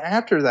 But then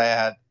after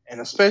that,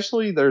 and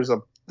especially there's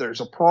a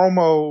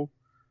promo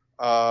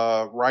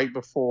right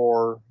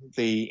before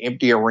the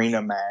empty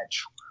arena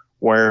match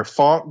where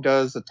Funk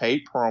does a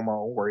tape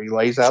promo where he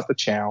lays out the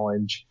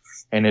challenge,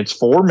 and it's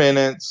 4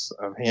 minutes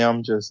of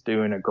him just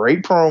doing a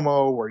great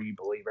promo where you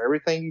believe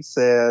everything he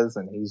says,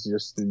 and he's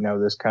just,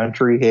 this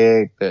country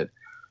hick that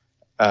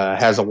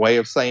has a way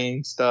of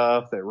saying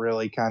stuff that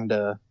really kind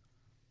of,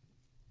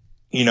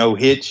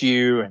 hits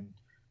you and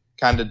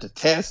kind of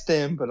detest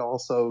him, but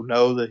also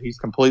know that he's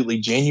completely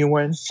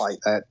genuine, like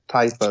that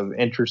type of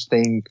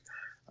interesting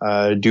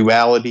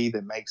duality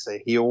that makes a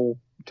heel,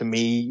 to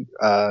me,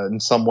 in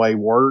some way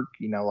work.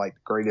 Like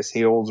the greatest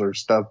heels are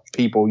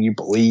people you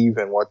believe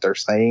in what they're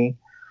saying.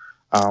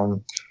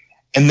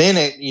 And then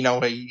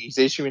he's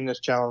issuing this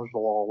challenge to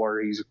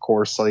Lawler. He's of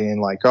course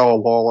saying like, "Oh,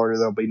 Lawler,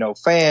 there'll be no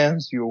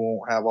fans. You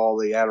won't have all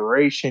the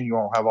adoration. You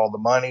won't have all the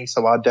money.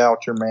 So I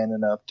doubt you're man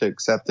enough to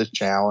accept this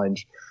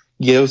challenge."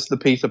 Gives the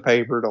piece of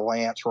paper to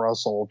Lance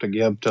Russell to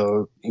give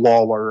to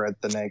Lawler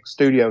at the next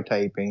studio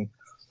taping,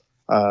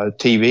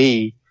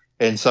 TV.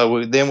 And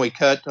so then we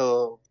cut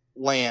to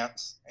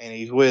Lance, and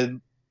he's with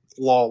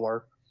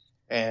Lawler,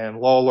 and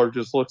Lawler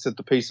just looks at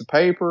the piece of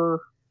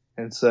paper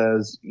and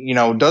says,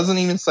 doesn't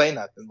even say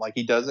nothing. Like,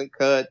 he doesn't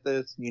cut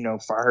this,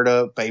 fired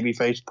up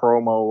babyface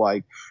promo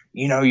like,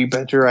 you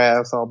bet your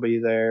ass I'll be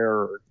there,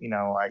 or,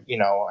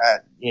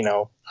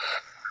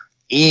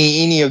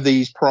 any of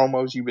these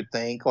promos you would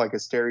think like a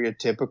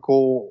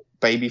stereotypical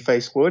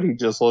babyface would. He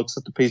just looks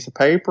at the piece of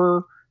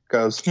paper,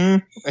 goes,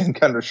 and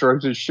kind of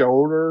shrugs his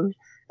shoulders,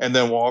 and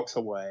then walks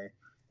away.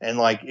 And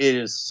like, it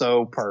is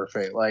so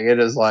perfect. Like, it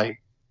is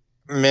like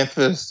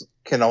Memphis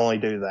can only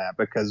do that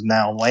because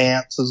now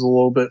Lance is a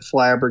little bit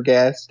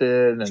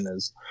flabbergasted and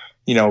is,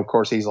 of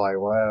course he's like,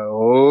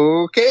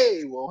 well,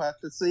 okay, we'll have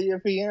to see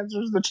if he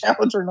answers the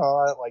challenge or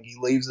not. Like, he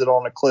leaves it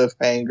on a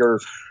cliffhanger,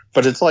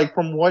 but it's like,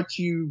 from what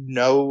you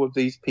know of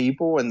these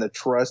people and the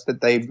trust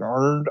that they've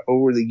earned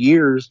over the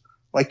years,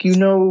 like,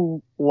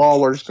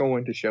 Lawler's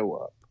going to show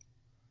up.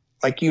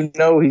 Like,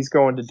 he's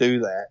going to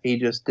do that. He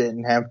just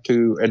didn't have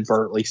to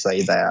advertently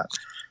say that.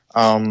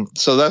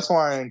 So that's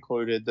why I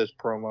included this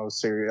promo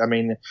series. I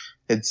mean,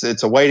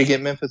 it's a way to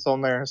get Memphis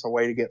on there. It's a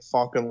way to get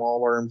Funk and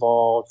Lawler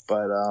involved.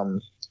 But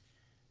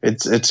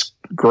it's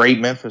great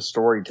Memphis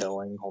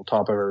storytelling on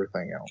top of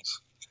everything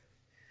else.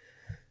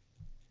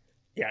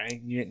 Yeah,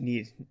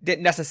 you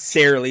didn't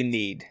necessarily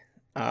need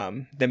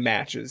the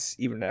matches,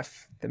 even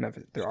if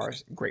there are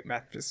great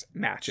Memphis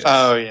matches.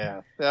 Oh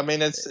yeah, I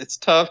mean it's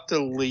tough to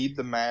lead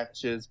the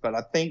matches, but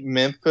I think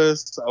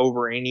Memphis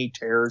over any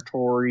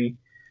territory.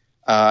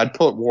 I'd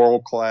put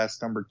World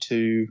Class number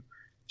 2,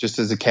 just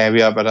as a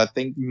caveat. But I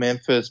think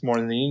Memphis, more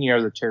than any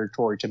other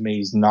territory, to me,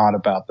 is not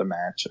about the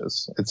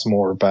matches. It's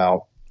more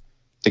about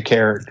the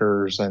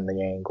characters and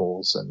the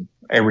angles and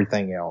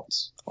everything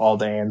else, all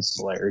the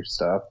ancillary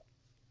stuff.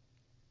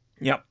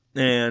 Yep,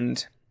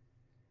 and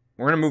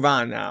we're going to move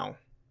on now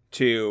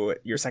to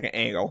your second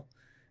angle.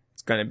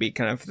 It's going to be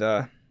kind of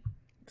the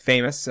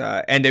famous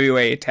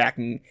NWO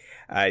attacking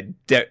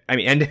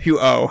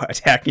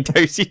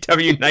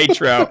WCW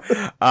Nitro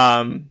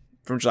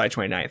from July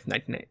 29th,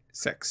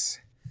 1996.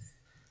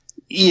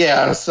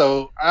 Yeah,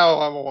 so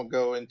I won't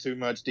go into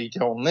much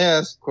detail on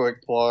this.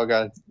 Quick plug,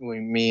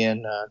 me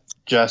and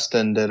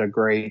Justin did a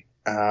great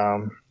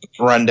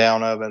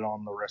rundown of it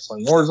on the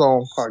Wrestling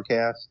Warzone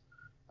podcast.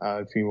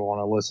 If you want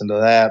to listen to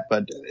that.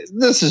 But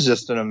this is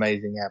just an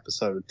amazing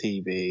episode of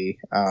TV.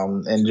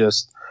 And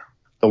just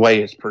the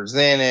way it's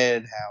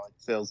presented, how it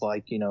feels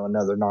like,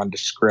 another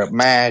nondescript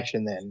match,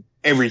 and then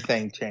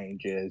everything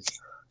changes.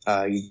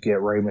 You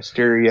get Rey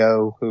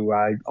Mysterio, who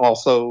I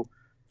also,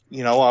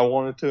 I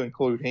wanted to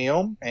include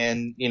him.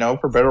 And,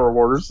 for better or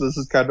worse, this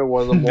is kind of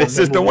one of the more this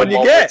is the one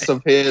you get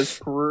of his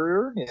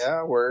career.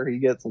 Yeah, where he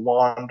gets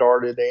lawn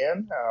darted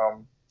in.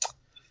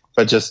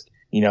 But just,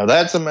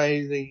 that's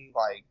amazing.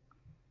 Like,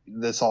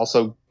 this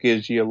also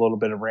gives you a little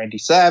bit of Randy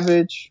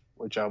Savage,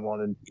 which I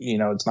wanted,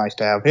 it's nice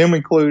to have him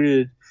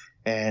included.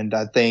 And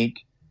I think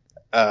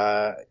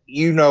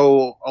You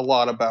know a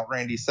lot about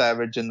Randy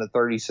Savage in the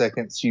 30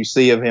 seconds you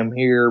see of him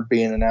here,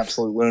 being an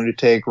absolute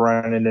lunatic,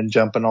 running and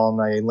jumping on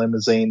a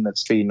limousine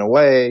that's speeding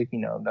away.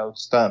 No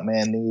stunt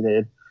man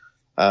needed.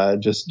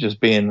 Just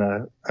being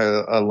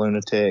a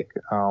lunatic.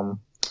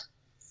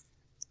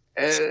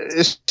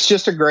 It's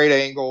just a great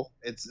angle.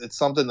 It's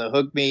something that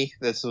hooked me.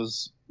 This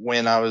was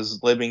when I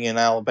was living in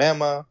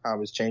Alabama. I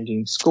was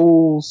changing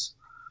schools.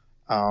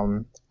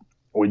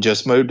 We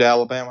just moved to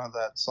Alabama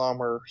that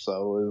summer,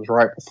 so it was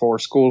right before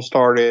school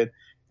started.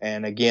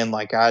 And again,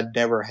 like, I'd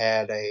never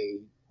had a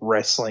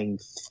wrestling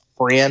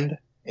friend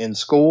in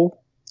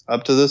school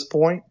up to this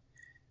point.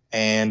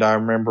 And I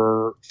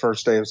remember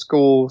first day of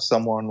school,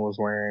 someone was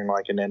wearing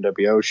like an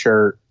NWO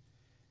shirt,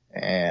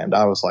 and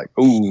I was like,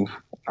 ooh,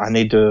 I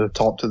need to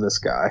talk to this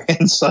guy.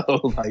 And so,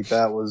 like,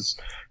 that was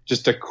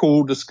just a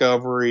cool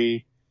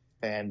discovery.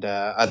 And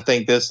I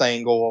think this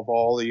angle of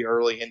all the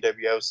early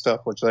NWO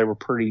stuff, which they were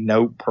pretty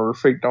note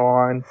perfect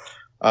on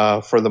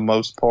for the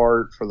most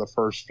part for the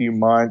first few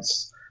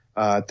months,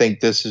 I think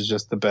this is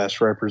just the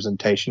best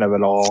representation of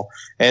it all.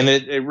 And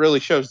it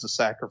really shows the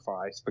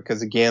sacrifice,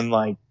 because, again,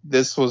 like,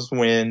 this was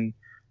when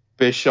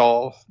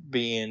Bischoff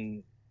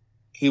being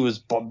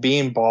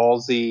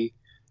ballsy,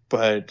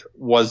 but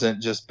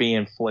wasn't just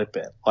being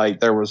flippant. Like,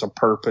 there was a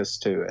purpose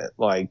to it.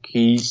 Like,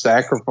 he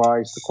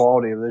sacrificed the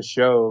quality of this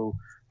show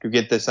to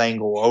get this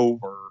angle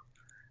over.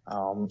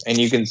 And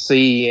you can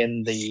see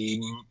in the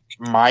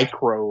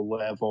micro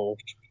level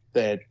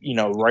that,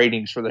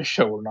 ratings for the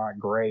show were not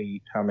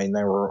great. I mean,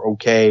 they were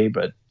okay,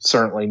 but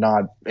certainly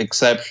not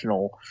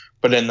exceptional.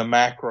 But in the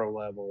macro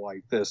level,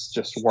 like, this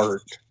just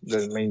worked.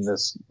 I mean,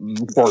 this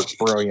worked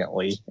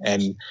brilliantly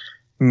and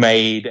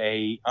made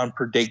a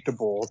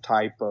unpredictable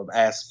type of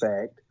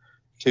aspect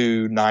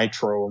to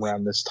Nitro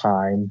around this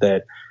time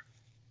that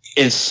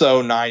is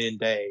so night and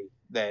day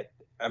that,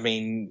 I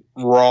mean,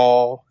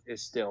 Raw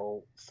is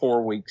still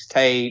 4 weeks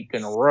taped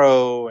in a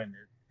row, and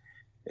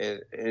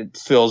it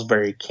feels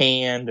very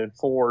canned and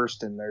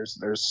forced. And there's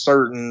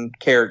certain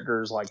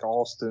characters like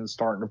Austin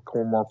starting to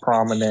become more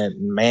prominent,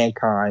 and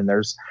Mankind.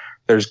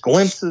 There's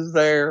glimpses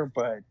there,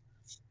 but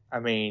I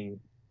mean,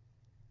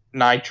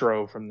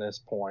 Nitro from this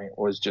point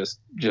was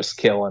just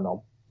killing them,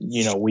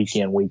 week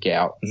in, week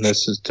out. And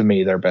this is, to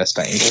me, their best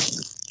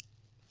angle.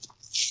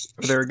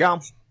 There we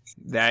go.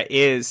 That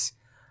is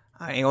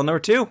angle number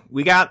 2.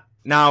 We got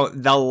now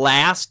the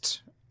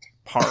last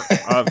part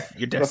of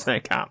your Destiny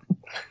Comp.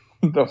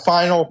 The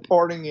final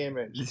parting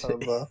image of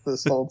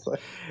this whole thing.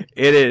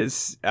 It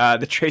is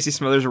the Tracy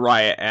Smothers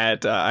riot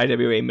at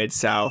IWA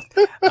Mid-South,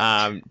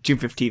 June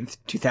 15th,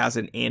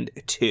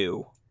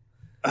 2002.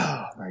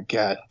 Oh, my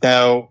God.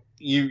 Now,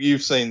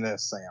 you've seen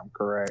this, Sam,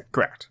 correct?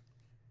 Correct.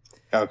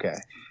 Okay.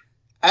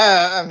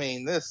 I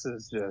mean, this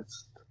is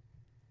just...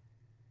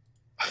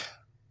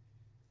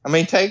 I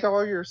mean, take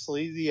all your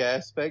sleazy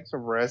aspects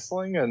of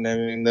wrestling, and I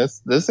mean,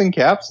 this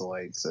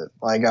encapsulates it.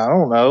 Like, I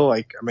don't know.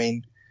 Like, I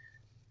mean,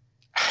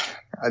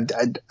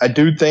 I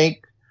do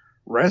think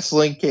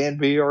wrestling can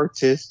be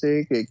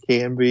artistic. It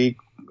can be,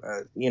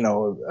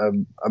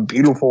 a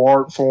beautiful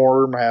art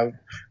form, have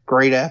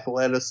great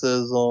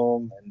athleticism,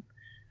 and,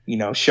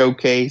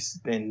 showcase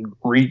and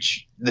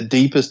reach the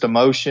deepest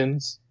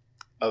emotions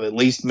of at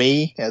least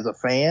me as a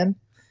fan.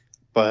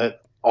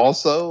 But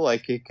also,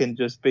 like, it can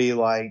just be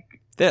like,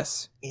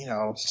 this,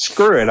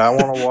 screw it. I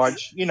want to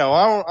watch, I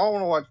want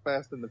to watch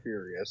Fast and the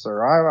Furious,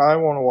 or I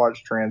want to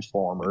watch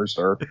Transformers,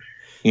 or,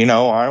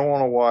 I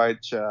want to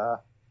watch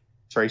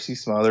Tracy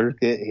Smothers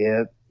get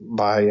hit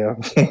by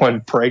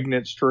one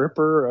pregnant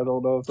stripper. I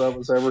don't know if that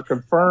was ever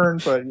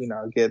confirmed, but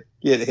get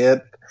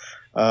hit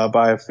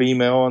by a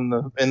female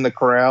in the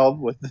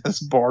crowd with this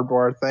barbed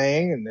wire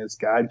thing, and this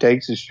guy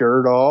takes his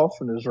shirt off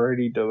and is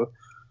ready to,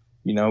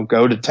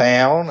 go to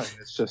town, and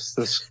it's just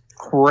this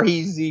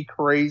crazy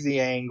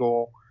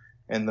angle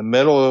in the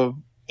middle of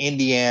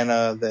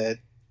Indiana that,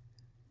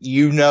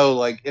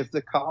 like, if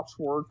the cops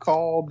were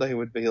called, they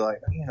would be like,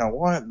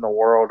 what in the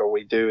world are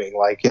we doing?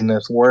 Like, in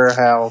this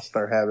warehouse,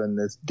 they're having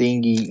this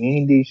dingy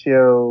indie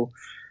show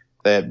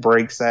that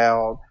breaks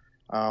out.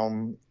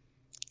 And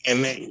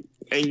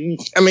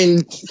I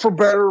mean, for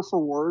better or for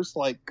worse,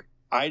 like,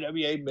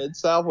 IWA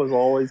Mid-South was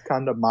always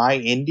kind of my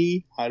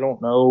indie. I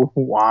don't know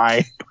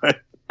why,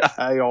 but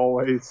I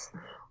always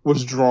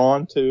was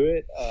drawn to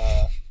it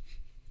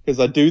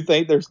because I do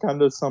think there's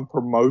kind of some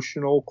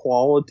promotional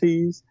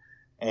qualities,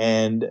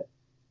 and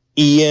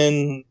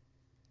Ian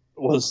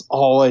was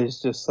always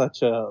just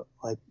such a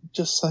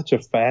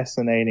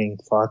fascinating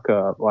fuck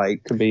up,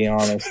 like, to be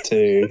honest,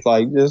 too.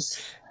 Like,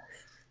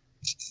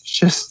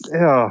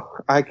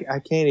 I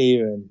can't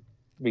even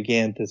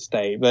begin to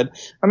state. But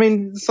I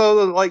mean,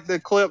 so like the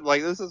clip,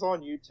 like, this is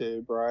on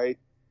YouTube, right?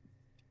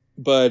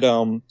 But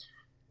a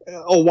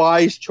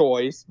wise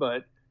choice,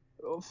 but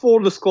full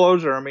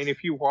disclosure, I mean,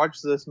 if you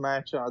watch this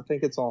match, I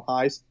think it's on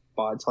High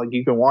Spots, like,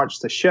 you can watch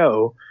the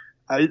show.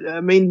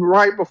 I mean,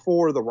 right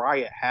before the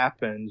riot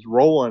happens,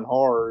 Rolling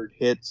Hard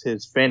hits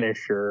his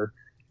finisher,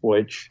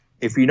 which,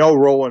 if you know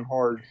Rolling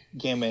Hard's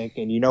gimmick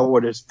and you know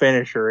what his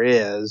finisher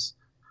is,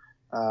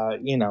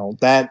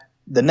 that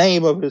the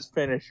name of his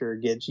finisher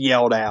gets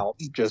yelled out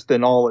just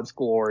in all its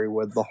glory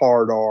with the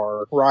hard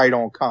R right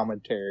on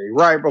commentary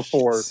right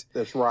before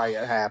this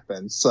riot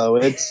happens. So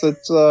it's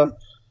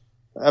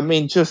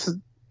just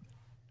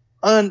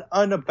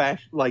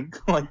unabashed, like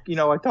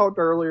I talked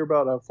earlier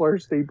about a Flair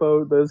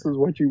Steamboat. This is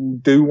what you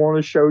do want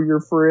to show your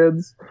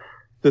friends,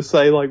 to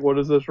say, like, what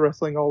is this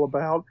wrestling all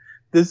about?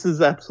 This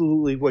is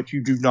absolutely what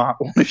you do not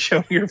want to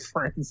show your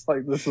friends.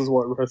 Like, this is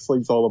what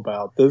wrestling's all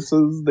about. This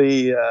is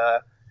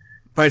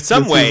but in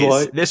some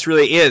ways, this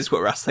really is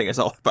what wrestling is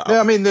all about. Yeah,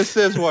 I mean, this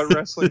is what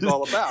wrestling's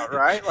all about,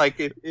 right? Like,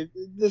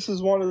 this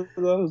is one of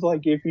those,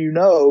 like, if you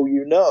know,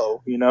 you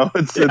know.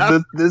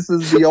 This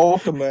is the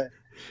ultimate,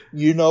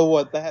 you know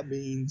what that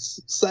means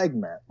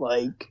segment.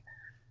 Like,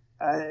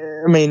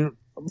 I mean,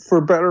 for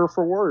better or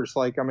for worse,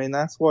 like, I mean,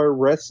 that's where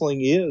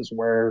wrestling is,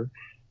 where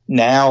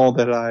now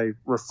that I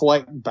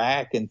reflect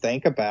back and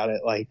think about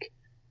it, like,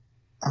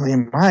 I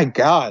mean, my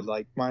God,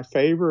 like, my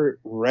favorite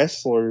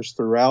wrestlers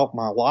throughout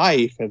my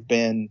life have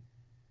been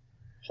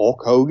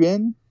Hulk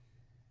Hogan,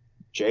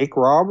 Jake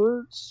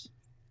Roberts,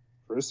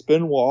 Chris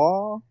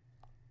Benoit,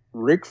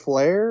 Ric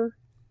Flair,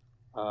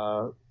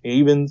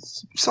 even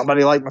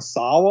somebody like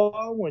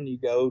Masawa when you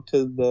go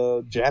to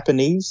the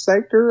Japanese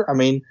sector. I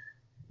mean,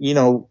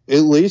 at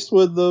least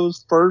with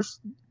those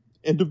first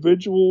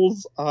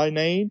individuals I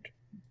named,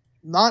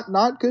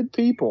 not good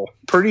people,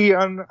 pretty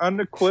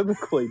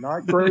unequivocally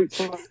not great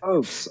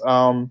folks.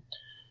 And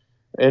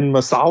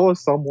Masawa,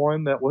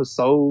 someone that was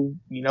so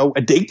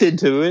addicted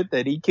to it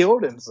that he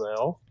killed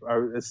himself,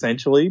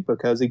 essentially,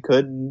 because he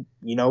couldn't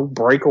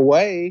break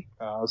away.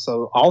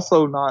 So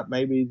also not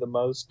maybe the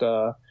most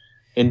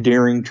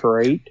endearing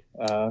trait.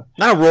 Not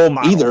a role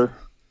model either.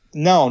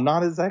 No,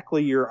 not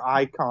exactly your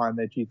icon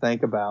that you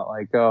think about,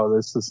 like, oh,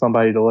 this is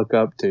somebody to look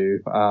up to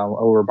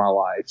over my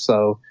life.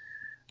 So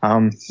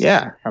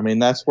yeah, I mean,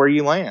 that's where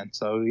you land.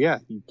 So yeah,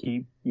 you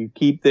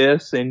keep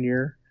this in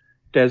your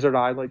desert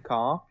island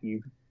comp.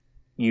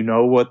 You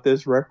know what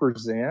this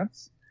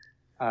represents.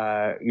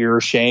 You're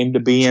ashamed to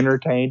be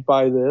entertained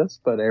by this,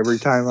 but every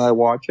time I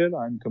watch it,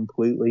 I'm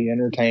completely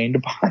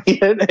entertained by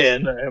it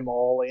and I'm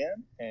all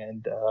in.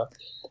 And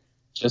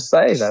just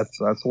say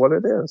that's what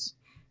it is,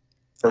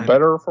 for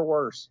better or for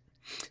worse.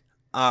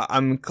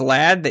 I'm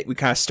glad that we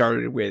kind of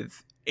started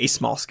with a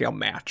small scale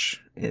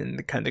match in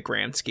the kind of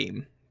grand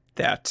scheme.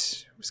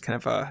 That was kind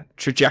of a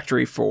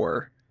trajectory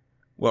for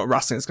what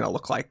wrestling is going to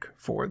look like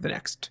for the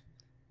next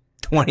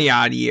 20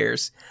 odd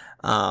years,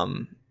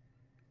 or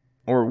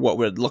what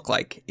would it look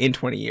like in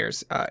 20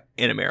 years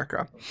in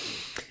America.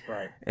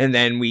 Right. And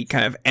then we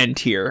kind of end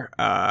here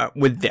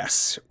with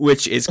this,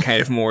 which is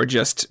kind of more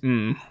just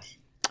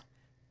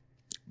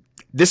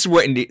this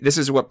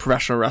is what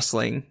professional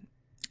wrestling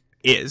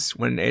is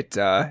when it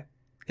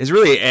is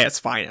really at its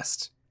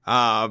finest.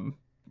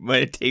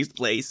 When it takes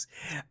place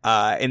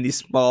in these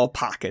small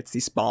pockets,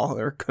 these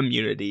smaller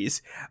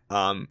communities,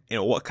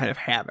 what kind of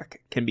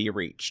havoc can be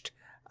reached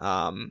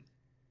in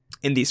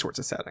these sorts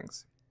of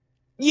settings.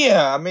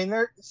 Yeah, I mean,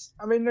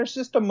 there's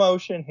just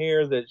emotion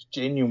here that's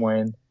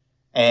genuine,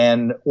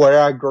 and where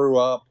I grew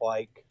up,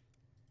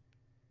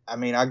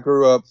 I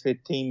grew up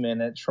 15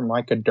 minutes from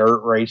like a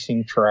dirt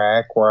racing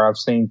track where I've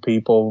seen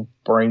people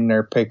bring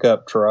their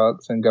pickup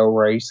trucks and go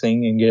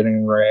racing and get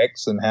in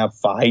wrecks and have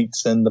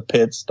fights in the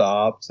pit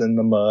stops in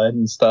the mud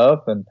and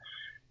stuff. And,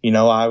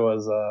 I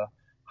was a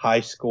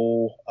high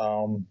school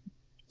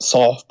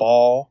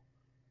softball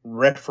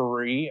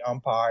referee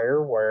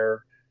umpire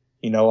where,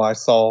 I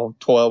saw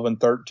 12 and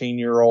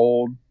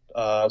 13-year-old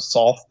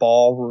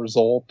softball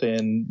result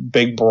in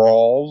big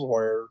brawls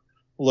where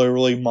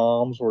literally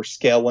moms were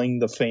scaling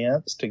the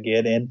fence to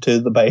get into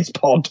the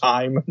baseball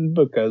diamond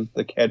because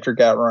the catcher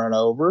got run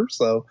over.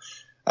 So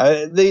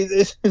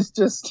this is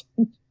just,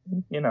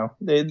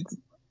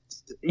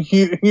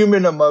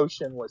 human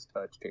emotion was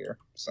touched here.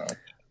 So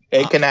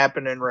it can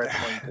happen in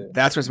wrestling too.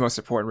 That's what's most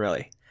important,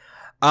 really.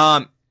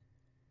 Now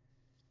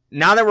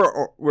that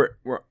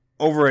we're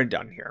over and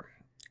done here,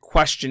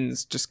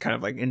 questions just kind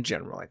of like in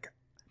general, like,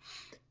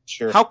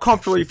 sure, how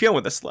comfortable are you feeling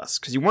with this list?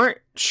 Because you weren't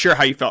sure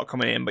how you felt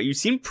coming in, but you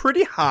seemed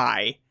pretty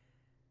high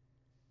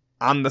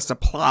on the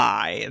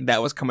supply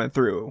that was coming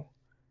through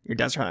your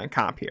Desert Island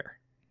comp here.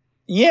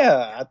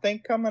 Yeah, I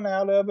think coming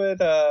out of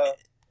it,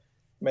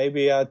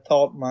 maybe I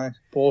thought my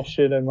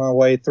bullshit in my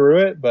way through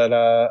it, but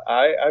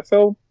I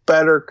feel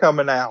better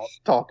coming out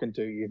talking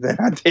to you than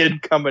I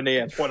did coming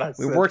in when I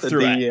sent worked the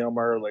through DM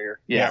earlier.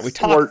 Yeah, we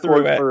talked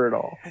through it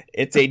all.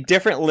 It's a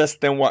different list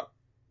than what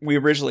we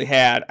originally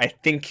had. I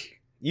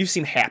think you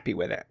seem happy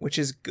with it, which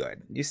is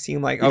good. You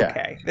seem like,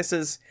 okay, this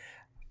is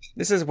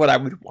what I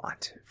would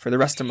want for the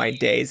rest of my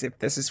days if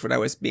this is what I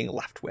was being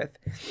left with.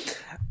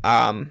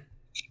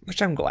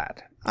 Which I'm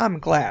glad.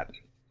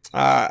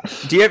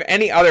 Do you have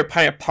any other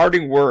kind of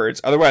parting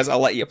words? Otherwise, I'll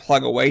let you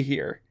plug away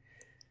here.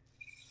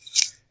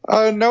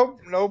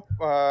 Nope.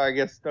 I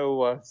guess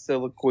no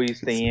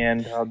soliloquies at the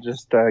end. I'll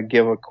just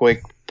give a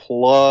quick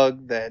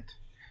plug that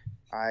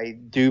I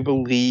do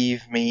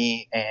believe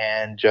me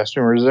and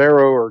Justin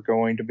Rosero are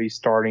going to be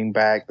starting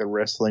back the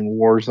Wrestling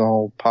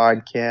Warzone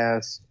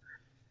podcast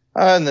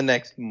in the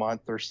next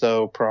month or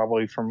so,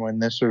 probably from when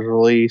this was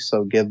released.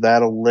 So give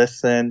that a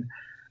listen.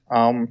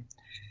 And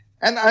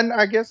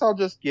I guess I'll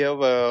just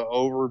give a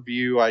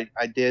overview.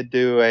 I did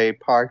do a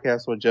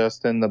podcast with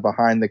Justin, the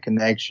Behind the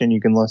Connection.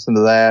 You can listen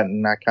to that,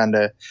 and I kind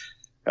of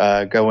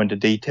go into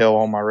detail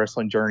on my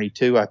wrestling journey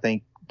too. I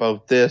think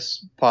both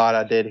this pod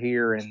I did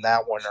here and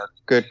that one are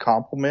good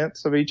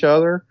complements of each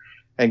other,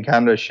 and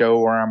kind of show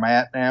where I'm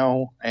at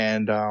now.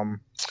 And I'll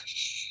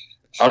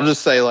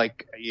just say,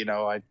 like,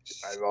 I've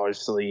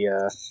obviously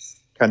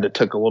kind of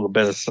took a little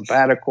bit of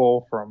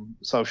sabbatical from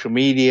social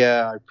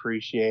media. I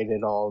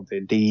appreciated all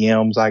the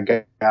DMs I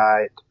got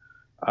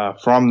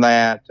from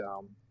that.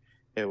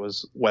 It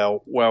was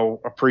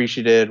well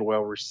appreciated,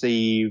 well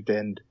received,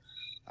 and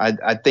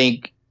I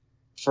think,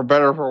 for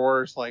better or for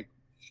worse, like,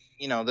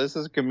 this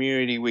is a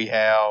community we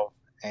have,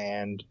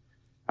 and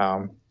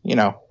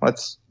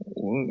it's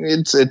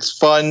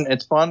fun.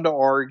 It's fun to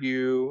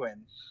argue,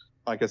 and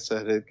like I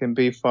said, it can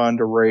be fun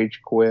to rage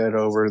quit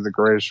over the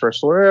greatest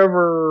wrestler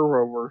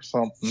ever, over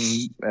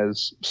something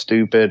as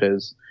stupid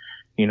as,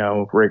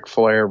 Ric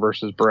Flair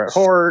versus Bret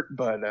Hart.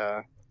 But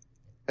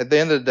at the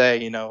end of the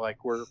day,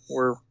 like, we're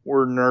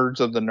nerds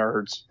of the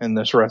nerds in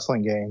this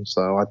wrestling game.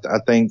 So I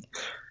think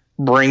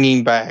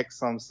bringing back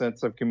some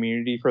sense of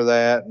community for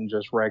that, and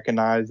just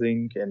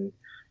recognizing, and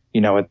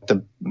at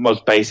the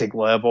most basic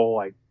level,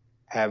 like,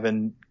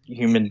 having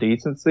human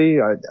decency,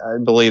 I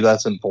believe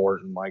that's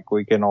important. Like,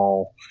 we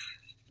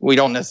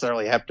don't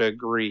necessarily have to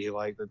agree,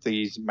 like, that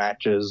these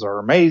matches are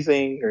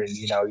amazing, or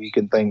you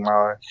can think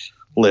my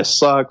list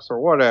sucks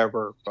or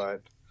whatever,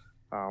 but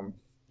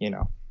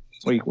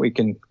we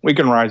can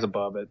rise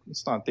above it.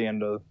 It's not the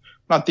end of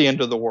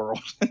the world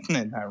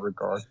in that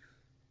regard.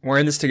 We're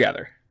in this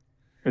together.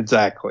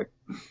 Exactly.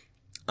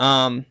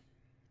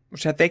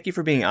 Which I thank you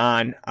for being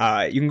on.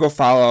 You can go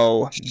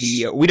follow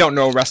the We Don't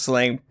Know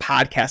Wrestling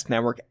Podcast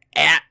Network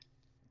at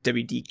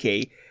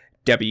WDKWPN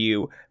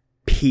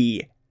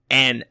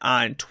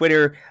on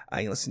Twitter. You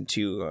can listen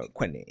to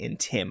Quentin and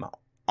Tim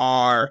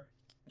R.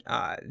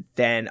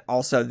 Then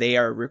also they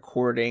are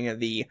recording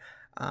the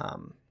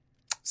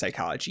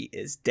Psychology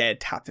is Dead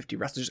Top 50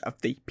 Wrestlers of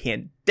the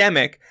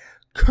Pandemic.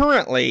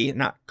 Currently.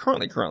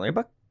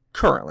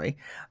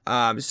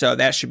 So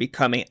that should be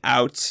coming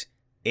out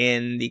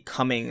in the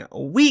coming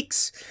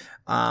weeks.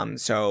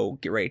 So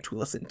get ready to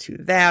listen to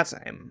that.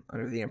 I'm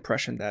under the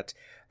impression that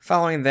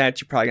following that,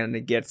 you're probably going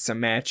to get some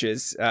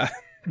matches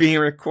being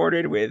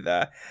recorded with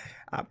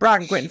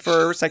Brock and Quentin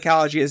for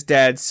Psychology is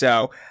Dead.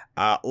 So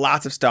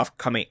lots of stuff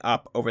coming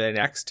up over the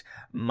next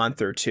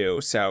month or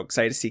two. So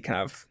excited to see kind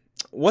of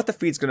what the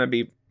feed's going to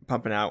be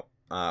pumping out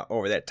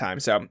over that time.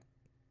 So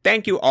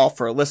thank you all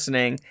for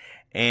listening,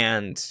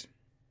 and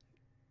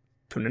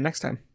tune in next time.